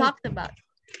really that we cool. talked about.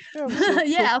 Yeah, it was so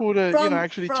Yeah, cool to from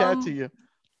actually chat to from you.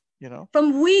 You know,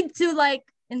 from weed to like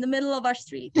in the middle of our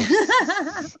street.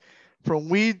 from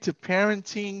weed to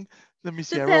parenting. Let me The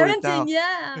see. I wrote it parenting, down.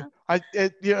 yeah. Oh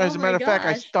As a my matter of fact,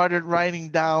 I gosh. started writing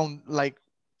down like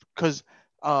because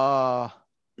I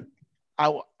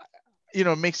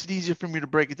it makes it easier for me to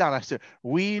break it down. I said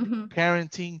weed, Hmm.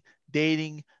 parenting,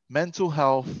 dating, mental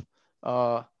health,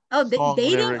 uh, Oh, song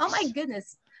dating? Oh my lyrics.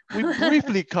 goodness. We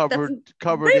briefly That's covered it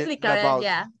briefly covered. about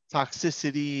Yeah.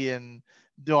 toxicity and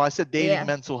I said dating, Yeah.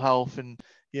 mental health, and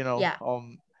Yeah.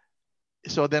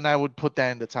 so then I would put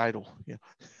that in the title. You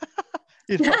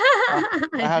know, uh,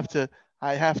 I have to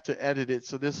I have to edit it.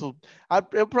 So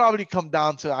it'll probably come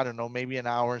down to, I don't know, maybe an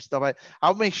hour and stuff.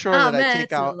 I'll make sure Oh that I man, take it's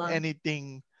too out long.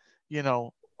 anything,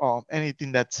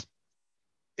 anything that's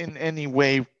in any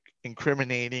way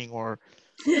incriminating, or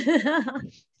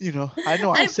I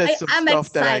know I said some I'm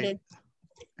stuff that excited.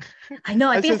 I know.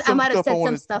 I I think said I some might have stuff I said some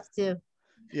want to. stuff too.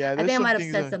 Yeah, I there's think I some might have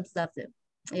things said that. some stuff too.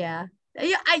 Yeah.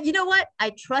 Yeah, you know what? I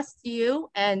trust you,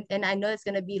 and I know it's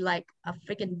gonna be like a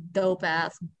freaking dope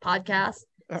ass podcast.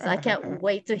 So I can't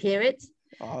wait to hear it,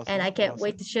 and Awesome, I can't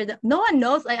wait awesome. to share that. No one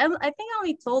knows. Like I think I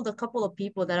only told a couple of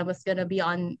people that I was gonna be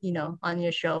on, on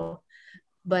your show.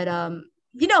 But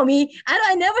you know me,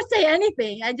 I never say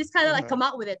anything. I just kind of like come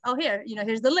out with it. Oh,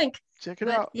 here's the link. Check it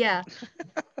But out. yeah,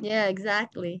 yeah,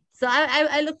 exactly. So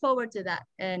I look forward to that,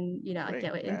 and I Great.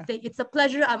 can't wait. And Yeah. it's a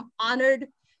pleasure. I'm honored.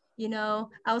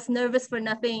 I was nervous for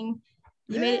nothing.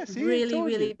 You made Yeah. it See, I really,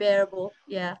 told you. really bearable.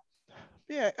 Yeah.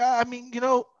 Yeah. I mean,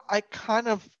 I kind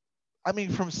of, I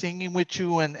mean, from singing with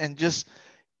you and just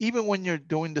even when you're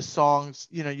doing the songs,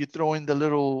 you throw in the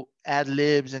little ad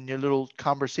libs and your little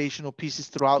conversational pieces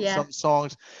throughout Yeah. some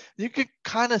songs. You can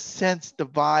kind of sense the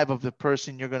vibe of the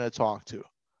person you're gonna talk to.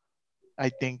 I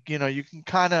think you can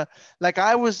kind of like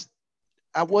I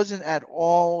wasn't at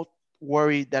all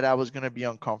worried that I was gonna be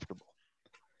uncomfortable.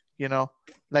 You know,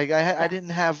 like I Yeah.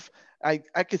 didn't have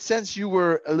I could sense you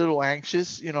were a little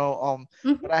anxious. But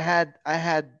Hmm. I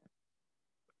had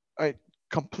a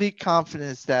complete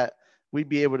confidence that we'd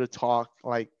be able to talk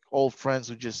like old friends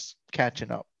who just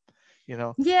catching up.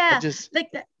 I Yeah. just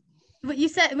Like that. What you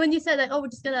said when you said like, oh, we're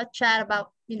just gonna chat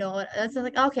about, it's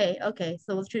like, okay, okay,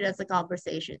 so we'll treat it as a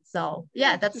conversation. So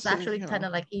yeah, yeah, that's just a, actually kind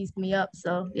of like eased me up.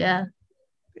 So yeah,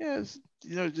 yeah,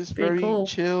 just pretty very cool.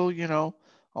 chill.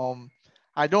 Um,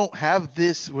 I don't have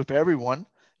this with everyone.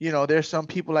 There's some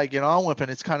people I get on with, and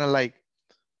it's kind of like,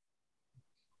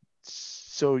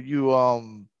 so you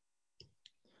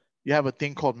have a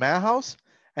thing called Madhouse,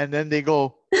 and then they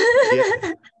go, yeah,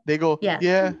 Yeah.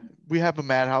 yeah, we have a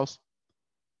Madhouse.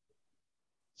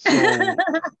 So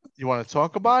you want to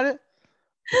talk about it?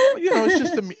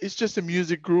 It's just a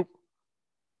music group.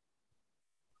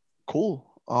 Cool.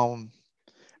 And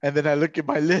then I look at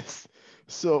my list.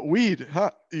 So weed,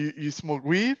 huh? You smoke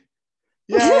weed?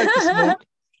 Yeah, I like to smoke.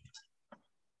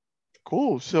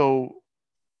 Cool. So,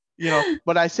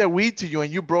 but I said weed to you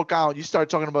and you broke out. You started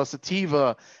talking about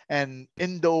sativa and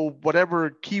Indo, whatever,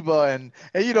 Kiva. And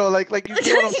like you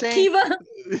get what I'm saying? Kiva.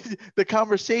 The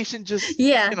conversation just,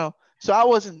 Yeah. So I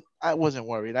wasn't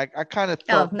worried. I kind of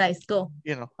Oh, felt, nice. Cool.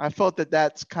 I felt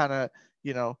that's kind of,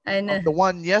 I know. the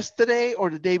one yesterday or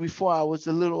the day before, I was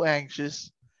a little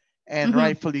anxious, and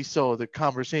rightfully so. The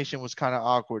conversation was kind of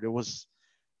awkward. It was,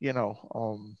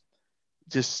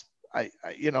 just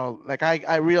like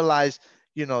I realized,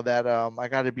 that I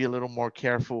got to be a little more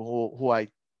careful who I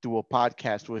do a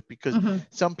podcast with, because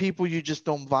some people you just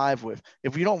don't vibe with.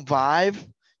 If you don't vibe,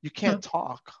 you can't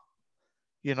talk.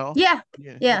 Yeah.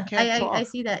 You Yeah. can't talk. I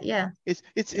see that. Yeah. It's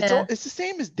the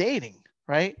same as dating,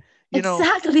 right?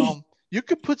 Exactly. You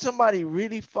could put somebody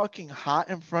really fucking hot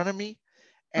in front of me,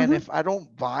 and if I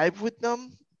don't vibe with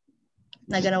them,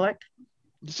 not gonna work.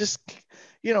 It's just,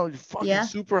 fucking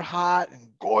super hot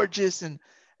and gorgeous,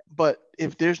 but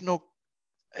if there's no,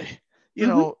 it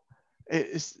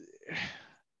just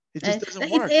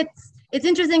doesn't work. It's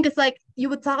interesting because like you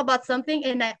would talk about something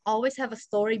and I always have a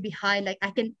story behind, like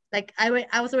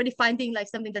I was already finding like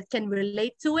something that can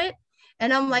relate to it,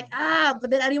 and I'm like, but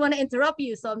then I didn't want to interrupt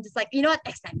you, so I'm just like, you know what,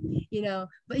 next time,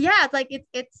 but yeah, it's like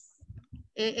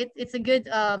it's a good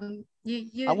I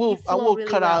will really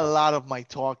cut out a lot of my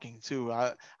talking too.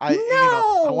 I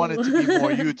want it to be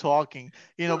more you talking,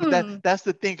 but that's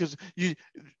the thing, because you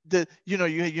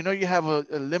have a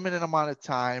limited amount of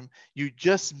time. You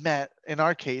just met, in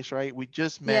our case, right? We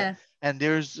just met, and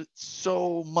there's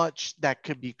so much that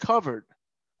could be covered.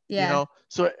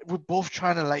 So we're both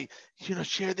trying to like,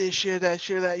 share this, share that,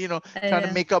 trying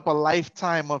to make up a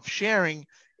lifetime of sharing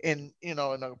in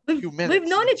a few minutes. We've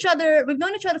known each other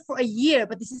for a year,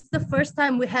 but this is the first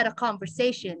time we had a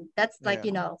conversation. That's like,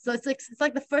 so it's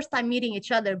like the first time meeting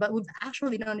each other, but we've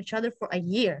actually known each other for a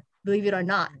year, believe it or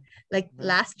not. Like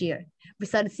last year, we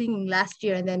started singing last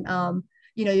year, and then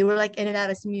you were like in and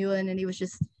out of SMU, and it was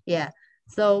just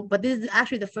so, but this is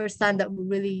actually the first time that we're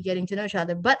really getting to know each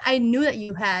other. But I knew that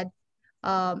you had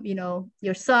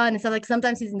your son and stuff, like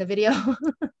sometimes he's in the video.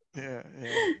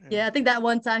 Yeah, I think that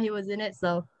one time he was in it.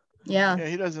 So yeah,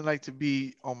 he doesn't like to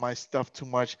be on my stuff too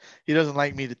much. He doesn't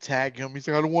like me to tag him. He's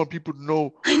like, I don't want people to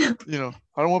know, I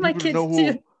don't want people to know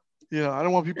who, I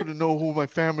don't want people to know who my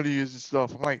family is and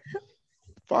stuff. I'm like,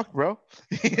 fuck, bro.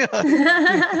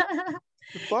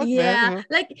 Fuck, man,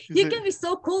 like you can be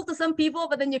so cool to some people,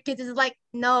 but then your kids is like,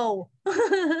 no.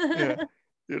 I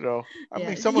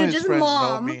mean, some of his friends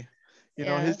know me.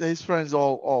 His friends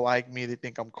all like me. They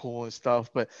think I'm cool and stuff,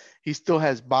 but he still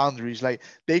has boundaries. Like,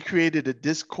 they created a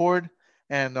Discord,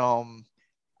 and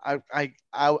I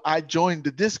joined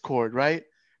the Discord, right?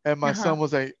 And my son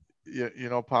was like,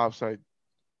 Pops, I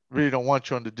really don't want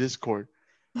you on the Discord.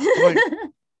 I'm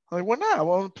like, why not?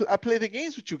 Well, I play the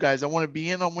games with you guys. I want to be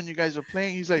in on when you guys are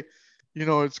playing. He's like,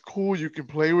 it's cool. You can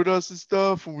play with us and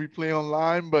stuff when we play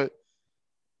online, but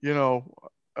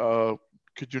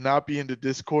could you not be in the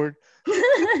Discord?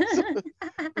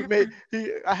 I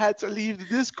had to leave the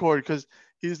Discord because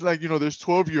he's like, there's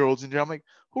 12-year-olds in there. I'm like,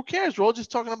 who cares? We're all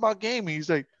just talking about gaming. He's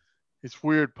like, it's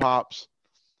weird, Pops.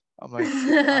 I'm like,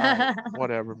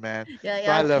 whatever, man.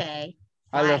 Yeah, so okay.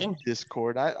 I left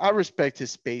Discord. I respect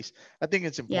his space. I think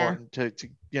it's important to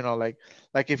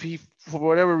like if he, for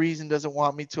whatever reason, doesn't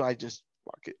want me to, I just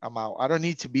fuck it. I'm out. I don't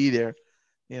need to be there.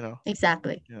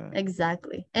 Exactly.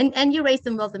 Exactly. And you raised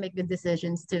him well to make good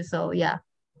decisions too. So yeah.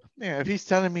 Yeah, if he's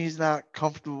telling me he's not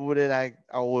comfortable with it, I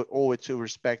owe it to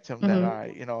respect him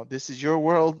that this is your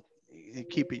world. You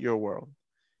keep it your world.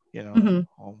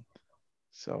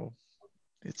 So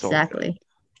it's exactly.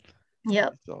 All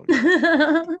yep.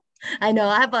 I know.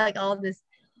 I have like all this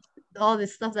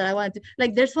stuff that I wanted to,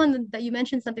 like, there's one that you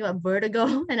mentioned something about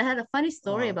vertigo, and I had a funny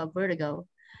story about vertigo,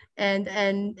 and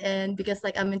because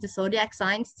like I'm into zodiac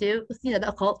signs too, the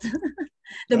occult.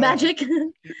 The magic.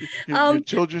 Your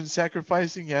children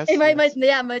sacrificing, yes. My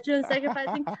children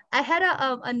sacrificing. I had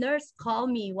a nurse call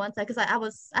me once because I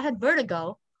had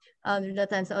vertigo during that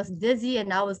time, so I was dizzy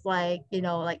and I was like,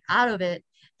 like out of it.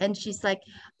 And she's like,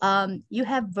 you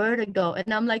have vertigo.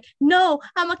 And I'm like, no,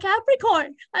 I'm a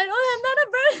Capricorn. I'm not a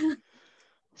Virgo.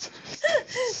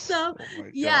 So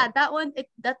that one,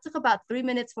 that took about 3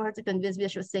 minutes for her to convince me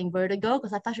that she was saying vertigo,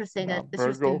 because I thought she was saying that she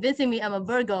was convincing me I'm a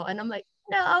Virgo. And I'm like,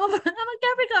 no, I'm a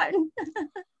Capricorn.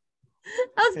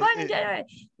 I was born in January.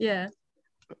 Yeah.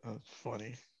 That's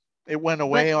funny. It went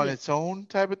away on its own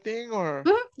type of thing, or?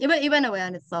 It went away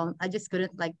on its own. I just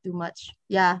couldn't like do much.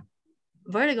 Yeah.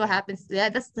 vertigo happens, yeah,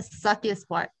 that's the suckiest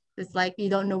part. It's like you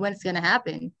don't know when it's gonna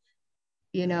happen,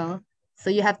 you know. So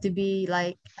you have to be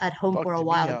like at home for a Fucked me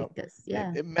while up. because It,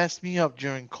 yeah. it messed me up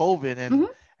during COVID, Hmm.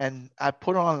 and I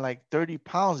put on like 30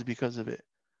 pounds because of it.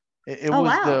 It Oh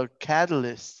was wow. the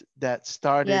catalyst that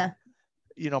started,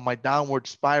 Yeah. my downward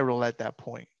spiral at that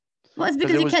point. Well, it's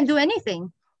Because because it you was, can't do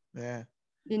anything. yeah.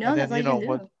 You And know, that's then, all you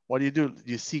can do. what do?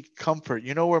 You seek comfort.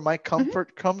 You know where my Hmm.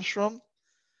 comfort comes from?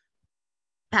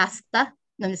 Pasta.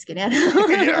 No, I'm just kidding.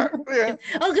 Yeah, yeah,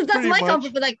 Oh, because that's pretty my comfort,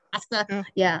 much. but like pasta. Yeah,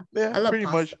 Yeah, yeah, I love pretty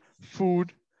much. pasta.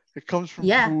 Food. It comes from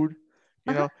Yeah. food.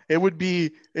 Uh-huh. It would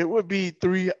be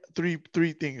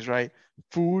three things, right?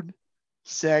 Food,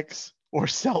 sex, or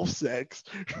self-sex,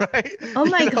 right? Oh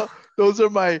my God. Those are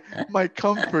my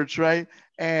comforts, right?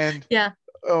 And Yeah.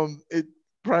 it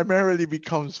primarily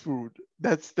becomes food.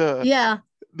 That's Yeah.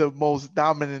 the most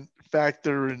dominant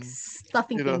factor Like in,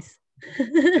 stuffing you know,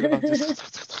 things.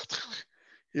 just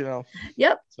you know.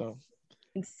 Yep. So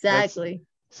that's Exactly.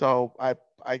 so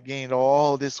I gained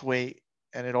all this weight,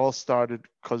 and it all started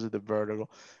because of the vertigo.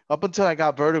 Up until I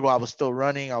got vertigo, I was still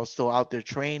running, I was still out there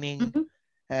training, Hmm.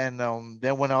 and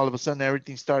then when all of a sudden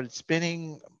everything started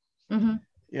spinning, Hmm.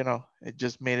 it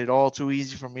just made it all too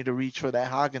easy for me to reach for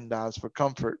that Haagen-Dazs for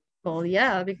comfort. Well,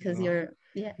 yeah, You because know?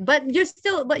 yeah, but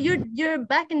you're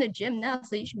back in the gym now,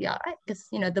 so you should be all right because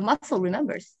the muscle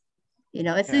remembers.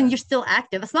 It's in Yeah. you're still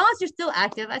active. As long as you're still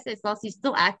active, I say as long as you're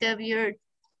still active, you're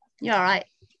all right.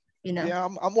 You know. Yeah,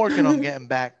 I'm working on getting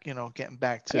back,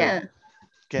 Yeah.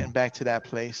 getting back to that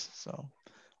place. So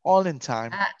all in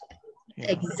time, Uh, you know,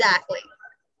 exactly.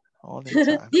 all in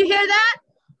Do time. you hear that?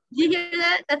 Do you hear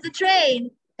that? That's a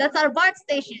train. That's our BART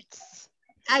station.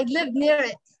 I live near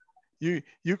it.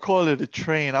 You call it a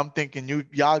train. I'm thinking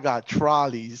y'all got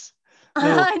trolleys,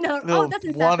 little I know. Oh, little that's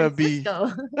in San wannabe.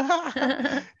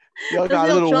 Francisco. Y'all Those got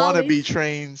little little wannabe trolleys.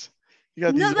 trains. You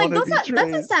got No, these like those wannabe are that's in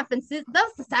trains. San Francisco.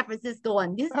 That's the San Francisco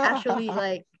one. This is actually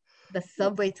like the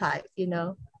subway type,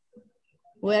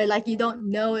 where like you don't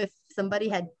know if somebody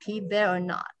had peed there or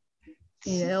not,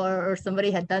 or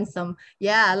somebody had done some,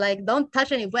 yeah, like don't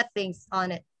touch any wet things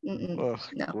on it. Mm-mm, Ugh,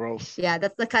 no. gross. Yeah,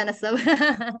 that's the kind of stuff.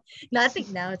 No, I think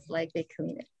now it's like they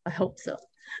clean it. I hope so.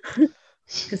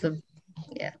 Because of,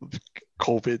 yeah.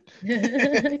 COVID.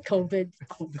 COVID.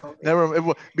 Oh,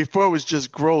 COVID. Before it was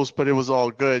just gross, but it was all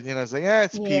good. It's like,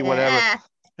 it's pee, whatever. Yeah.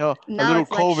 A Now little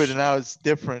it's like, COVID, and now it's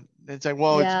different. It's like,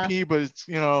 well, it's yeah. pee, but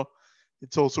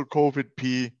it's also COVID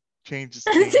pee. Changes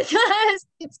things.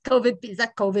 It's COVID pee. Is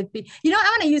that COVID pee? I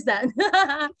want to use that.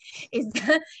 Is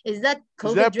that Is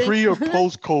COVID that drink? pre or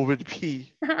post COVID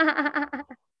pee? Funny.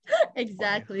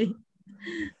 Exactly.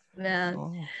 Man.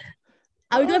 Oh.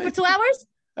 Are we doing for 2 hours?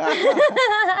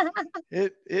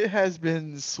 It has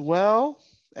been swell,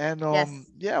 and Yes.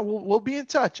 yeah, we'll be in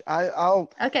touch.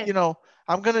 I'll Okay.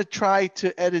 I'm gonna try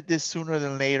to edit this sooner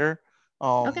than later.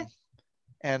 Okay.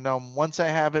 And once I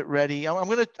have it ready, I'm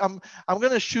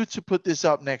gonna shoot to put this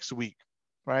up next week,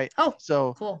 right? Oh,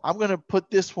 So cool. I'm gonna put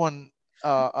this one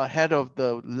ahead of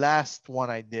the last one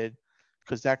I did,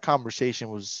 because that conversation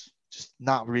was just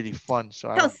not really fun. So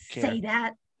I Don't don't care. say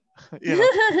that.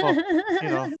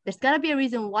 Well, There's got to be a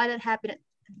reason why that happened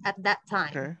at that time.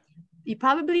 okay. You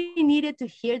probably needed to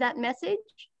hear that message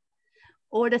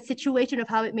or the situation of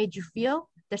how it made you feel.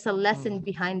 There's a lesson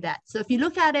behind that. So if you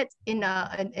look at it in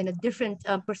a different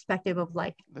perspective of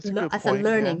like That's a good as a point.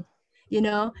 learning,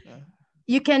 Yeah.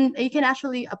 you can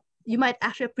actually you might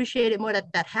actually appreciate it more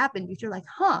that happened because you're like,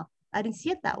 huh, I didn't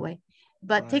see it that way.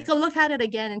 But take a look at it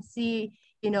again and see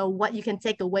what you can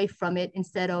take away from it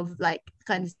instead of like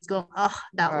kind of just going, oh,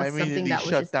 that I was something immediately that was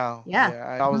shut just, down.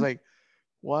 yeah. I was like,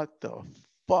 what the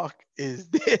fuck is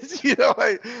this? Yeah.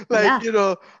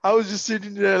 I was just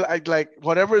sitting there like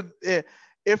whatever.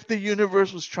 If the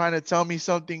universe was trying to tell me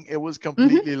something, it was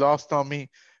completely lost on me,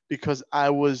 because I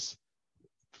was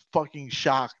fucking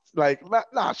shocked. Like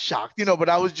not shocked, but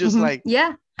I was just like,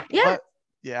 Yeah. what?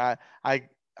 Yeah,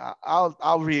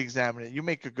 I'll re-examine it. You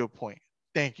make a good point.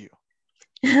 Thank you.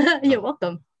 You're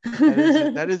welcome.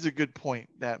 That is a good point,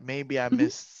 that maybe I Mhm.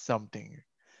 missed something,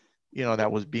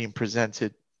 that was being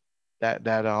presented. That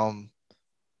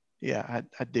yeah,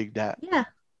 I dig that. Yeah.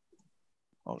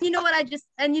 Oh, You know what I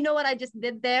just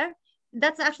did there?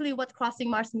 That's actually what Crossing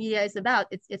Mars Media is about.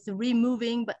 It's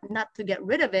removing, but not to get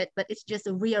rid of it, but it's just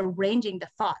rearranging the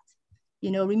thought,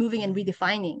 removing and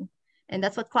redefining. And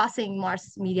that's what Crossing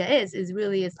Mars Media is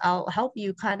really is I'll help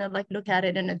you kind of like look at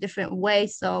it in a different way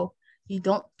so you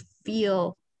don't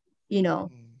feel,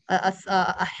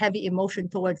 a heavy emotion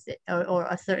towards it or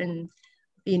a certain,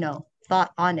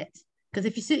 thought on it. Because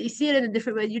if you see it in a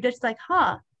different way, you're just like,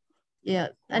 huh, yeah,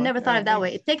 I never thought of it that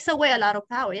way. It takes away a lot of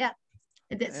power. Yeah.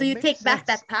 So you take back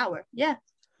that power. Yeah.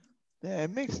 Yeah,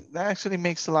 that actually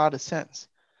makes a lot of sense.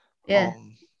 Yeah.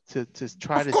 To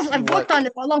try of course, see I've worked on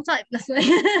it for a long time.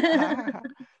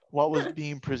 what was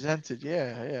being presented.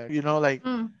 Yeah. You know, like,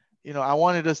 you know, I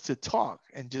wanted us to talk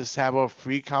and just have a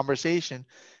free conversation.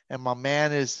 And my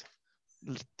man is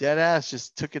dead ass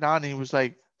just took it on. And he was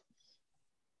like,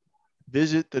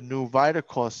 visit the new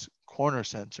Vitacost Corner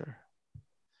Center.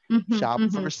 Shop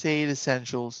first aid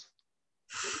essentials.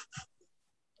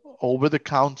 Over the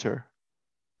counter.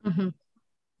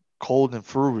 Cold and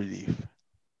flu relief.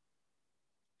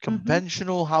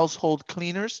 Conventional household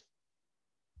cleaners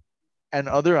and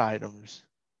other items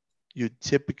you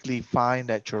typically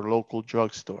find at your local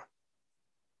drugstore.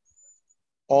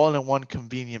 All in one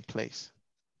convenient place.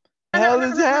 What the hell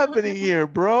is happening here,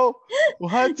 bro?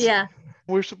 What? Yeah.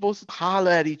 We're supposed to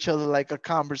holler at each other like a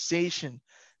conversation.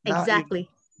 Exactly.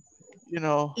 You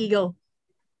know. Ego.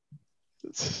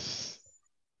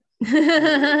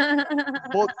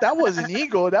 Well, that wasn't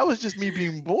ego. That was just me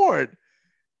being bored.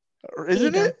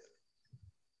 Isn't it?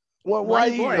 Why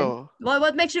ego?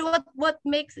 What makes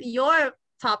your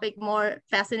topic more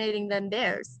fascinating than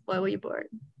theirs? Why were you bored?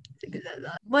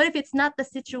 What if it's not the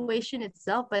situation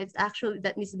itself, but it's actually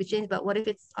that needs to be changed? But what if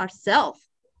it's ourself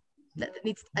that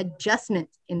needs adjustment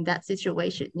in that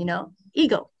situation? You know,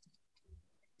 ego.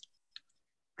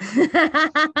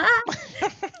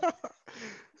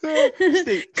 Stay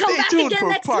tuned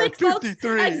for part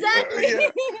 53. Exactly. Yeah.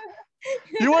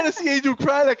 You want to see Angel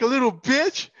cry like a little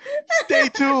bitch? Stay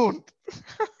tuned.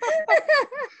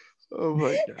 Oh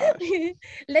my gosh.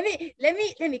 Let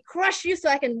me crush you so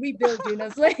I can rebuild you. And I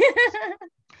was like,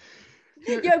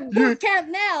 you're boot camp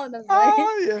now. And I was like,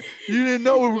 yeah. You didn't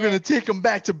know we were gonna take him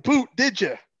back to boot, did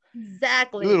you?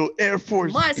 Exactly. Little Air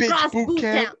Force Mars bitch Cross boot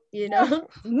camp. You know,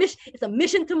 it's a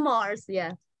mission to Mars.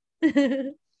 Yeah.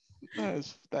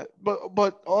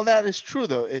 But all that is true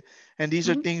though, and these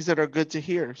are things that are good to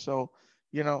hear. So,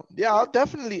 you know, yeah, I'll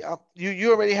definitely.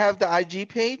 You already have the IG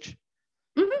page.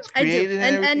 I do,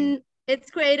 and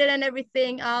it's created and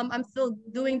everything. I'm still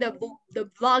doing the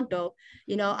vlog though.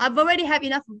 You know, I've already have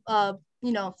enough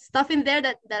you know, stuff in there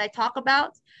that I talk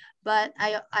about, but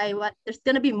I want there's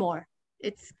gonna be more.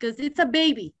 It's because it's a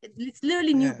baby. It's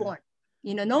literally newborn.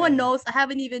 You know, no one knows. I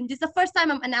haven't even. This is the first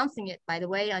time I'm announcing it, by the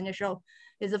way, on your show.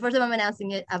 It's the first time I'm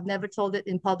announcing it. I've never told it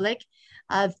in public.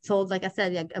 I've told, like I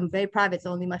said, yeah, I'm very private. So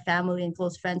only my family and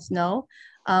close friends know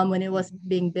when it was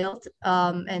being built.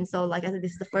 And so, like I said,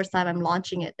 this is the first time I'm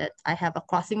launching it. That I have a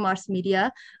Crossing Mars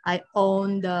Media. I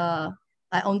own the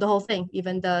whole thing,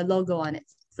 even the logo on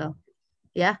it. So,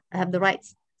 yeah, I have the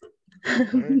rights.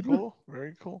 Very cool.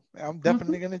 Very cool. I'm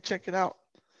definitely gonna check it out.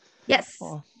 Yes.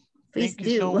 Well, please thank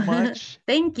you so much.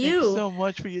 Thank you so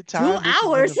much for your time. 2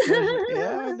 hours.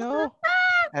 Yeah, I know.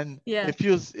 And it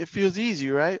feels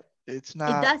easy, right? It's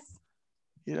not. It does.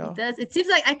 You know. It does. It seems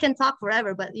like I can talk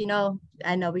forever, but you know,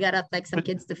 I know we got like some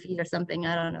kids to feed or something.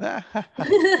 I don't know.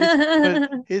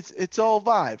 it's all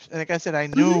vibes. And like I said,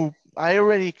 I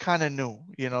already kind of knew,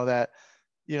 you know, that,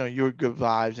 you know, you're good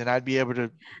vibes, and I'd be able to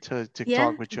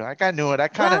talk with you. Like I knew it. I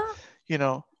kind of, you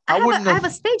know, I have a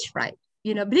stage fright.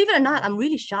 You know, believe it or not, I'm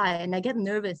really shy and I get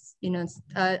nervous. You know,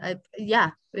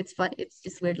 it's fun. It's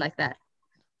just weird like that.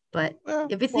 But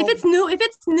if it's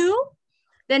new,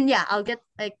 then yeah, I'll get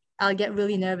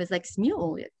really nervous. Like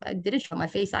Smule, I didn't show my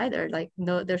face either. Like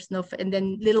no, there's no. And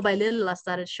then little by little, I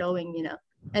started showing. You know,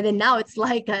 and then now it's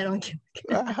like I don't care.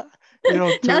 Now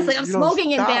it's like I'm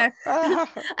smoking in there.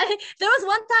 There was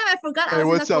one time I forgot I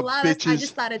was in a collab. I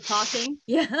just started talking.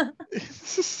 Yeah.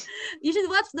 You should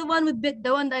watch the one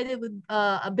the one that I did with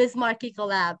a Bismarcky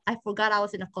collab. I forgot I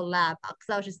was in a collab because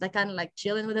I was just like kind of like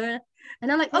chilling with her.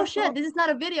 And I'm like, oh shit, this is not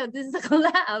a video. This is a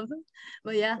collab.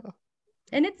 But yeah.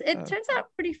 And it turns out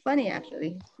pretty funny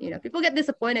actually. You know, people get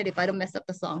disappointed if I don't mess up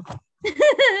the song. You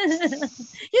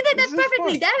did that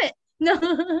perfectly, damn it. No.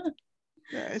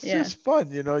 Yeah, it's just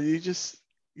fun, you know. You just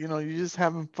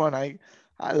having fun. I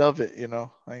love it, you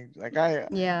know.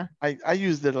 I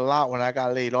used it a lot when I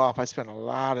got laid off. I spent a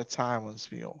lot of time on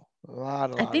Smule.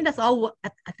 I think that's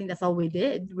all we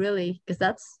did, really, because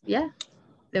there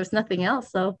was nothing else.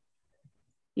 So,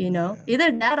 you know,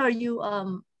 either that or you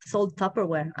sold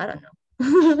Tupperware. I don't know.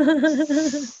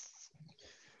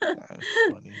 That's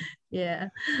funny. Yeah.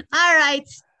 All right.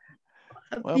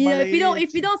 Well,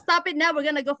 if we don't stop it now, we're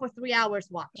gonna go for 3 hours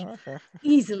watch.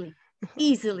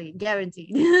 Easily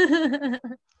guaranteed.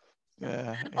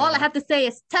 All I have to say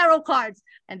is tarot cards,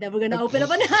 and then we're gonna open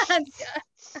up a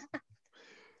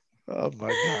Oh my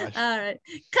gosh. All right,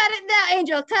 cut it now,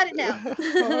 Angel. Cut it now.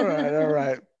 All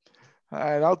right.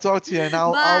 I'll talk to you, and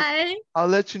I'll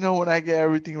let you know when I get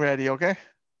everything ready. Okay.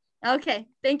 Okay.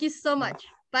 Thank you so much.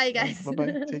 Bye, guys. Bye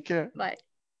bye. Take care. Bye.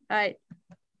 All right.